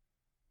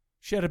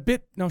 She had a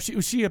bit. No,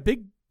 was she a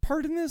big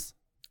part in this?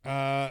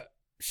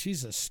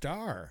 She's a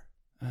star.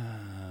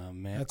 Oh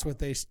man, That's what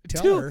they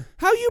tell her.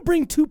 How you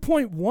bring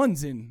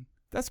 2.1s in?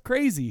 That's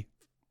crazy.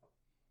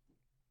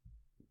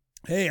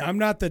 Hey, I'm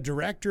not the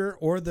director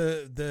or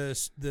the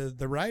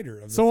writer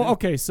of the So film.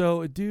 okay,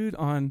 so a dude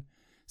on.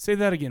 Say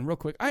that again, real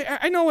quick.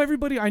 I know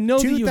everybody. I know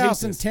that you hate this.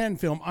 2010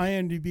 film.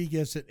 IMDb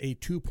gives it a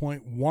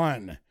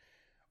 2.1.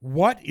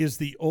 What is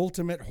the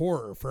ultimate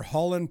horror for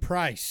Holland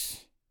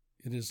Price?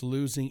 It is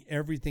losing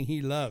everything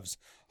he loves.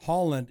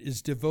 Holland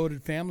is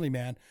devoted family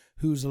man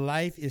whose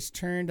life is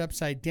turned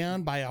upside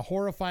down by a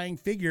horrifying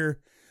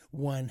figure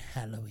one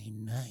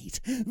Halloween night.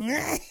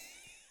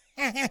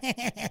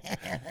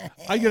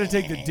 I gotta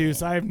take the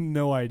deuce. I have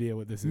no idea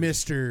what this is.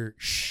 Mr.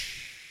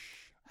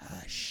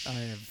 Hush.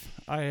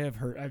 I have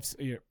heard.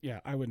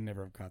 I would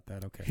never have got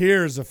that. Okay.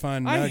 Here's a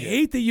fun I nugget.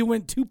 hate that you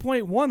went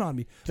 2.1 on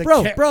me, The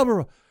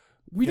bro.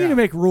 We need to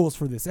make rules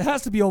for this. It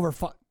has to be over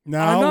 5. No,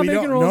 I'm not we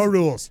making don't. rules. No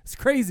rules. It's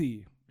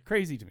crazy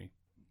to me.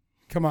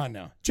 Come on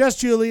now. Just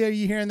Julie, are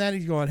you hearing that?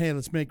 He's going, hey,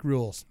 let's make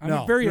rules. I'm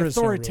No, very there is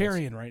no rules.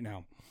 authoritarian right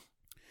now.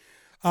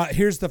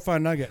 Here's the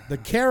fun nugget. The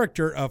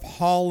character of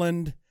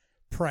Holland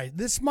Price.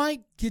 This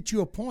might get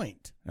you a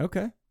point.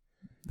 Okay.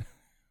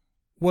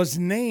 Was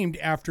named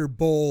after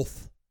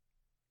both.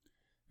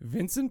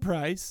 Vincent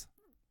Price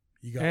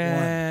You got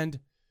and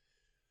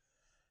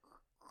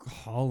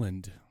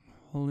Holland.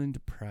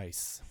 Roland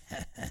Price.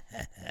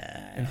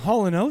 And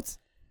Hall & Oates?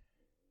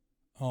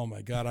 Oh,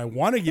 my God. I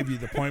want to give you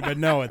the point, but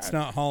no, it's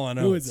not Hall & Oates.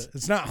 Who is it?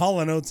 It's not Hall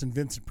 & Oates and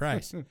Vincent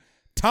Price.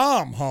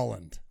 Tom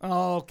Holland.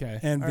 Oh, okay.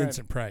 And All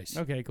Vincent right. Price.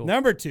 Okay, cool.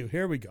 Number 2.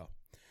 Here we go.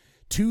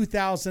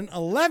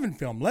 2011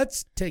 film.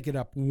 Let's take it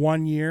up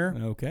 1 year.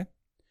 Okay.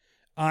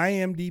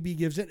 IMDb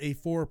gives it a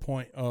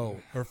 4.0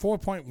 or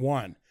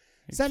 4.1.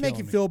 Does that make you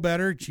killing me. feel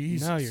better?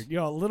 Jesus. No,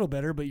 you're a little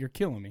better, but you're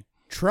killing me.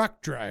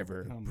 Truck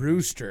driver Oh, man.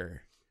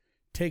 Brewster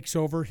takes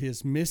over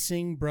his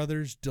missing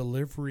brother's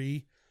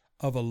delivery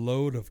of a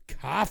load of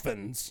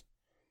coffins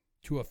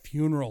to a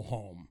funeral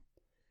home.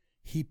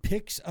 He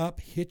picks up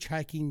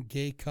hitchhiking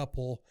gay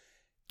couple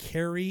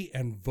Carrie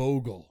and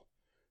Vogel,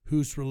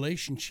 whose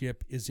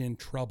relationship is in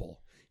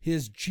trouble.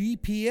 His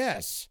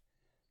GPS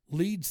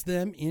leads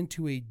them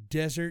into a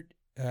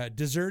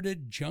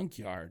deserted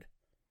junkyard.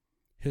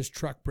 His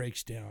truck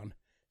breaks down.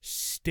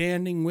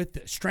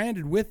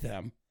 Stranded with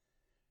them,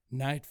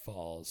 night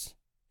falls,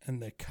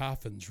 and the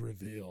coffins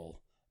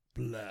reveal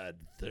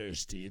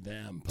bloodthirsty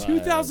vampires.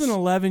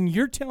 2011,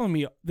 you're telling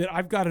me that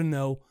I've got to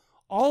know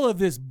all of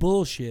this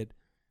bullshit,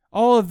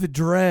 all of the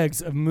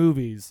dregs of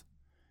movies.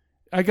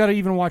 I got to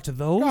even watch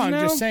those No, I'm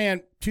now? just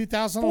saying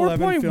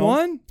 2011 4.1?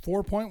 film.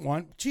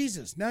 4.1.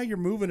 Jesus, now you're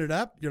moving it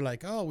up. You're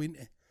like, oh,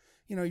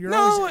 you're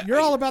No,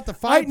 all about the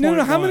 5.1.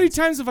 No, how many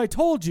times have I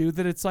told you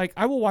that it's like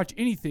I will watch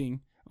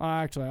anything?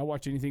 Actually, I'll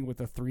watch anything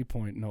with a 3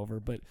 point and over,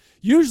 but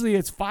usually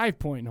it's 5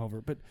 point and over.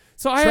 But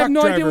so I have Truck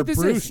no idea driver what this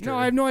is. Brewster. No,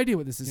 I have no idea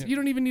what this is. Yeah. You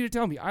don't even need to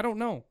tell me. I don't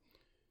know.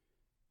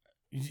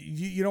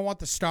 You don't want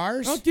the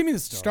stars? Oh, give me the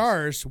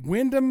stars.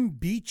 Wyndham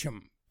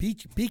Beecham.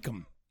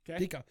 Beacom.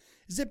 Okay. Beacom.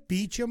 Is it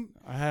Beecham?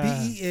 Uh,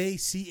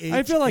 Beacham.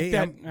 I feel like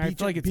that. I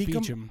feel like it's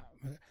Beecham.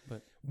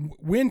 But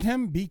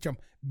Wyndham Beecham.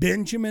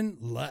 Benjamin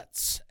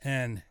Lutz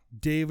and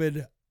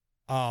David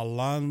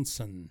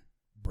Alonson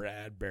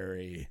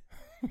Bradbury.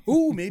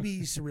 Ooh, maybe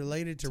he's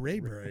related to Ray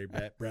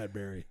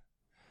Bradbury.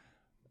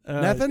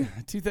 Nothing?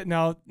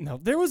 No.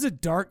 There was a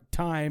dark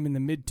time in the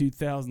mid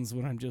 2000s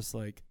when I'm just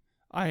like,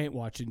 I ain't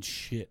watching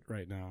shit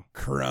right now.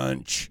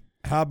 Crunch.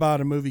 How about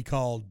a movie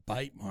called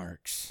Bite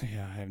Marks?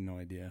 Yeah, I have no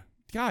idea.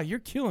 God, you're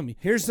killing me.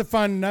 Here's the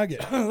fun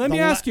nugget. Let me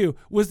ask you: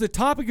 was the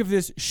topic of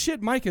this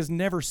shit Mike has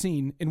never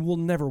seen and will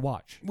never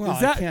watch? Well,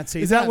 I can't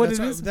say is that what that's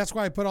it why, is? That's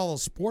why I put all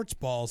those sports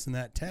balls in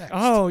that text.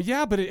 Oh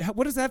yeah, but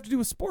what does that have to do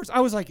with sports? I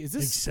was like, is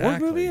this a sport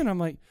Exactly. movie? And I'm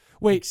like,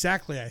 wait,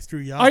 Exactly. I threw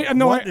you off.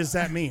 What does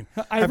that mean?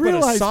 I put a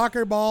realized-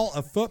 soccer ball,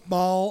 a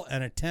football,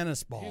 and a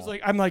tennis ball. He's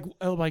like, I'm like,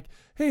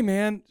 hey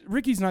man,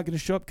 Ricky's not going to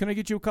show up. Can I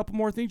get you a couple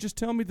more things? Just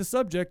tell me the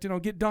subject and I'll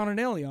get Don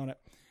and Ellie on it.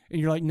 And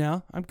you're like,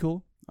 no, I'm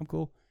cool.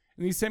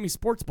 And he sent me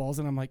sports balls,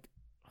 and I'm like,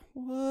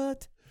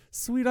 what?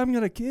 Sweet, I'm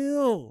going to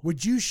kill.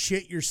 Would you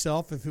shit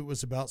yourself if it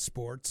was about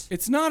sports?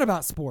 It's not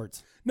about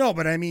sports. No,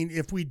 but I mean,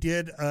 if we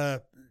did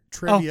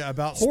trivia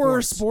about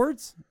horror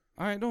sports.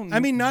 I don't know. I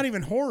mean, not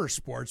even horror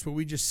sports, but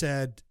we just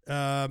said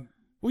well,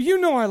 you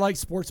know I like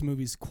sports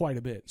movies quite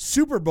a bit.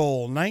 Super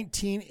Bowl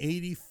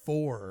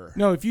 1984.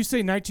 No, if you say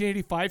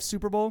 1985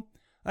 Super Bowl,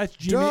 that's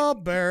Jim. The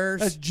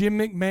Bears. That's Jim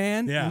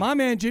McMahon. Yeah. My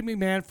man Jim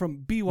McMahon from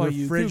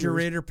BYU.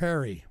 Refrigerator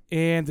Perry. Cougars,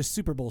 and the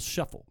Super Bowl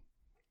Shuffle.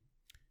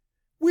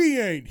 We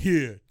ain't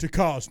here to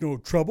cause no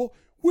trouble.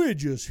 We're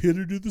just here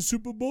to do the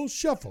Super Bowl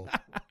Shuffle.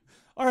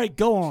 All right,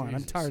 go on.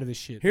 Jesus. I'm tired of this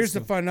shit. Here's the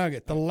Let's fun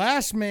nugget. The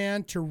last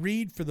man to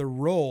read for the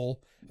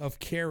role of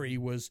Carrie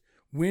was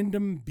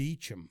Wyndham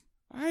Beecham,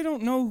 I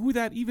don't know who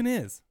that even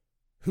is.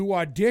 who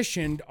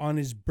auditioned on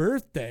his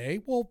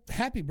birthday. Well,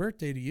 happy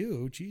birthday to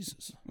you.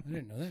 Jesus, I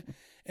didn't know that.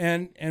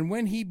 And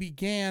when he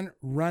began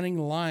running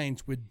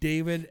lines with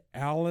David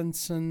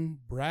Allenson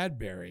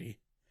Bradbury,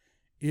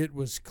 it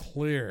was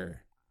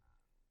clear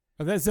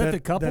Is that the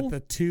couple? that the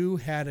two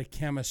had a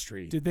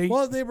chemistry. Did they?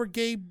 Well, they were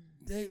gay.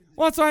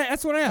 Well,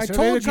 that's what I asked. I Are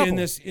they told the you couple? in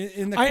this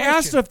in the I question.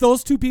 asked if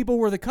those two people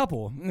were the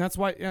couple, and that's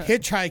why. Yeah.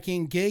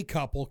 Hitchhiking gay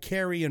couple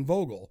Carrie and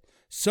Vogel.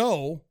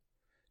 So,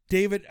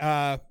 David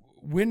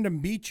Wyndham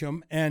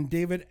Beecham and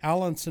David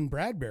Allenson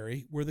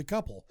Bradbury were the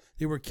couple.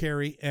 They were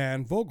Carrie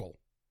and Vogel.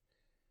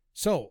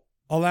 So,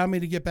 allow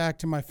me to get back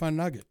to my fun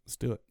nugget. Let's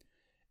do it.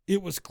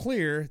 It was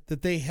clear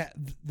that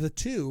the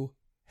two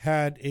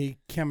had a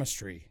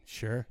chemistry.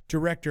 Sure.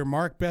 Director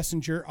Mark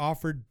Bessinger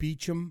offered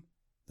Beecham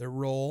the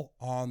role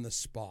on the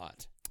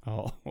spot.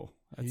 Oh,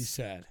 He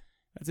said,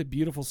 that's a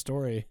beautiful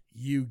story.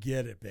 "You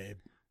get it, babe."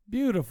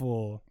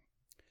 Beautiful.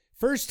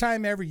 First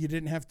time ever you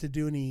didn't have to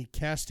do any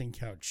casting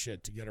couch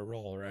shit to get a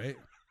role, right? It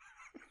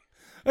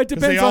 'Cause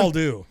depends. they all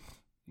do.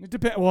 It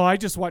depends. Well, I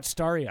just watched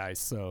Starry Eyes,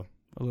 so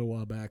a little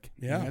while back.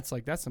 Yeah. And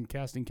that's some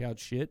casting couch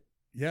shit.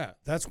 Yeah,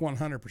 that's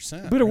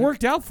 100%. But it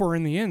worked out for her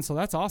in the end, so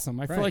that's awesome.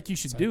 I feel Right. like you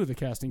should So, do the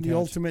casting the couch.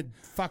 ultimate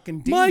fucking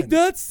demon. Mike,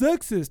 that's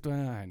sexist.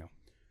 I know.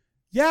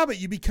 Yeah, but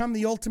you become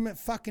the ultimate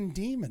fucking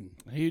demon.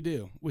 You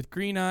do. With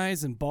green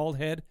eyes and bald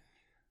head.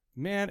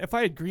 Man, if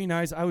I had green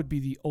eyes, I would be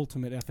the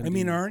ultimate effing I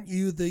mean, demon. aren't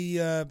you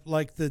the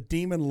like the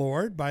demon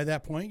lord by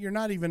that point? You're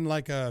not even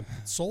like a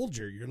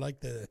soldier. You're like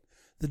the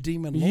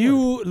demon lord.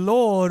 You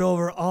lord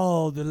over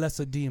all the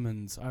lesser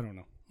demons. I don't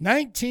know.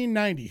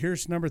 1990.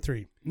 Here's number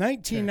 3.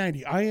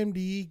 1990.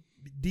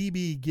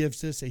 IMDb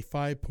gives this a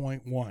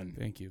 5.1.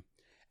 Thank you.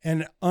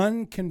 An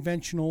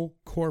unconventional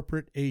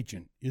corporate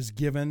agent is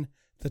given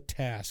the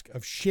task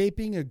of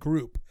shaping a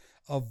group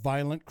of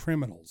violent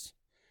criminals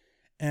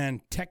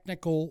and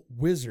technical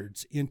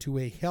wizards into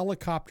a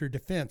helicopter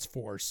defense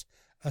force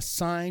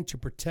assigned to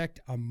protect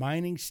a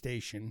mining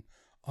station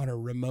on a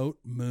remote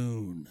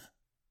moon.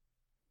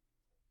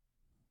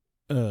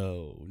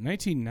 Oh,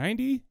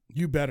 1990?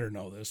 You better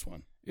know this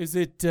one. Is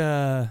it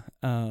stars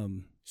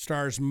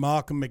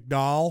Malcolm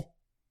McDowell?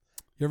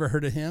 You ever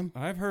heard of him?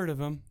 I've heard of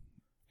him.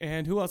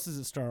 And who else is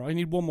it star? I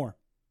need one more.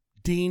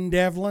 Dean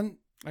Devlin.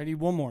 I need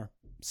one more.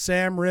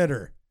 Sam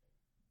Ritter.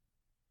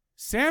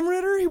 Sam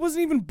Ritter? He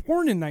wasn't even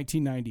born in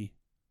 1990.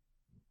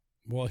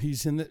 Well,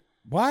 he's in the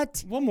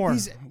what? One more.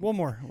 One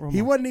more.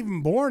 He wasn't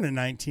even born in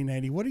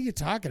 1990. What are you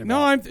talking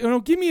about? No,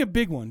 give me a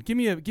big one. Give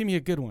me a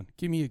good one.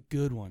 Give me a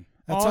good one.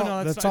 That's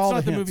that's all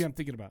not the hints. movie I'm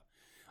thinking about.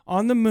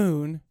 On the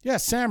Moon. Yeah,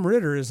 Sam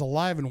Ritter is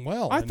alive and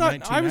well. I in thought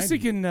 1990. I was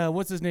thinking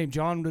what's his name?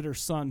 John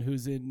Ritter's son,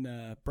 who's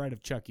in Bride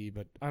of Chucky,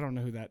 but I don't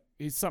know who that.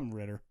 He's something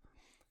Ritter.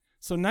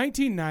 So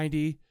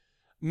 1990,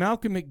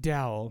 Malcolm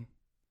McDowell.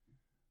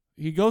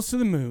 He goes to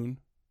the moon,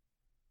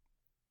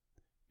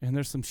 and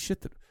there's some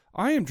shit that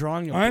I am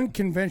drawing.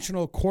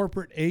 Unconventional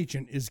corporate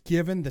agent is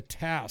given the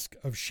task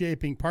of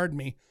shaping. Pardon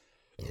me.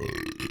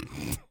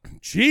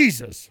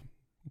 Jesus.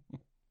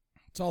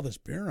 It's all this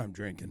beer I'm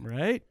drinking.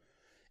 Right?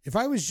 If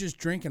I was just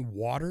drinking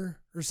water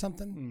or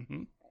something.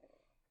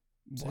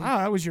 Mm-hmm. Wow,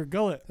 that was your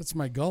gullet. That's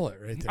my gullet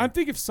right there. I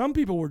think if some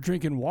people were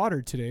drinking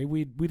water today,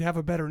 we'd have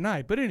a better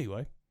night. But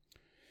anyway.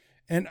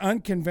 An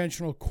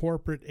unconventional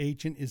corporate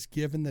agent is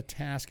given the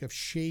task of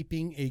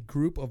shaping a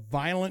group of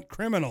violent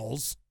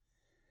criminals,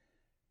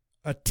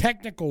 a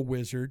technical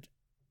wizard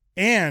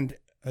into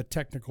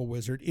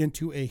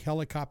a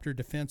helicopter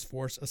defense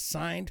force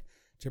assigned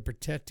to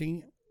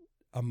protecting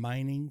a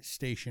mining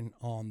station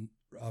on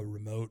a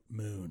remote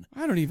moon.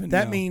 I don't even know.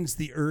 That means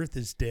the Earth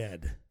is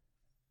dead.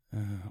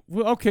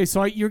 Well, okay,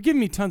 so you're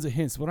giving me tons of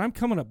hints, but I'm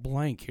coming up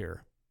blank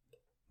here,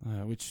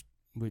 which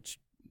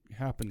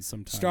happens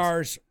sometimes.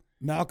 Stars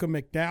Malcolm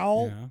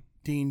McDowell,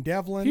 Dean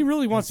Devlin. He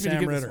really wants me to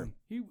Sam get Ritter.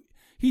 this one.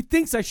 He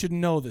thinks I should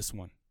know this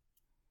one,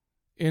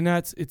 and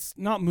it's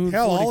not Moon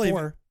Hell,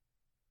 44.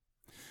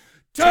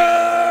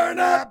 Turn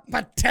up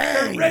a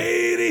tank.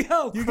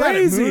 Radio. You got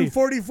it. Moon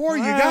 44.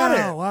 You got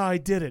it. Wow, I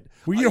did it.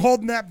 Were you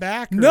holding that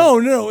back? Or?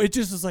 No. It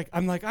just was like,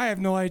 I'm like, I have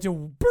no idea.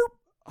 Boop.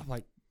 I'm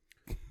like,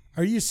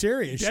 are you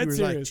serious? Dead You were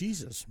serious. like,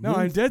 Jesus. No,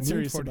 I'm dead Moon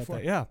serious 44. about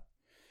that. Yeah.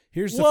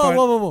 Here's the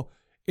whoa.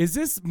 Is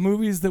this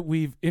movies that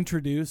we've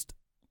introduced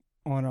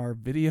on our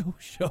video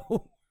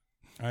show?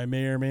 I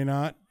may or may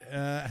not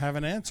have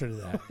an answer to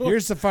that.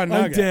 Here's the fun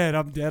nugget.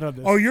 I'm dead on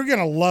this. Oh, you're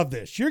gonna love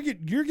this. You're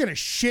gonna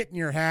shit in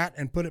your hat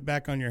and put it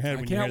back on your head. I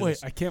when can't you hear wait.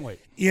 this. I can't wait.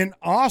 In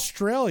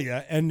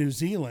Australia and New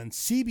Zealand,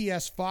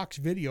 CBS Fox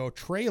Video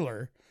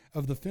trailer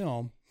of the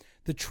film.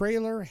 The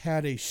trailer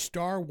had a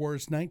Star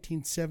Wars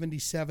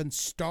 1977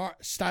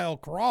 style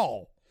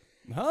crawl,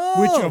 which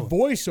a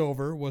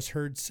voiceover was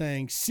heard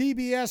saying,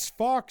 "CBS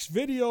Fox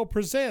Video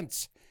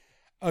presents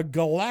a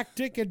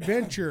galactic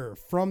adventure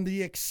from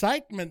the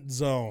excitement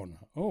zone."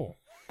 Oh,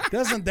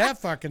 doesn't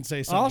that fucking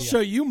say something? I'll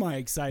show you my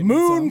excitement.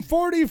 Moon zone.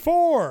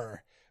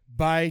 44.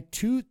 By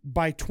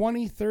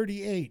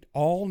 2038,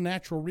 all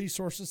natural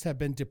resources have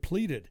been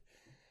depleted.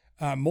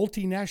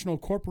 Multinational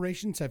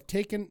corporations have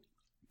taken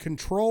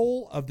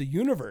control of the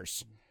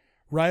universe.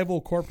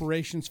 Rival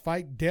corporations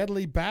fight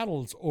deadly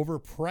battles over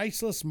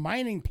priceless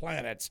mining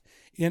planets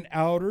in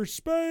outer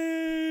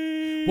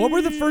space. What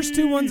were the first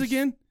two ones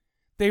again?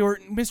 They were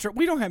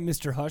We don't have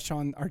Mr. Hush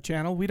on our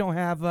channel. We don't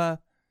have. What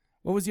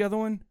was the other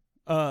one?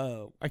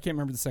 I can't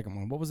remember the second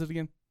one. What was it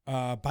again?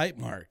 Bite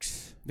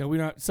marks. No, we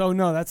don't. So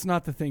no, that's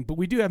not the thing. But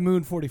we do have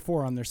Moon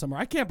 44 on there somewhere.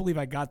 I can't believe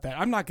I got that.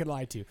 I'm not gonna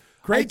lie to you.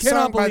 Great I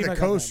cannot song by believe the I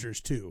got that.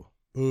 Coasters too.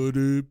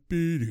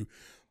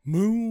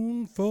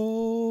 Moon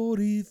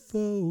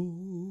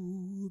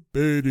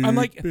 44. I'm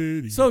like,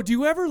 so do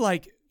you ever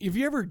if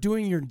you ever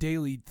doing your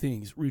daily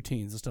things,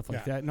 routines and stuff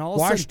like that, and all of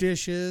a wash sudden,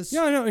 dishes.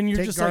 Yeah, I know, and you're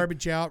take just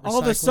garbage out. All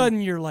of a recycle.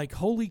 sudden, you're like,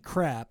 holy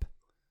crap!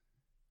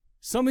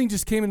 Something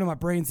just came into my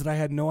brains that I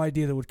had no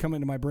idea that would come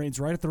into my brains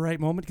right at the right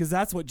moment, because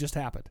that's what just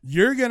happened.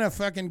 You're gonna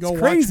fucking go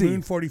It's watch crazy.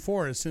 Moon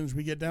 44 as soon as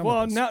we get done.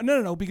 Well, with this.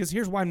 no, because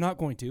here's why I'm not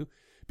going to,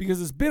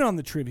 because it's been on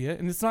the trivia,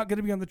 and it's not going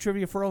to be on the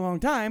trivia for a long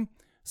time.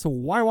 So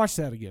why watch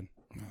that again?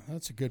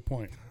 That's a good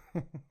point.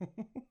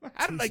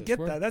 How did I get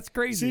that? That's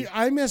crazy. See,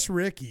 I miss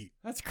Ricky.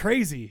 That's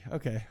crazy.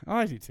 Okay,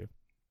 I do too.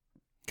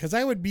 Because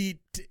I would be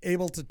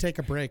able to take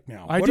a break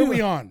now. I What do. are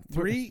we on?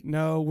 3?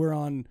 No, we're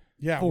on.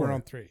 Yeah, 4. we're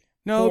on 3.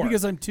 No, 4.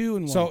 because I'm 2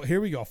 and 1. So here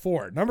we go.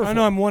 4. Number 4. I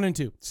know I'm 1 and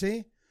 2.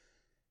 See?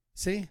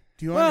 Do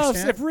you Well,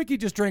 understand? if Ricky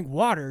just drank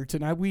water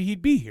tonight,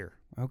 he'd be here.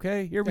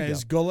 Okay, here we go.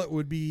 His gullet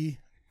would be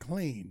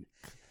clean.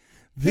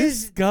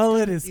 This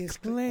gullet is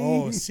clean.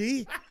 Oh,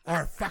 see?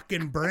 Our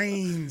fucking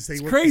brains. They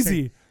It's work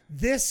crazy. the same.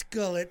 This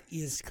gullet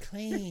is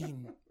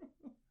clean.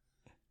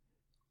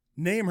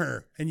 Name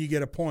her, and you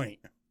get a point.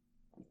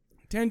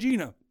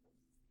 Tangina.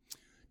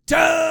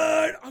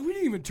 We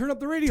didn't even turn up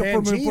the radio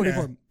for Moon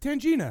 44.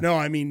 Tangina. No,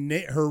 I mean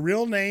her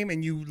real name,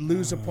 and you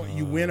lose a point.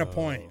 You win a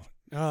point.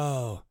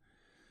 Oh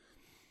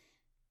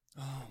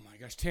my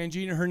gosh,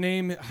 Tangina. Her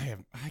name.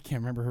 I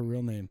can't remember her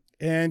real name.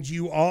 And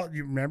you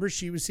remember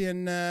she was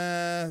in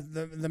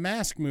the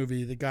Mask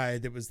movie. The guy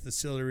that was the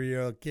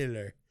serial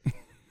killer.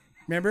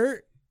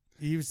 Remember?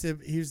 He was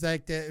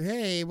like,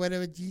 hey, what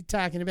are you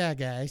talking about,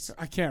 guys?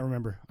 I can't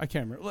remember.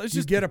 Let's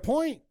just get a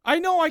point. I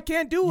know I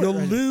can't do it. You'll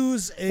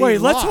lose a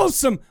Wait,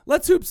 loss.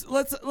 let's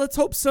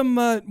hope some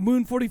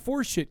Moon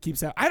 44 shit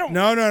keeps out. I don't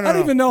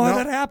even know how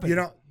that happened. You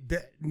know,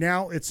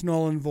 now it's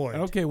null and void.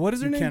 Okay, what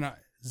is her name?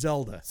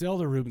 Zelda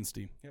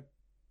Rubinstein. Yep.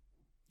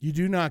 You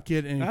do not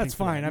get anything. That's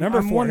fine. Number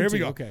I'm 4. Here we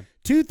go. Okay.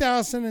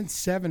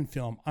 2007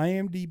 film.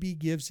 IMDb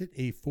gives it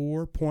a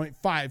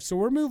 4.5. So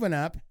we're moving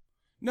up.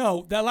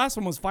 No, that last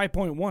one was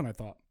 5.1, I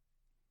thought.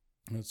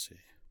 Let's see.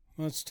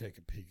 Let's take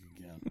a peek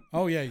again.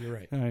 Oh, yeah, you're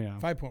right. Oh, yeah.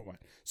 5.1.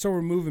 So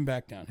we're moving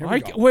back down. Here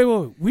we go.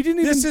 Wait. We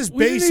didn't This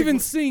even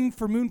sing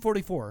for Moon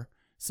 44.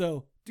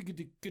 So we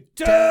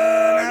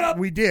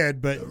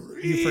did, but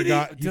you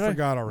forgot. You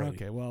forgot already.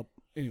 Okay, well,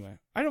 anyway,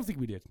 I don't think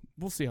we did.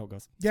 We'll see how it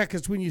goes. Yeah,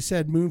 because when you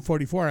said Moon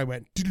 44, I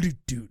went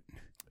doot.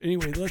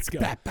 Anyway, let's go.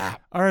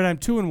 All right, I'm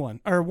 2-1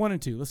 or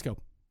 1-2. Let's go.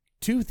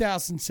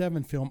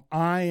 2007 film.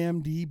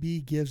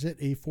 IMDb gives it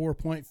a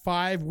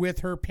 4.5 with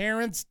her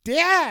parents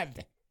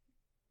dead.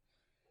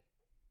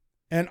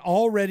 An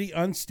already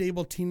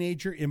unstable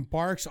teenager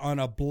embarks on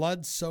a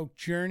blood-soaked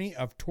journey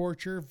of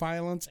torture,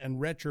 violence,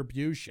 and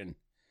retribution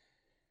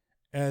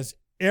as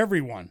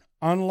everyone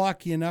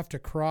unlucky enough to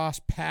cross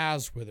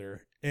paths with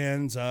her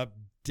ends up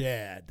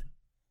dead.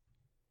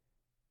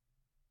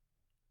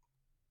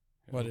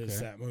 What is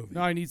that movie?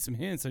 No, I need some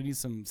hints. I need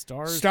some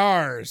stars.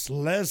 Stars: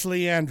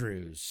 Leslie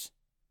Andrews,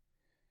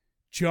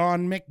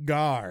 John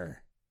McGarr,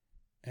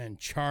 and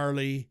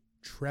Charlie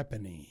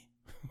Trepani.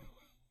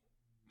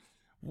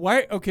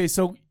 Why? Okay,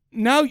 so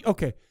now,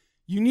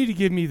 you need to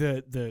give me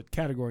the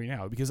category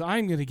now because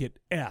I'm going to get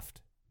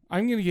effed.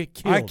 I'm going to get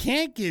killed. I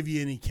can't give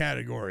you any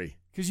category.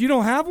 Because you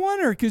don't have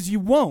one or because you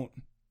won't?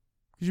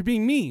 Because you're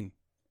being mean.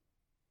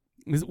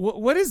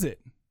 What is it?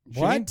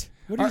 What?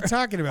 What are you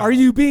talking about? Are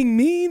you being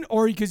mean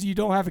or because you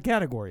don't have a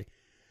category?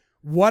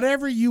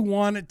 Whatever you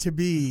want it to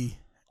be.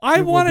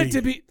 I want it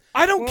to be.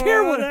 I don't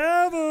care what.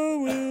 Whatever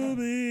will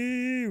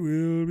be,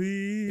 will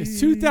be. It's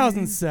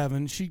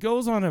 2007. She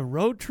goes on a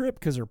road trip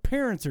because her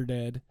parents are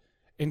dead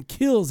and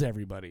kills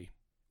everybody.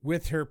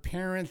 With her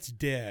parents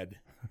dead.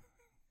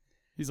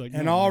 He's like,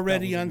 an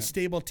already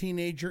unstable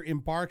teenager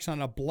embarks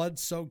on a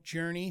blood-soaked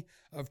journey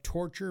of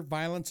torture,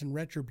 violence, and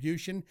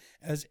retribution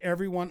as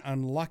everyone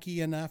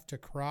unlucky enough to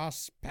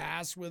cross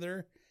paths with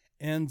her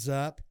ends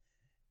up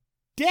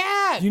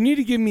dead. You need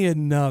to give me a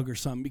nug or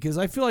something because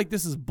I feel like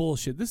this is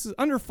bullshit. This is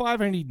under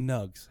 5. I need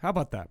nugs. How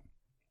about that?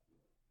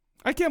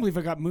 I can't believe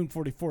I got Moon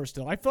 44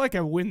 still. I feel like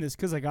I win this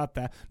because I got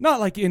that. Not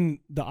like in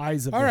the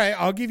eyes of. All right,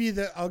 I'll give you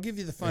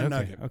the fun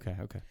nugget. Okay.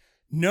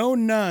 No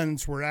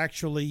nuns were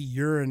actually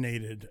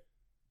urinated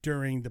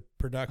during the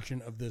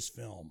production of this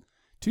film.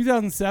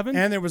 2007?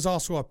 And there was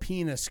also a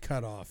penis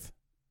cut off.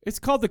 It's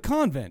called The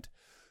Convent.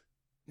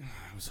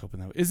 I was hoping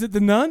that. Is it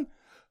The Nun?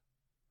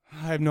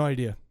 I have no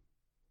idea.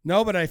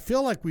 No, but I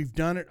feel like we've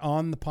done it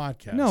on the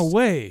podcast. No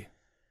way.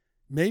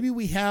 Maybe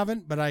we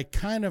haven't, but I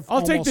kind of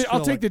I'll take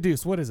the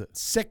deuce. What is it?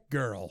 Sick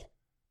Girl.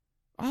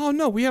 Oh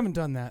no, we haven't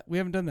done that.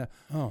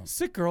 Oh.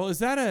 Sick Girl, is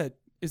that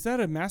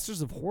a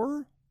Masters of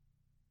Horror?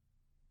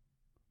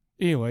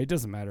 Anyway, it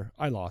doesn't matter.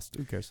 I lost.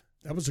 Who cares?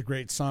 That was a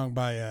great song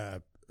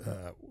by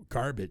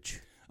Garbage.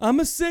 I'm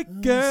a sick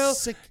girl.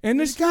 And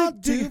it's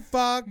got too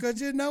far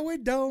because you know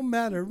it don't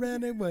matter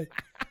anyway.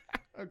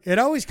 Okay. It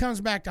always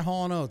comes back to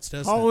Hall & Oates,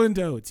 doesn't it? Hall &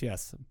 Oates,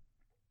 yes.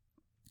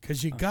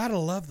 Because you got to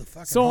love the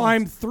fucking So Halls.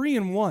 I'm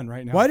 3-1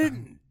 right now. Why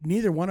didn't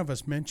neither one of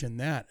us mention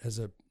that as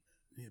a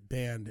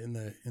band in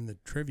the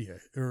trivia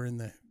or in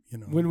the,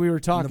 when we were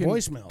talking in the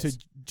voicemails to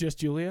Just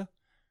Julia?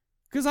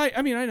 Because I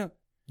know.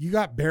 You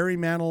got Barry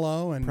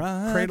Manilow and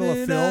Cradle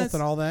of Filth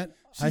and all that.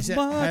 I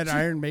had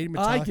Iron Maiden.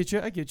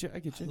 Metallica. I get you.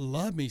 I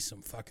love me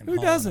some fucking Who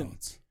Hall doesn't?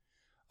 Oates.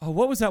 Oh,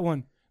 what was that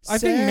one? I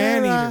Sarah. think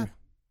Maneater.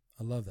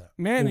 I love that.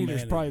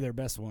 Maneater's probably their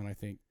best one, I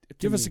think.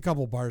 Give us a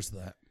couple bars of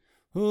that.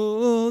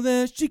 Oh,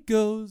 there she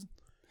goes.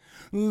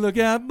 Look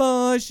out,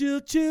 boy,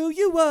 she'll chew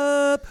you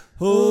up.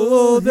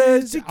 Oh,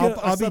 there she goes.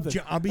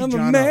 I'll be I'm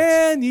John a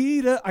man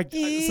eater. I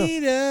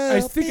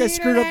Oates. think I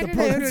screwed up the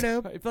pronouns.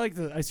 I feel like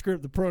I screwed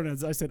up the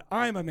pronouns. I said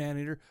I'm a man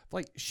eater.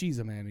 Like she's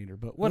a man eater,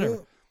 but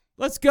whatever.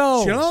 Let's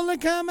go. She'll only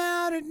come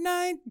out at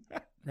night.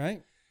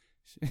 Right?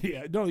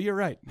 Yeah, no, you're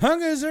right.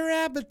 Hunger's her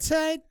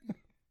appetite.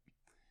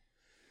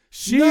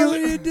 She know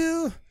you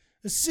do.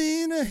 I've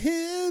seen her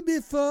here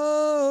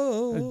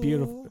before. That's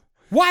beautiful.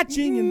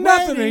 Watching and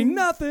nothing waiting. ain't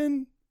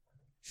nothing.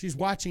 She's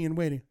watching and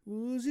waiting.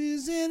 Ooh,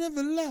 she's in it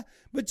for love.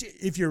 But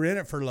if you're in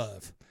it for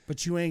love,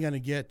 but you ain't gonna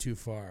get too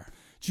far.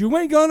 You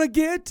ain't gonna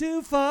get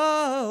too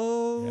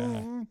far.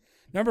 Yeah.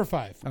 Number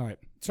 5. All right.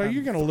 So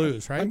you're going to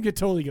lose, right? I'm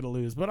totally going to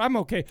lose, but I'm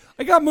okay.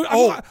 I got Moon.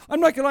 I'm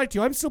not going to lie to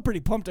you. I'm still pretty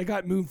pumped. I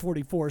got Moon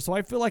 44, so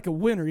I feel like a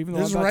winner, even though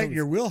This is I'm about right to in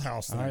your lose.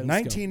 wheelhouse. Then. All right,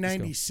 let's go.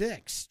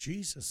 1996.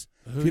 Jesus.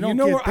 If You don't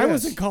know get where I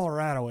was this- in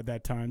Colorado at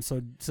that time, so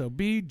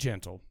be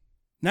gentle.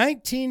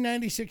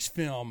 1996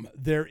 film,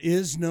 There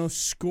Is No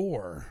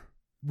Score,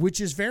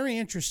 which is very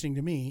interesting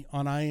to me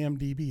on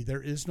IMDb.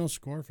 There is no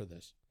score for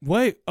this.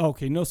 Wait,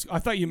 okay, no. I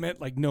thought you meant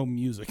like no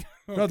music.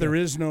 No, there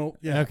is no.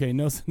 Yeah. Okay,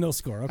 no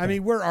score. Okay. I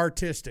mean, we're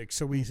artistic,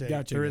 so we say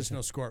Gotcha, there is gotcha.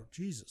 no score.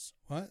 Jesus,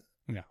 what?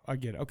 Yeah, I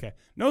get it. Okay,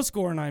 no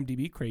score on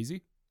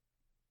IMDb.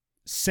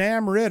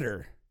 Sam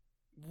Ritter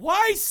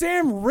Why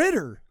Sam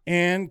Ritter?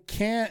 and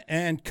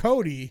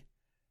Cody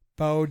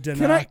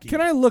Bodanaki.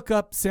 Can I look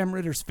up Sam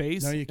Ritter's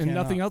face? No, you and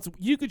nothing cannot. else.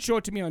 You could show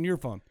it to me on your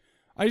phone.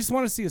 I just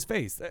want to see his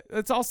face.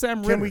 That's all Sam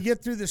Ritter. Can we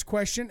get through this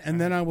question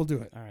and then I will do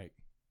it? All right.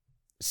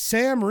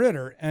 Sam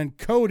Ritter and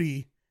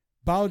Cody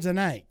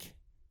Bodanaki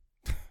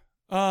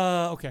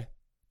Okay.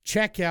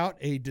 check out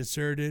a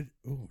deserted,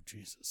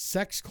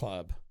 sex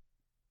club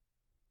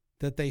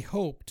that they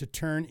hope to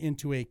turn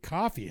into a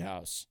coffee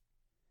house.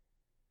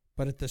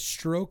 But at the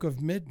stroke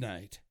of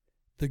midnight,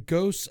 the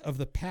ghosts of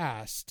the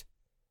past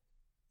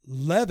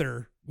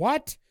The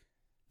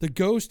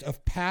ghost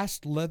of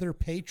past leather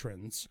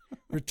patrons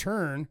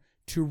return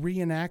to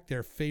reenact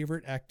their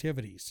favorite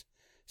activities.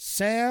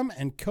 Sam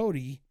and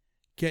Cody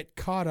get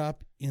caught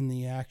up in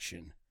the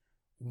action.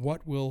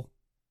 What will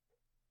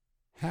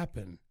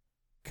happen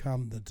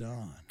come the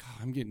dawn?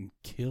 I'm getting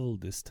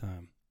killed this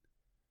time.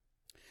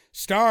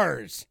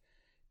 Stars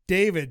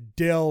David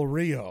Del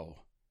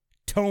Rio,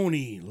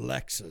 Tony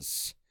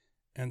Lexus,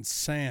 and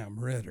Sam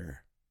Ritter.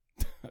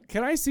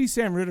 Can I see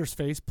Sam Ritter's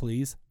face,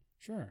 please?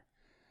 Sure.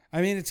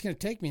 I mean, it's going to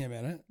take me a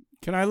minute.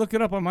 Can I look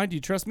it up on mine? Do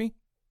you trust me?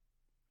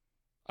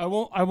 I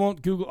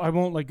won't Google. I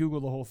won't Google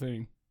the whole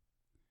thing.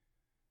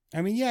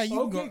 I mean, yeah, you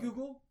Okay, can go.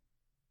 Google.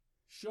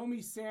 Show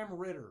me Sam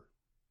Ritter.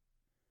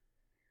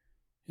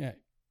 Yeah,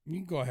 you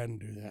can go ahead and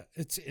do that.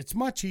 It's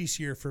much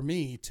easier for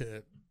me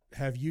to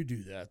have you do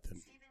that than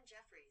Stephen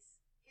Jeffries.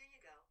 Here you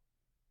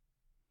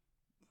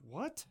go.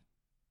 What?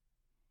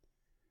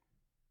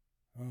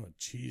 Oh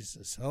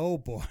Jesus! Oh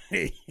boy!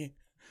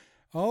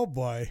 Oh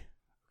boy!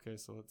 Okay,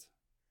 so let's.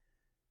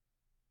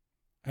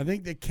 I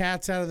think the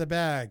cat's out of the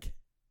bag.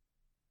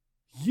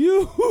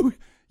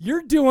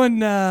 You're doing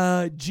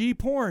G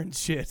porn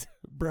shit,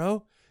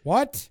 bro.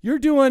 What? You're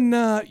doing.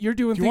 Do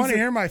you want to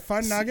hear my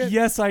fun nugget?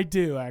 Yes, I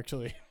do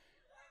actually.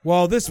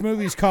 Well, this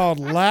movie's called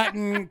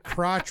Latin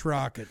Crotch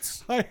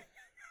Rockets.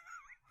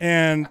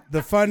 And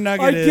the fun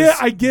nugget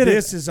I get it.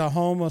 This is a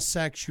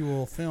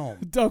homosexual film.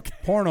 Okay.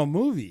 Porno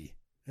movie,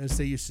 as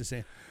they used to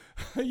say.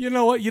 You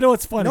know what? You know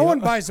what's funny? No one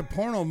buys a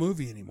porno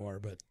movie anymore,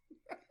 but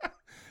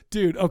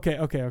dude. Okay.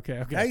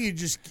 now you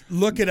just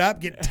look it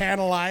up, get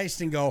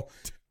tantalized, and go,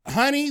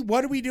 honey,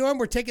 what are we doing?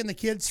 We're taking the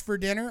kids for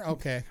dinner?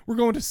 Okay. We're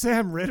going to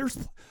Sam Ritter's.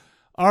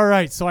 All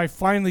right, so I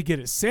finally get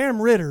it.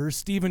 Sam Ritter,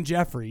 Stephen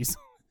Jeffries,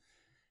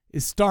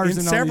 is stars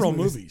In in all several these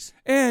movies.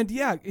 And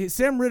yeah,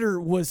 Sam Ritter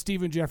was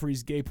Stephen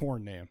Jeffries' gay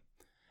porn name.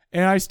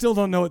 And I still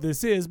don't know what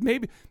this is.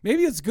 Maybe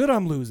it's good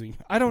I'm losing.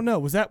 I don't know.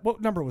 What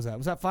number was that?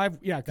 Was that 5?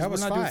 Yeah, 'cause That we're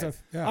was not doing 5.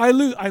 stuff. Yeah. I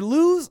lose.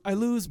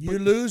 You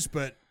lose,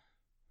 but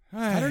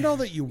I don't know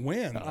that you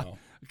win, though.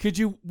 Could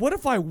you? What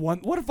if I won?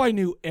 What if I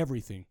knew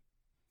everything?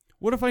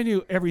 What if I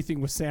knew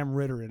everything with Sam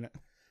Ritter in it?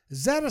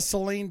 Is that a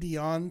Celine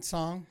Dion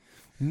song?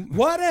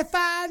 What if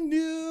I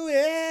knew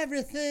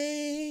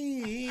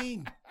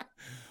everything?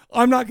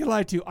 I'm not gonna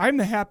lie to you. I'm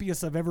the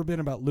happiest I've ever been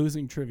about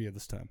losing trivia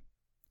this time.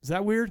 Is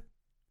that weird?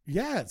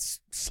 Yeah, it's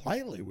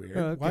slightly weird.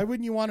 Okay. Why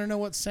wouldn't you want to know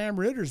what Sam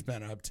Ritter's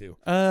been up to?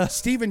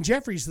 Stephen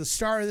Jeffries, the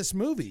star of this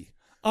movie.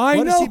 I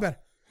What know. has he been?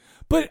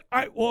 But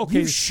okay.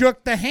 You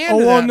shook the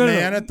hand of that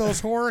man at those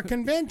horror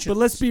conventions. But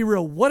let's be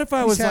real. What if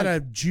I He's was had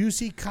like, a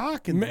juicy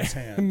cock in his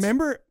hands?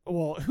 Remember?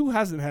 Well, who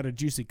hasn't had a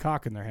juicy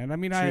cock in their hand? I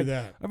mean, True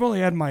that. I've only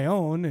had my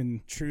own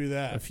and True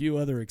that. a few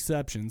other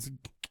exceptions.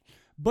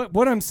 But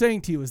what I'm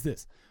saying to you is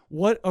this: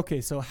 Okay,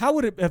 so how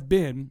would it have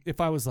been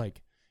if I was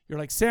like, you're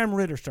like Sam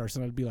Ritter stars,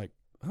 and I'd be like,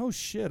 oh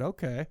shit,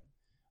 okay,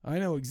 I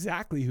know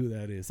exactly who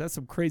that is. That's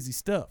some crazy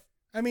stuff.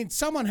 I mean,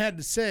 someone had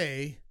to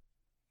say,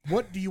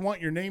 "What do you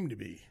want your name to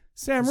be?"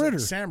 Sam It's like, Ritter.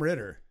 Sam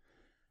Ritter.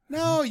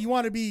 No, you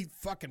want to be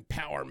fucking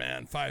Power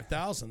Man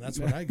 5000. That's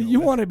what I go You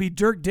with. want to be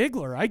Dirk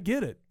Diggler? I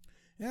get it.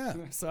 Yeah.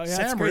 So yeah,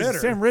 Sam it's crazy. Ritter.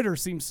 Sam Ritter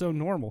seems so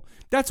normal.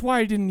 That's why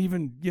I didn't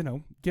even, get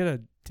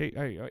a take.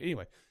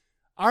 Anyway,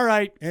 all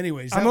right.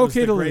 Anyways, I'm that was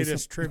okay the to greatest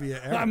lose.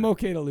 trivia ever. I'm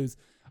okay to lose.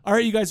 All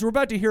right, you guys, we're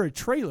about to hear a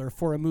trailer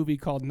for a movie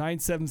called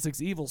 976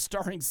 Evil,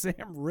 starring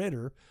Sam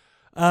Ritter.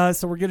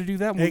 So we're gonna do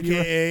that. We'll be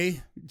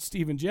AKA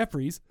Stephen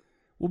Jeffries.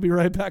 We'll be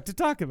right back to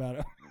talk about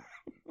it.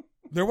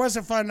 There was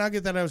a fun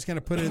nugget that I was going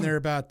to put in there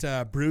about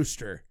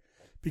Brewster,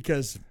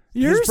 because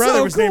You're his brother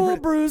so was cool,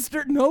 named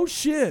Brewster. No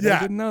shit. I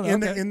didn't know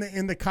that. Okay.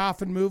 in the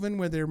coffin moving,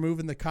 where they're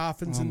moving the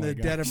coffins Oh in my the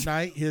dead of gosh.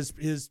 night.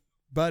 His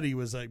buddy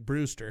was like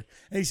Brewster,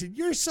 and he said,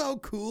 "You're so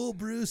cool,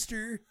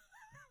 Brewster."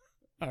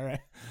 All right.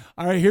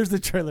 Here's the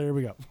trailer. Here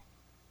we go.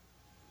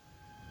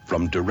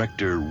 From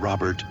director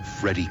Robert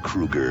Freddy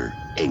Krueger,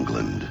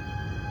 England,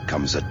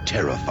 comes a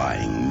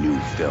terrifying new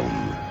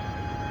film.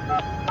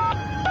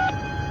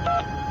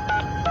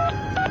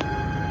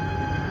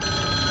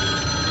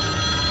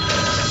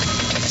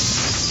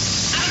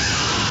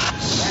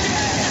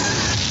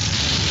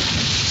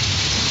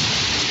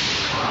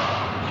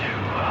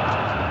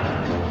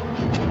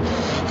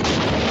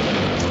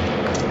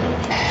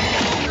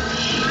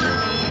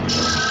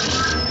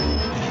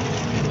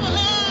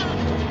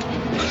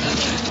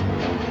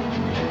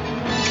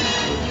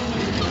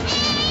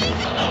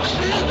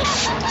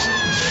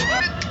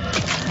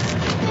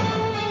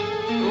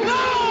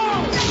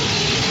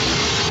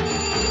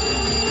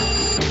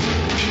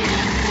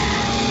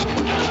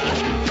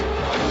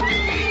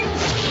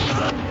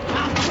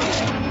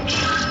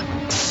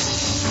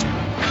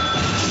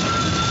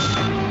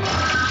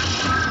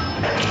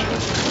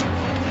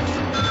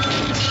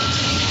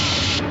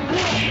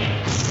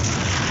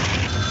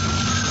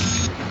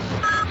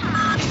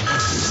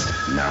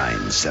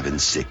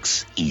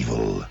 Six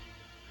Evil.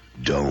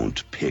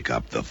 Don't pick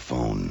up the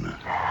phone.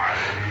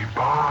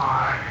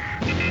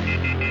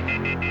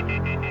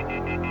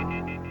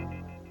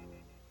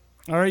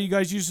 All right, you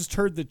guys, you just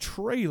heard the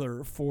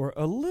trailer for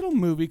a little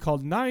movie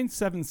called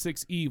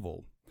 976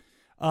 Evil.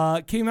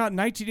 Came out in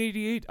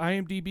 1988.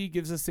 IMDb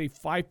gives us a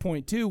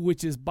 5.2,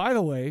 which is, by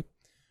the way,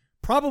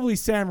 probably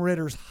Sam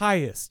Ritter's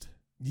highest.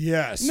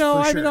 Yes.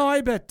 No, for sure.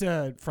 I bet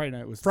Fright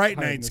Night was. Fright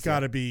higher than Night's this got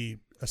to one. be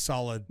a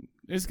solid.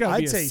 It's got to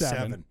be I'd say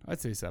 7.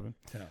 I'd say 7.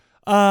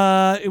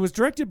 Yeah. It was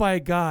directed by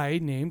a guy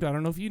named, I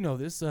don't know if you know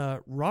this,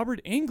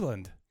 Robert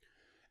Englund.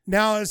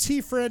 Now, is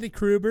he Freddy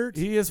Krueger?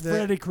 He is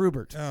Freddy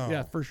Krueger. Oh.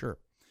 Yeah, for sure.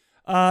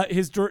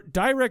 His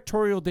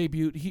directorial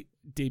debut.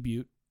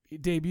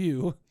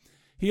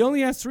 He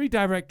only has 3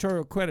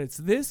 directorial credits.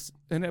 This,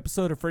 an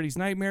episode of Freddy's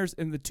Nightmares,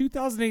 and the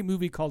 2008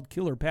 movie called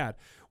Killer Pad,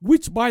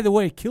 which, by the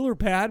way, Killer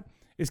Pad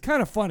is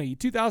kind of funny.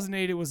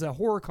 2008, it was a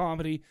horror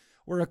comedy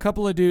where a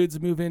couple of dudes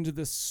move into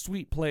this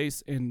sweet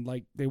place and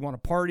like they want to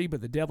party,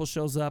 but the devil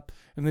shows up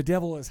and the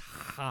devil is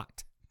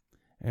hot.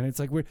 And it's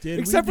like weird.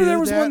 Except for there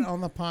was one on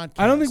the podcast.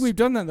 I don't think we've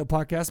done that in the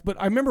podcast, but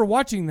I remember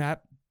watching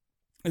that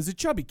as a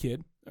chubby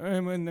kid. I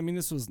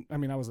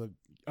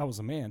was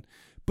a man.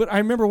 But I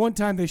remember one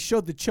time they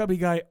showed the chubby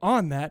guy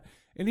on that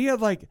and he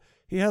had like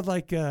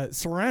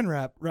saran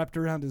wrap wrapped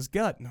around his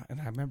gut.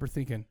 And I remember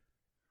thinking,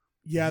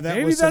 yeah,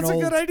 maybe that's a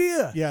good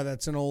idea. Yeah,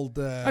 that's an old.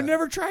 I've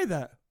never tried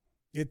that.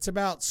 It's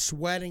about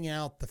sweating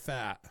out the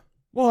fat.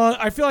 Well,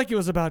 I feel like it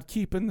was about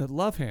keeping the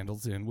love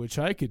handles in, which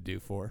I could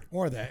do for.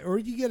 Or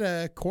you get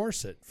a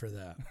corset for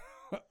that.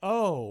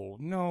 Oh,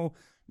 no.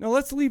 No,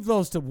 let's leave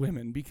those to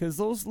women because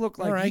those look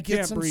like all right, you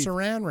can't get some breathe.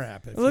 saran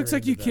wrap. It looks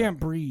like you can't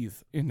breathe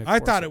in the I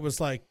thought corset. it was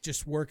like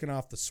just working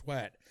off the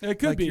sweat. It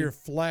could like be. your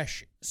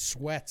flesh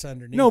sweats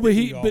underneath. No, but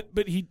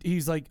it.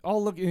 he's like, oh,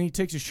 look, and he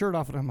takes his shirt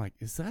off, and I'm like,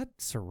 is that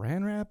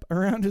saran wrap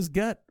around his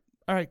gut?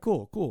 All right,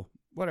 cool.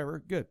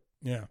 Whatever, good.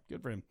 Yeah.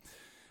 Good for him.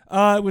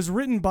 It was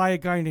written by a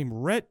guy named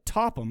Rhett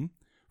Topham.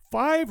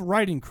 5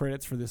 writing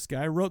credits for this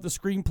guy. Wrote the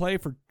screenplay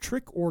for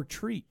Trick or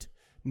Treat.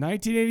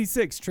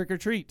 1986, Trick or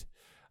Treat.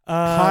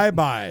 Hi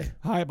Bye.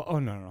 Oh,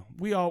 no.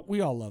 We all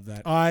love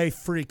that. I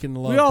freaking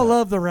love We all that.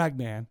 love the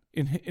Ragman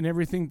in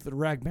everything that the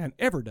Ragman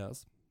ever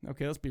does.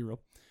 Okay, let's be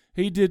real.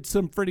 He did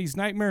some Freddy's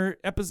Nightmares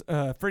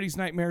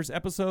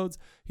episodes.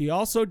 He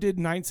also did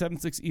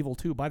 976 Evil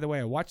 2. By the way,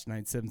 I watched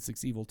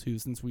 976 Evil 2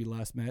 since we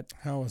last met.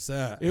 How was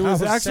that? It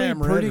was actually Sam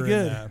pretty Ritter in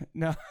good. that?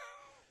 No,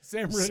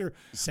 Sam Ritter.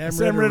 Sam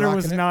Ritter Ritter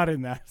was rocking it? not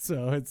in that,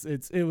 so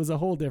it was a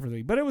whole different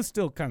thing. But it was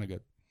still kind of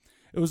good.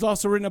 It was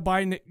also written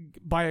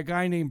by a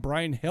guy named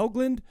Brian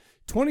Helgeland.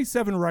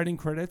 27 writing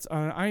credits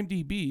on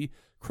IMDb.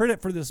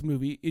 Credit for this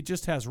movie, it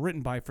just has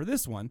written by for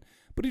this one,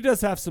 but he does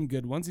have some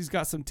good ones. He's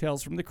got some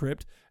Tales from the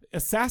Crypt,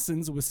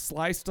 Assassins with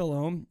Sly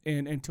Stallone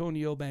and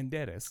Antonio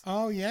Banderas.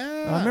 Oh,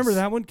 yeah. I remember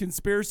that one.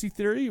 Conspiracy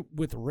Theory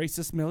with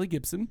racist Mel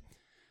Gibson.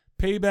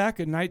 Payback,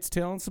 A Knight's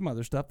Tale, and some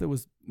other stuff that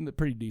was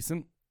pretty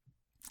decent.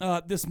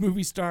 This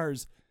movie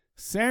stars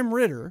Sam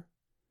Ritter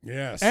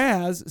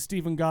as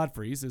Stephen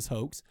Godfrey's as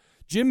Hoax,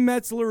 Jim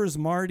Metzler as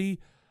Marty.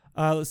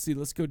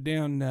 Let's go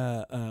down.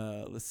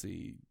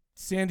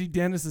 Sandy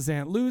Dennis as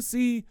Aunt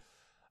Lucy.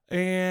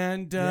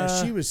 And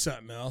she was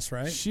something else,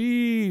 right?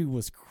 She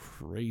was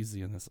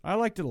crazy in this. I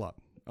liked it a lot.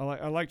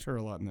 I liked her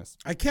a lot in this.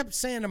 I kept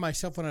saying to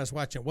myself when I was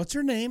watching, what's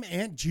her name?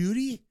 Aunt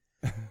Judy?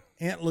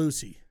 Aunt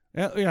Lucy.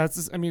 Yeah,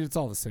 it's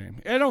all the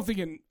same. I don't think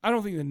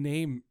the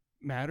name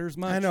matters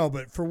much. I know,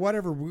 but for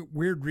whatever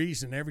weird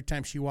reason, every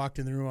time she walked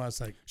in the room, I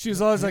was like, she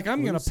was always like, Aunt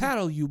 "I'm going to Lucy?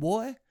 paddle you,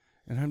 boy,"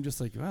 and I'm just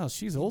like, "Wow,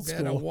 she's old Better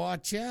school."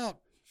 watch out.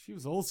 She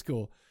was old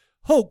school.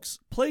 Hoax,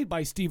 played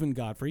by Stephen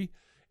Godfrey,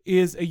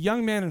 is a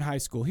young man in high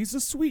school. He's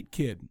a sweet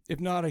kid, if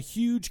not a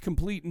huge,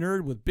 complete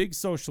nerd with big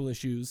social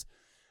issues.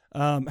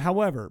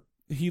 However,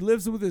 he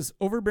lives with his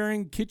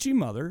overbearing, kitschy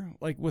mother,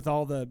 like with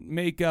all the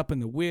makeup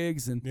and the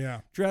wigs and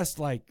dressed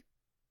like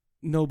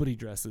nobody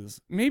dresses.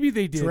 Maybe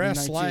they did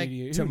Dress in like 1988.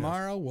 Who knows?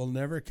 tomorrow will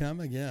never come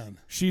again.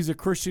 She's a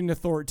Christian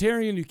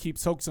authoritarian who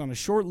keeps Hoax on a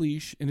short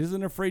leash and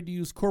isn't afraid to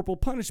use corporal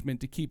punishment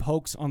to keep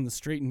Hoax on the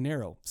straight and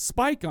narrow.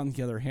 Spike, on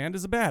the other hand,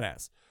 is a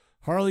badass.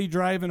 Harley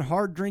driving,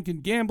 hard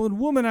drinking, gambling,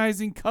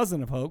 womanizing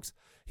cousin of Hoax.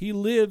 He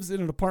lives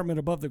in an apartment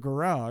above the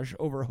garage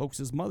over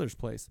Hoax's mother's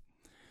place.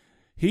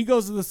 He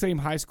goes to the same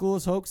high school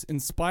as Hoax,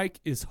 and Spike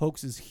is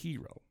Hoax's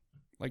hero.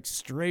 Like,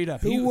 straight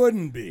up. Who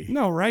wouldn't be?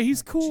 No, right?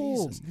 He's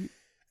cool. Jesus.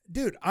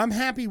 Dude, I'm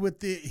happy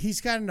with he's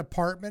got an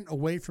apartment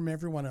away from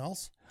everyone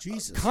else.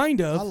 Jesus.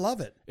 Kind of. I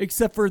love it.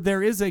 Except for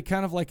there is a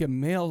kind of like a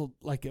mail,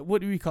 like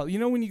what do we call it? You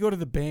know when you go to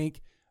the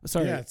bank?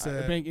 Sorry, Yeah, it's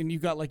a bank, and you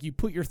got like, you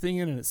put your thing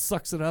in and it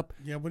sucks it up.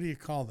 Yeah, what do you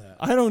call that?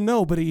 I don't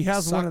know, but he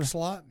has one of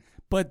slot?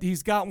 But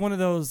he's got one of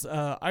those.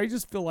 I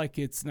just feel like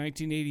it's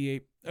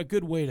 1988, a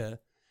good way to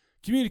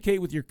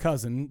communicate with your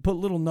cousin. Put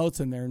little notes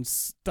in there and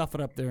stuff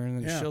it up there, and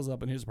then it shows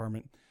up in his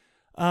apartment.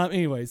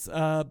 Anyways,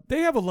 they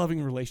have a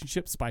loving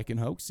relationship, Spike and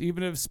Hoax,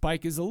 even if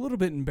Spike is a little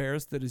bit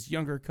embarrassed that his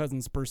younger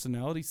cousin's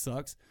personality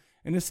sucks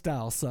and his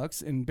style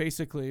sucks, and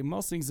basically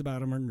most things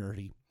about him are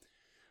nerdy.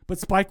 But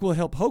Spike will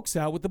help Hoax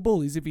out with the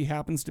bullies if he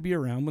happens to be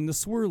around when the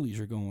swirlies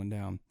are going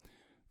down.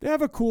 They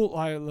have a cool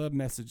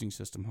messaging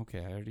system. Okay,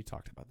 I already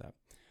talked about that.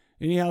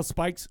 Anyhow,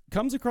 Spike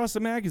comes across a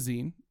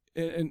magazine,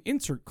 an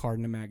insert card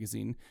in a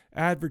magazine,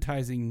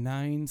 advertising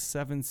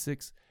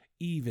 976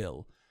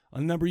 Evil, a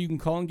number you can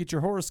call and get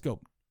your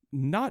horoscope.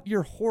 Not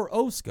your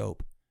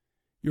horoscope,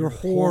 your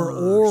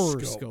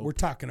horoscope. We're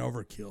talking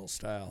overkill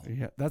style.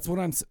 Yeah, that's what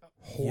I'm saying.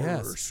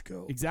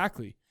 Horoscope. Yes,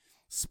 exactly.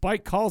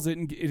 Spike calls it,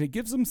 and it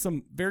gives him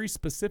some very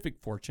specific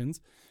fortunes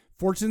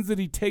that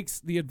he takes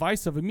the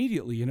advice of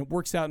immediately, and it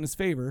works out in his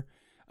favor.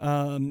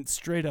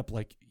 Straight up,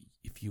 like,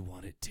 if you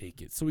want it,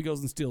 take it. So he goes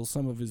and steals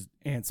some of his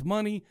aunt's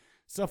money,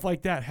 stuff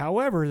like that.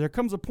 However, there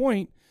comes a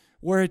point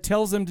where it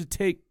tells him to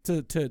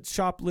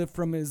shoplift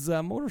from his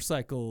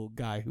motorcycle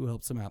guy who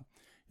helps him out.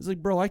 He's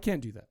like, bro, I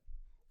can't do that.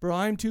 Bro,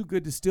 I'm too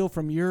good to steal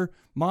from your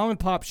mom and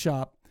pop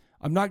shop.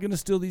 I'm not going to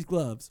steal these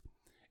gloves.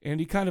 And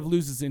he kind of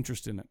loses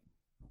interest in it.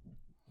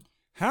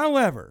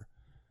 However,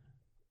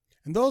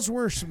 and those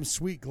were some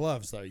sweet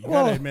gloves, though. You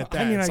got to admit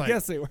that. I mean, It's I like,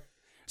 guess they were.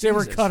 They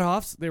were Jesus.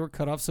 cutoffs. They were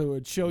cut off, so it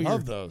would show you.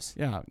 Love those.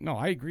 Yeah, no,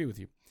 I agree with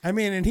you. I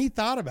mean, and he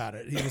thought about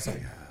it. He was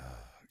like,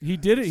 he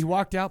did it. He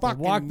walked out, but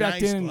fucking walked back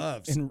nice in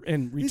gloves. and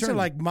returned. These are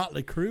like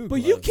Motley Crue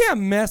But gloves. you can't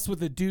mess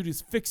with a dude who's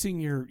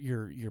fixing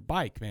your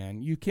bike,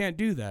 man. You can't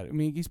do that. I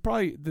mean, he's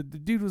probably the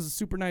dude was a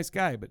super nice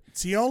guy, but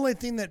it's the only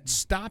thing that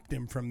stopped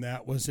him from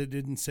that was it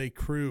didn't say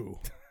crew.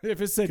 if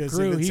it said 'Cause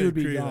crew, if it he said would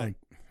be crew, gone. like,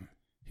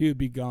 He would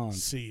be gone.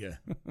 See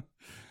ya.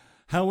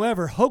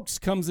 However, Hoax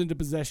comes into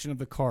possession of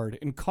the card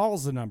and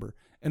calls the number.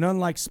 And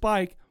unlike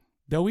Spike,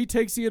 though he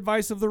takes the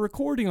advice of the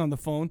recording on the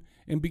phone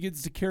and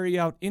begins to carry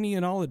out any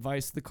and all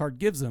advice the card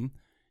gives him,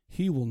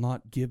 he will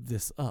not give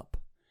this up.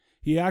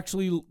 He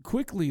actually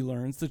quickly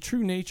learns the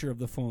true nature of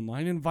the phone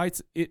line and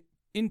invites it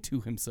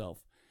into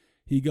himself.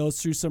 He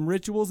goes through some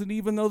rituals, and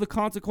even though the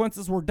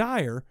consequences were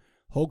dire,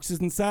 Hoax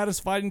isn't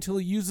satisfied until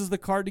he uses the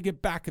card to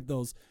get back at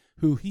those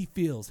who he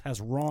feels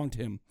has wronged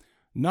him.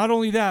 Not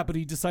only that, but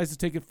he decides to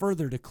take it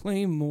further to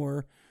claim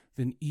more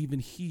than even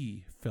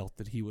he felt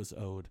that he was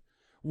owed.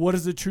 What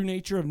is the true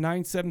nature of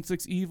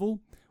 976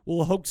 Evil?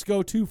 Will Hoax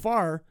go too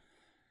far?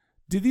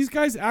 Did these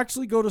guys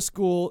actually go to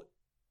school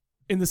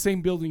in the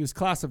same building as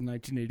class of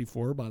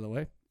 1984, by the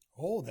way?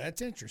 Oh,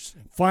 that's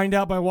interesting. Find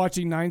out by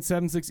watching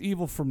 976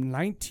 Evil from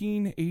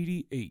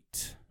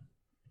 1988.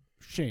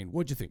 Shane,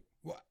 what'd you think?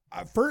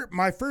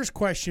 My first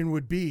question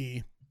would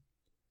be,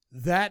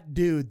 that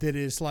dude that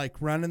is like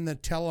running the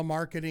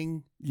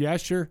telemarketing. Yeah,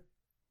 sure.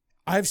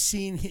 I've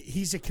seen,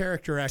 he's a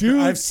character actor. Dude,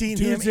 I've seen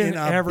him dude's in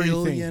a everything.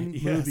 billion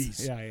Yes.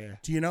 movies. Yeah.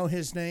 Do you know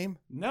his name?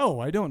 No,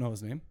 I don't know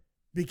his name.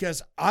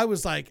 Because I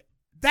was like,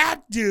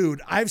 that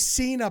dude, I've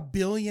seen a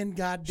billion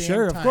goddamn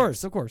Sure,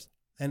 times. of course.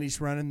 And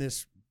he's running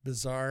this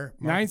bizarre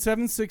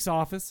 976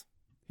 office.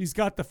 He's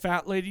got the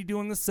fat lady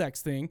doing the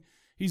sex thing.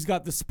 He's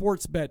got the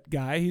sports bet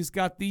guy. He's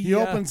got the... He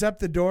opens up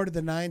the door to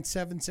the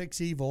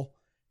 976 Evil.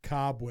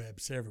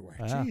 Cobwebs everywhere.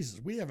 Yeah. Jesus,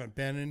 we haven't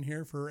been in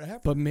here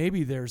forever. But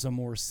maybe there's a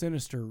more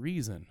sinister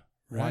reason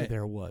why Right.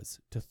 there was,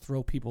 to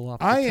throw people off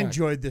the I track.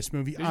 enjoyed this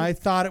movie. Did you? I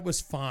thought it was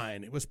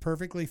fine. It was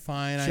perfectly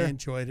fine. Sure. I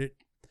enjoyed it.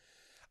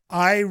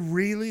 I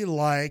really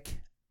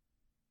like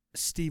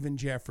Stephen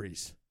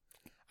Jeffries.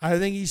 I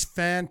think he's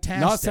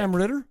fantastic. Not Sam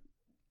Ritter?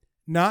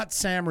 Not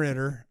Sam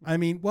Ritter. I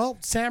mean, well,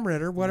 Sam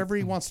Ritter, whatever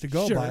he wants to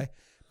go Sure. by.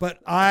 But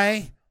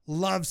I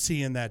love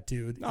seeing that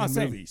dude Oh, in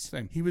same, movies.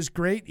 same. He was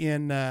great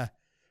in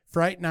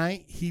Fright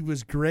Night. He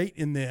was great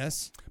in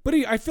this. But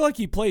I feel like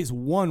he plays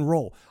one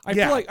role. I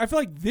feel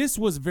like this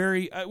was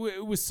very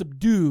it was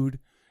subdued,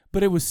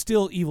 but it was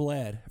still Evil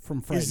Ed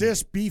from Friday. Is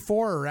this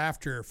before or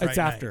after Fright It's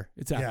Night? after.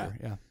 It's after.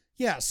 Yeah.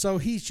 Yeah, so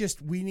he's just,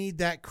 we need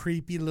that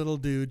creepy little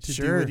dude to do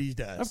Sure. what he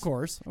does. Of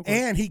course.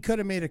 And he could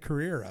have made a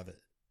career of it.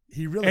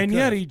 He really And could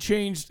yet have. he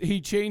changed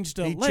He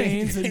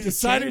lanes and he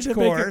decided changed to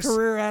make a course.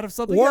 career out of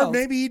something or else.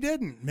 maybe he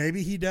didn't.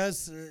 Maybe he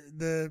does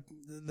the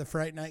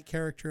Fright Night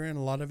character in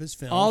a lot of his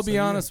films. I'll be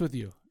So, honest with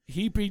you.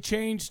 he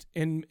changed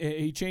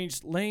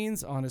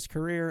lanes on his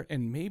career,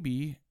 and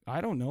maybe,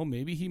 I don't know,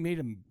 maybe he made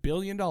 $1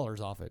 billion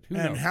off it. Who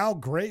And knows? how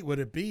great would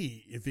it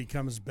be if he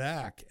comes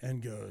back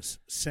and goes,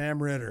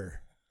 Sam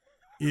Ritter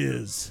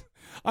is.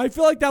 I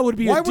feel like that would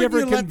be Why a wouldn't you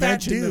different let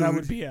that convention that I dude-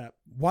 would be at.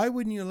 Why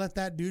wouldn't you let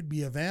that dude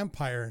be a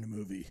vampire in a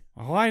movie?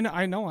 Oh, I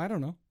know. I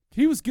don't know.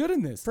 He was good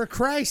in this. For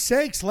Christ's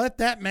sakes, let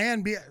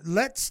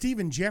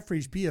Stephen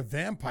Jeffries be a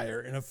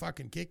vampire in a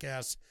fucking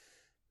kick-ass.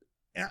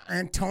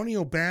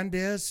 Antonio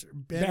Banderas.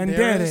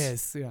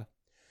 Yeah.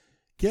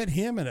 Get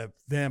him in a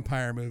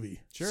vampire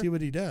movie. Sure. See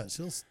what he does.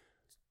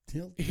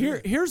 He'll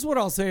Here's what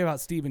I'll say about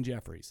Stephen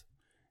Jeffries.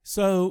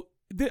 So,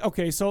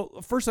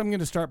 so first I'm going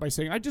to start by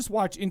saying I just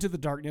watched Into the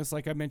Darkness,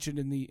 like I mentioned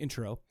in the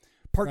intro,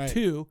 part Right.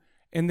 2,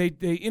 and they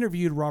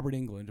interviewed Robert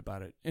Englund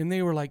about it, and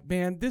they were like,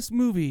 "Man, this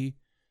movie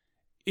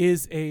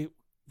is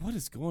what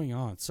is going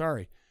on?"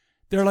 Sorry,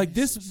 they're like,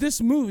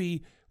 this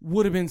movie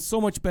would have been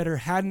so much better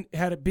had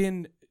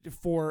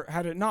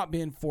it not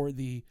been for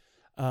the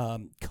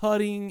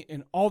cutting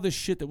and all this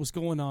shit that was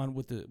going on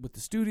with the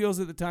studios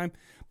at the time.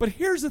 But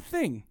here's the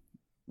thing,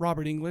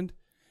 Robert Englund,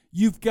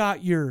 you've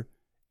got your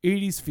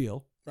 80s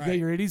feel, you got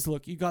your 80s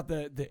look, you got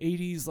the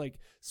 80s like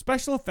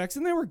special effects,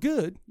 and they were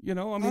good,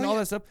 all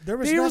that stuff. There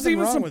was even nothing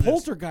wrong some with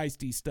this.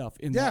 poltergeisty stuff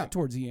in that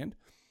towards the end.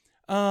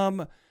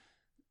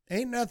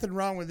 Ain't nothing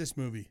wrong with this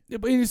movie. Yeah,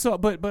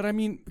 but I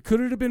mean,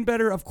 could it have been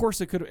better? Of course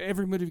it could.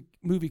 Every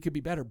movie could be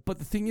better. But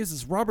the thing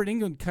is Robert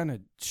Englund kind of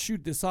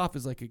shoot this off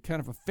as like a kind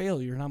of a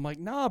failure, and I'm like,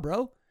 nah,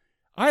 bro,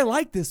 I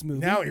like this movie.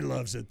 Now he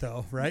loves it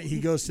though, right? He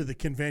goes to the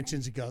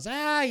conventions and goes,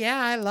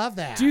 yeah, I love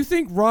that. Do you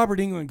think Robert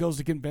Englund goes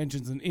to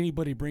conventions and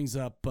anybody brings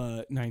up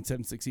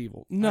 976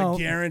 Evil? No, I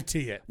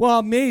guarantee it.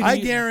 Well, maybe. I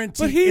but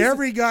guarantee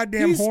every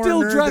goddamn he's horror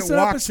still nerd dressing that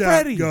up walks as up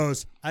Freddy.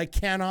 goes, I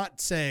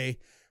cannot say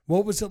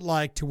what was it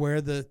like to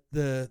wear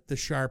the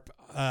sharp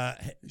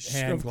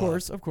hand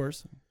Of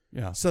course.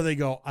 Yeah. So they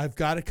go, I've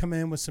got to come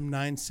in with some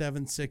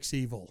 976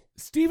 Evil.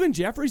 Stephen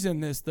Jeffries in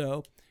this,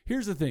 though,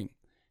 here's the thing.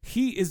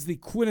 He is the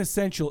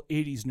quintessential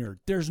 80s nerd.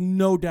 There's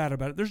no doubt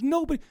about it. There's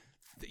nobody.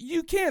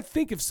 You can't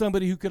think of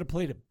somebody who could have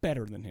played it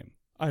better than him.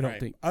 I don't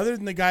think. Other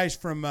than the guys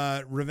from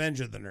Revenge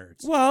of the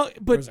Nerds. Well,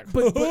 but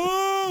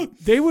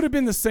they would have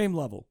been the same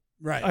level.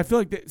 Right. I feel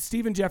like that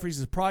Stephen Jeffries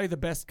is probably the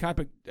best type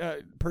of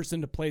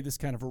person to play this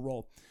kind of a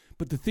role.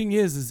 But the thing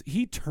is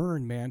he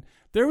turned, man.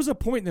 There was a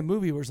point in the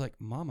movie where it's like,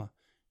 Mama,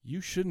 you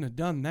shouldn't have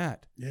done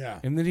that. Yeah.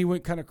 And then he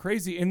went kind of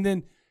crazy. And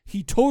then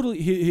he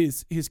totally,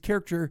 his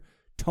character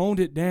toned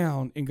it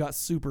down and got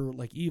super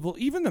like evil.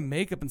 Even the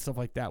makeup and stuff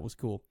like that was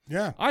cool.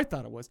 Yeah. I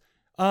thought it was.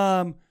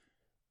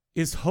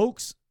 Is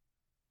Hoax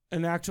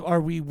an actual,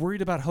 are we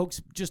worried about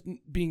Hoax just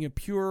being a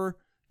pure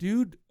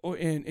dude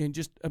and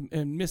just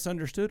and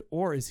misunderstood?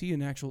 Or is he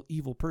an actual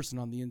evil person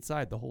on the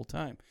inside the whole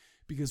time?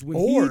 Because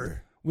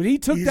when he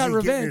took that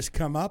revenge, his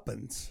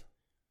comeuppance.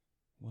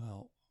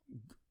 Well,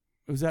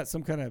 was that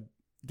some kind of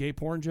gay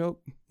porn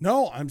joke?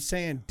 No, I'm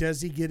saying,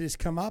 does he get his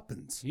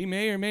comeuppance? He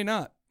may or may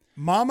not.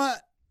 Mama,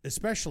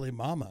 especially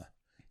Mama,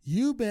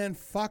 you've been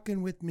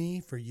fucking with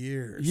me for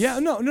years. Yeah,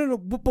 no.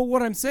 But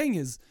what I'm saying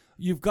is,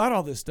 you've got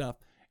all this stuff,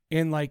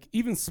 and like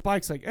even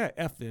Spike's like,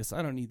 F this,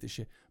 I don't need this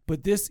shit.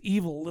 But this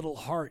evil little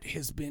heart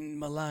has been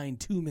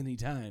maligned too many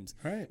times,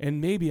 right? And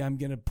maybe I'm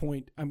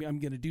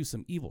gonna do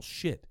some evil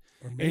shit.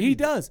 And he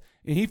does.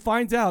 And he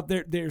finds out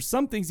there's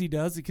some things he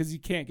does because he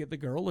can't get the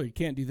girl or he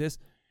can't do this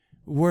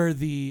where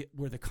the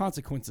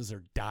consequences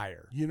are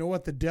dire. You know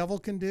what the devil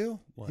can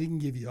do? What? He can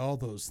give you all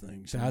those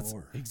things. That's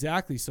more.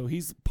 exactly. So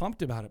he's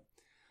pumped about it.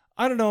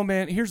 I don't know,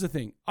 man. Here's the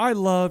thing. I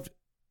loved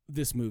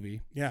this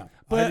movie. Yeah,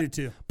 but, I do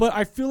too. But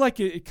I feel like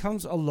it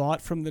comes a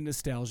lot from the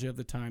nostalgia of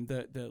the time,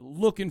 the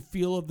look and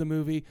feel of the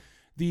movie.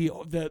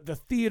 The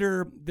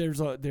theater,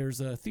 there's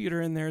a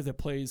theater in there that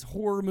plays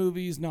horror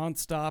movies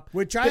nonstop,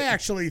 which I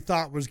actually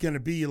thought was going to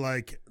be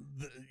like,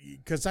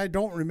 because I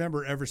don't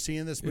remember ever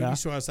seeing this movie,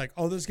 so I was like,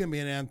 oh, this is going to be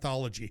an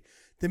anthology.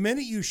 The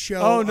minute you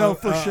show,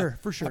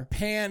 for sure, a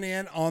pan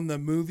in on the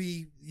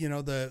movie,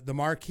 the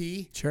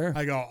marquee, sure,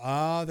 I go,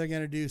 oh, they're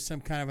going to do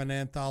some kind of an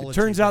anthology.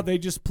 It turns out they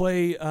just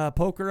play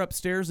poker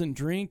upstairs and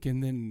drink,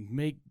 and then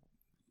make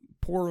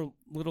poor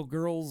little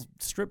girls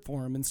strip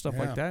for them and stuff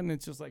like that, and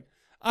it's just like,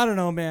 I don't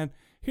know, man.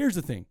 Here's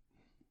the thing.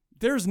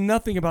 There's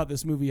nothing about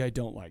this movie I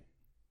don't like.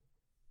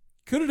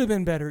 Could it have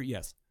been better?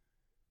 Yes.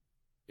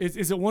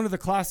 Is it one of the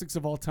classics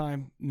of all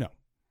time? No.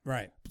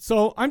 Right.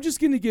 So I'm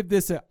just going to give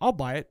this I'll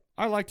buy it.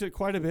 I liked it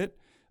quite a bit.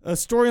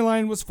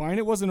 Storyline was fine.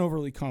 It wasn't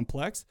overly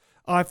complex.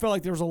 I felt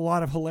like there was a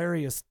lot of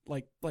hilarious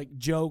like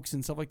jokes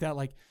and stuff like that.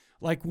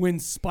 Like when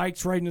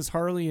Spike's riding his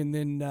Harley and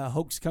then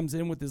Hoax comes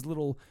in with his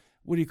little,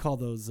 what do you call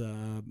those?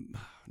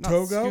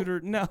 Togo?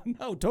 Scooter. No,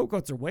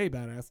 Togots are way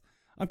badass.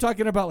 I'm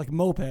talking about like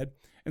moped.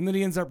 And then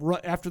he ends up,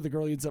 after the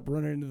girl, he ends up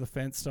running into the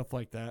fence, stuff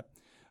like that.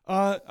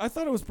 I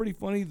thought it was pretty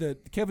funny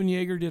that Kevin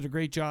Yeager did a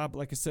great job,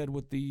 like I said,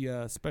 with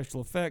the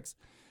special effects.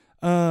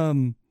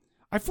 I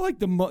feel like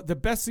the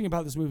best thing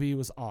about this movie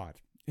was odd.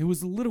 It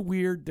was a little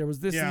weird. There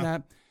was this and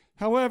that.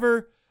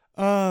 However,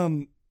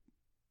 I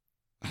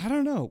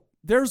don't know.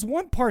 There's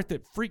one part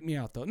that freaked me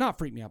out, though. Not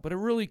freaked me out, but it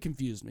really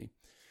confused me.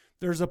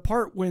 There's a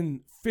part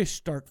when fish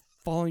start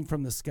falling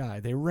from the sky.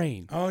 They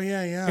rain. Oh,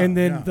 yeah. And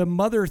then yeah. the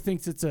mother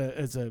thinks it's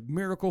a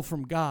miracle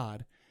from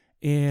God.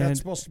 And That's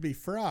supposed to be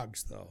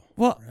frogs, though.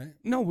 well, right?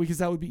 no, because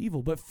that would be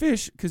evil. But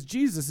fish, because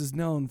Jesus is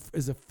known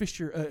as a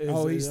fisher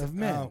of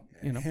men.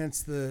 You know?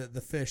 Hence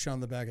the fish on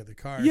the back of the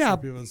car. Yeah. So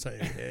people say,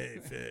 hey,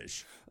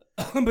 fish.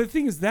 But the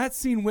thing is, that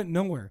scene went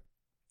nowhere.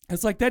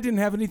 It's like that didn't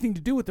have anything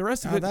to do with the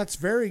rest of Oh, it. that's a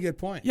very good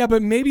point. Yeah,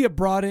 but maybe it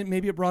brought in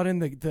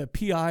the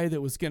PI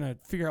that was going to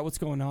figure out what's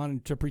going on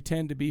and to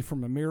pretend to be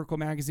from a Miracle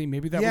magazine.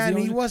 Maybe that was and the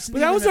he only, wasn't. but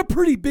that even was a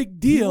pretty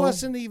big deal. He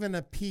wasn't even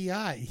a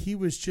PI. He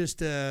was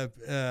just a.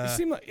 It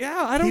seemed like,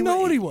 I don't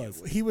know what he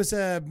was. He was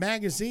a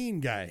magazine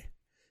guy.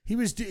 He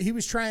was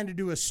trying to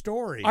do a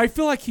story. I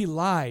feel like he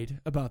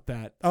lied about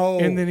that. Oh.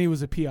 And then he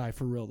was a PI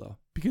for real, though.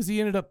 Because he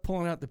ended up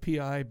pulling out the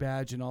PI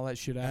badge and all that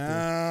shit after.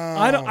 Oh,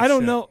 I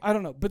don't shit. know. I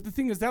don't know. But the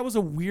thing is, that was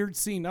a weird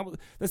scene.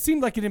 That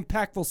seemed like an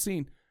impactful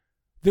scene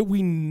that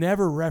we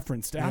never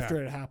referenced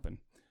after it happened.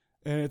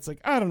 And it's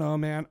like, I don't know,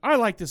 man. I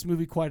like this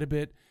movie quite a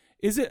bit.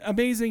 Is it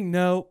amazing?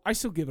 No. I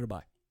still give it a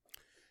buy.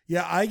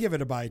 Yeah, I give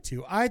it a buy,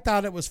 too. I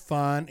thought it was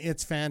fun.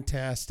 It's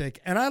fantastic.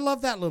 And I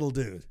love that little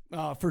dude.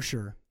 For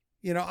sure.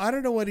 You know, I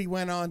don't know what he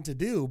went on to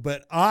do,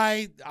 but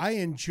I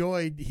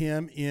enjoyed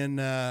him in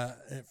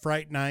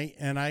Fright Night,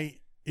 and I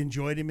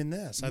enjoyed him in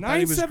this. I thought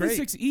he was great.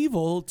 976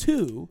 Evil,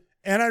 too.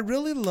 And I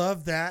really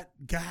love that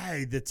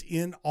guy that's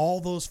in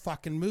all those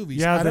fucking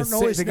movies. Yeah, I don't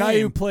know his the name. guy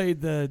who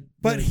played the...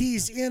 But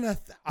he's in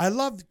I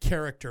love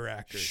character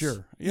actors.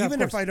 Sure. Yeah,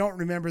 Even of if I don't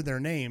remember their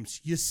names,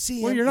 you see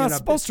him. Well, you're not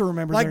supposed to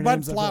remember like their Bud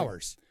names, I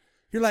Flowers.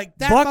 You're like,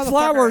 that Buck motherfucker-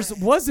 Flowers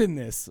was in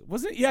this,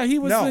 wasn't it? Yeah, he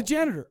was No. the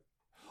janitor.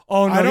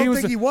 Oh no, I don't he was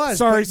think he was.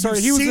 Sorry, but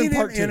you've he was seen in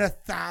part him 2. in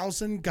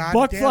 1,000 goddamn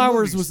Buck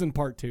Flowers movies. was in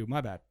part 2.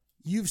 My bad.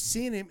 You've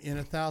seen him in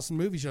 1,000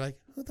 movies. You're like,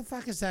 who the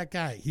fuck is that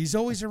guy? He's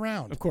always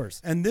around. Of course.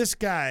 And this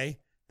guy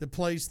that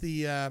plays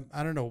the,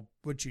 I don't know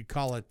what you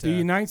call it.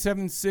 The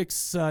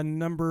 976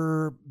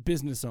 number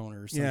business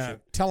owner. Or some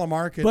shit.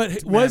 Telemarket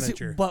But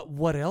manager. But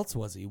what else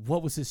was he?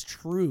 What was his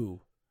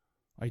true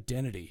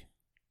identity?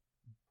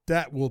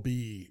 That will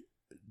be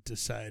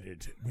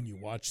decided when you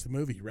watch the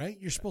movie, right?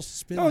 You're supposed to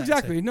spin. No, that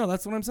exactly. and say, No,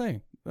 that's what I'm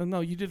saying.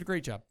 No, you did a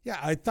great job. yeah,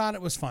 I thought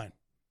it was fine.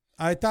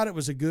 I thought it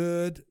was a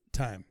good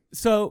time.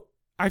 So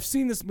I've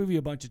seen this movie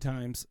a bunch of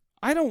times.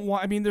 I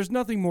mean, there's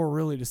nothing more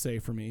really to say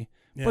for me.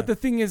 Yeah. But the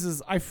thing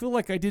is I feel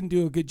like I didn't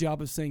do a good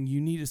job of saying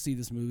you need to see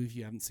this movie if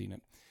you haven't seen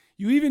it.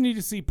 You even need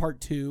to see part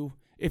 2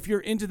 if you're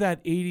into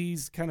that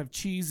 80s kind of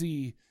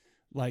cheesy,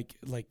 like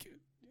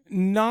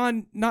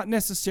not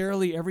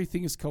necessarily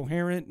everything is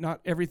coherent.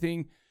 Not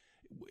everything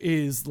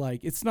is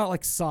like, it's not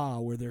like Saw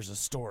where there's a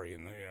story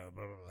and blah,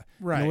 blah, blah,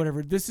 right,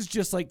 whatever. This is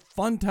just like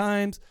fun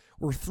times.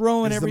 We're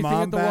throwing Is everything the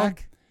mom at the wall.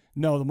 back?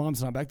 No, the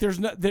mom's not back. There's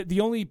no,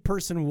 the only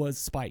person was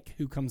Spike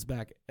who comes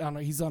back. I don't know,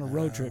 he's on a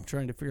road trip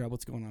trying to figure out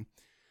what's going on.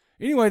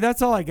 Anyway,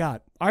 that's all I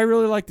got. I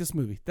really like this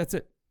movie. That's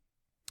it.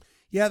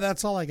 Yeah,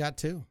 that's all I got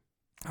too.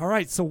 All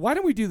right, so why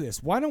don't we do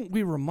this? Why don't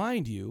we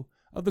remind you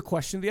of the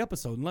question of the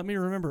episode? And let me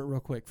remember it real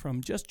quick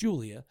from Just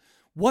Julia.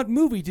 What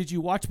movie did you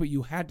watch but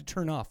you had to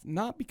turn off?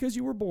 Not because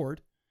you were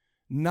bored,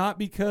 not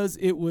because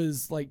it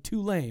was like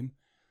too lame,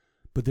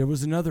 but there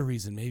was another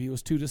reason. Maybe it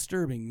was too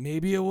disturbing.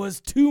 Maybe it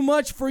was too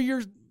much for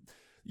your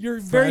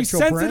very Fragile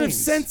sensitive brains.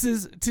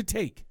 senses to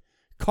take.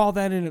 Call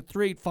that in at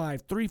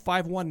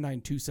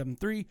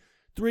 385-351-9273.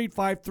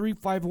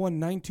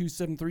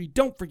 385-351-9273.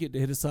 Don't forget to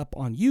hit us up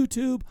on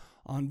YouTube,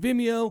 on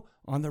Vimeo,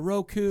 on the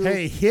Roku.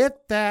 Hey,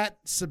 hit that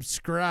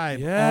subscribe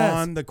Yes.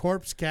 on the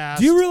Corpse Cast.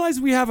 Do you realize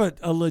we have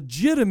a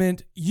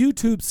legitimate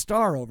YouTube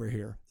star over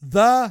here?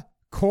 The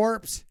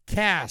Corpse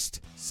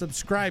Cast.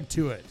 Subscribe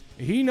to it.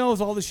 He knows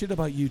all the shit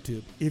about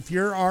YouTube. If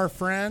you're our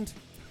friend,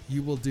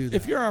 you will do that.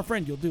 If you're our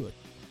friend, you'll do it.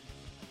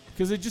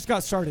 Because it just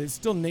got started. It's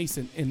still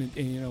nascent in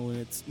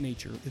its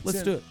nature.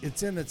 Let's do it.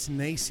 It's in its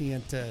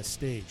nascent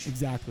stage.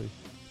 Exactly.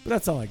 But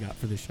that's all I got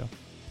for this show.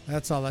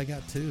 That's all I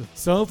got too.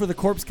 So for the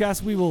Corpse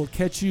Cast, we will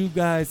catch you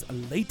guys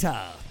later.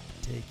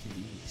 Take it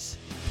easy.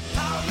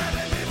 How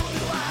many